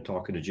Watkins Glen and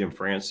talking to Jim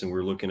France, and we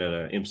were looking at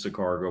an IMSA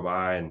car go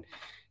by, and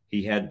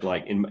he had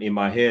like in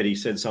my head, he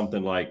said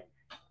something like,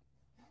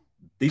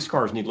 these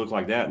cars need to look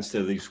like that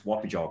instead of these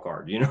whoppy jaw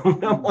cars,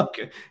 I'm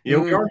like, we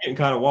are getting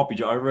kind of whoppy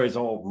jaw. Everybody's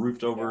all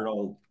roofed over and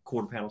all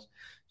quarter panels.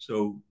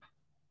 So,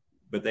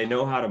 but they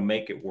know how to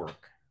make it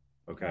work.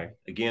 Okay.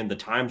 Again, the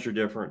times are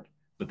different,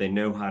 but they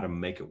know how to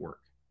make it work.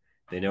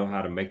 They know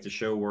how to make the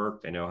show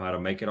work. They know how to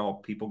make it all,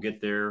 people get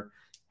there,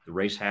 the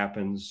race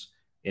happens,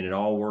 and it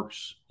all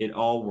works. It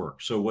all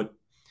works. So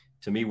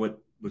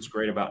what's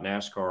great about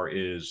NASCAR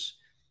is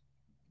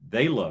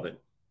they love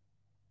it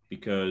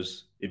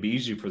because it'd be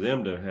easy for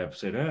them to have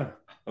said,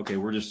 okay,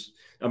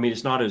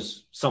 it's not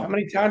as something. How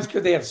many times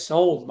could they have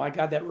sold? My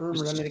God, that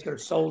rumor, they could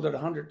have sold it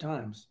 100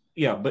 times.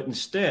 Yeah. But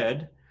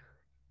instead,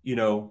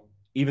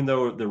 even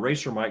though the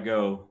racer might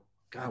go,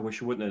 God, I wish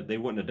they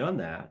wouldn't have done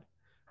that.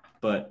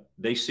 But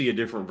they see a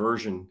different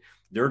version.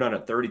 They're not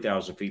at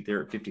 30,000 feet.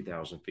 They're at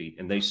 50,000 feet,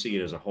 and they see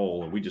it as a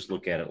whole. And we just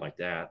look at it like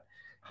that.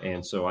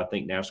 And so I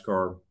think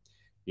NASCAR,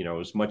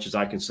 as much as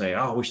I can say,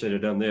 I wish they'd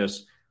have done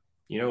this,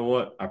 you know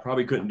what? I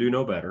probably couldn't do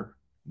no better.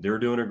 They're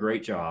doing a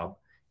great job.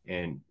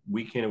 And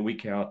week in and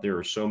week out, there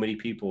are so many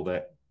people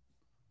that,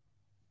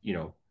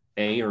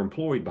 are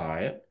employed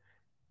by it,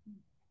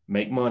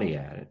 make money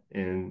at it,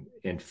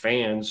 and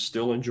fans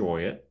still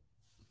enjoy it.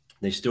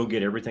 They still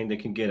get everything they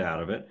can get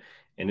out of it.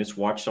 And it's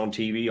watched on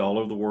TV all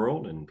over the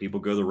world, and people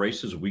go to the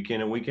races week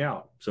in and week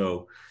out.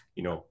 So,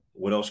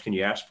 what else can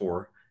you ask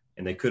for?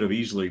 And they could have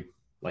easily,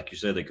 like you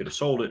said, they could have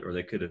sold it, or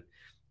they could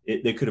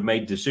have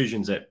made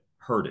decisions that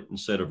hurt it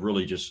instead of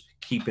really just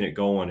keeping it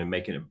going and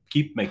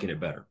keep making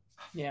it better.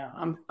 Yeah,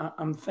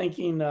 I'm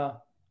thinking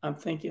of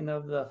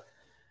the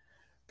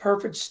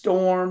perfect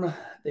storm.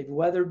 They've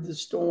weathered the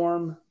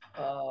storm.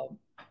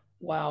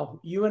 Wow,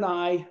 you and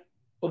I.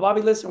 Well,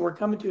 Bobby, listen, we're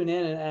coming to an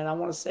end, and I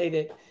want to say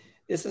that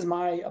this is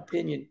my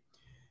opinion.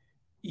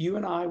 You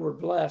and I were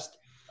blessed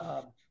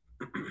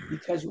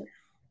because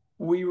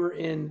we were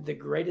in the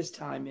greatest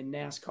time in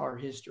NASCAR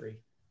history.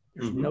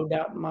 There's no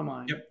doubt in my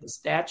mind. Yep. The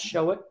stats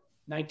show it.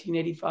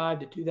 1985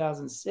 to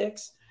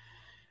 2006,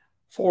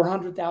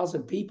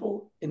 400,000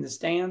 people in the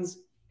stands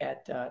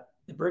at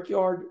the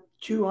Brickyard,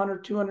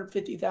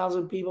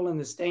 250,000 people in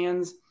the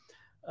stands,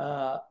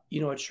 at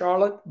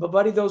Charlotte. But,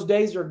 buddy, those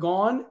days are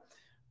gone.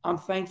 I'm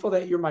thankful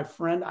that you're my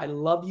friend. I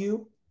love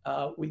you.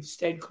 We've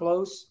stayed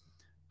close.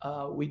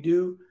 We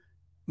do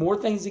more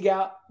things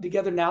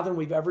together now than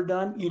we've ever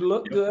done. You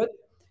look good.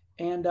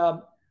 And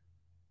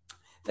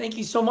thank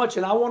you so much.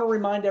 And I want to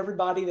remind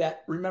everybody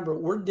that, remember,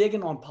 we're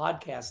digging on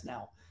podcasts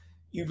now.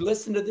 You've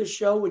listened to this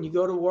show when you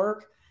go to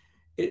work.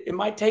 It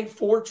might take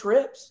 4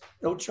 trips.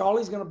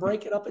 Charlie's going to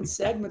break it up in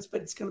segments,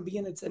 but it's going to be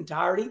in its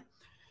entirety.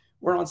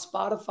 We're on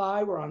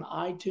Spotify. We're on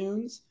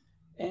iTunes.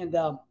 And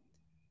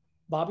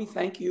Bobby,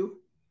 thank you.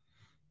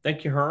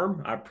 Thank you,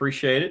 Herm. I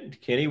appreciate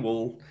it. Kenny,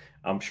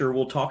 I'm sure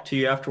we'll talk to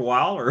you after a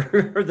while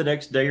or the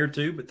next day or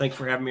two, but thanks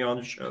for having me on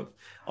the show,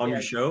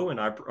 your show. And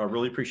I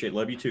really appreciate it.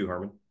 Love you too,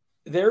 Herman.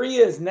 There he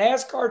is,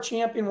 NASCAR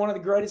champion, one of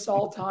the greatest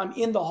all time,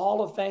 in the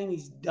Hall of Fame.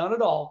 He's done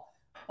it all.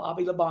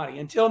 Bobby Labonte.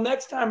 Until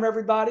next time,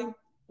 everybody,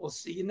 we'll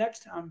see you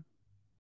next time.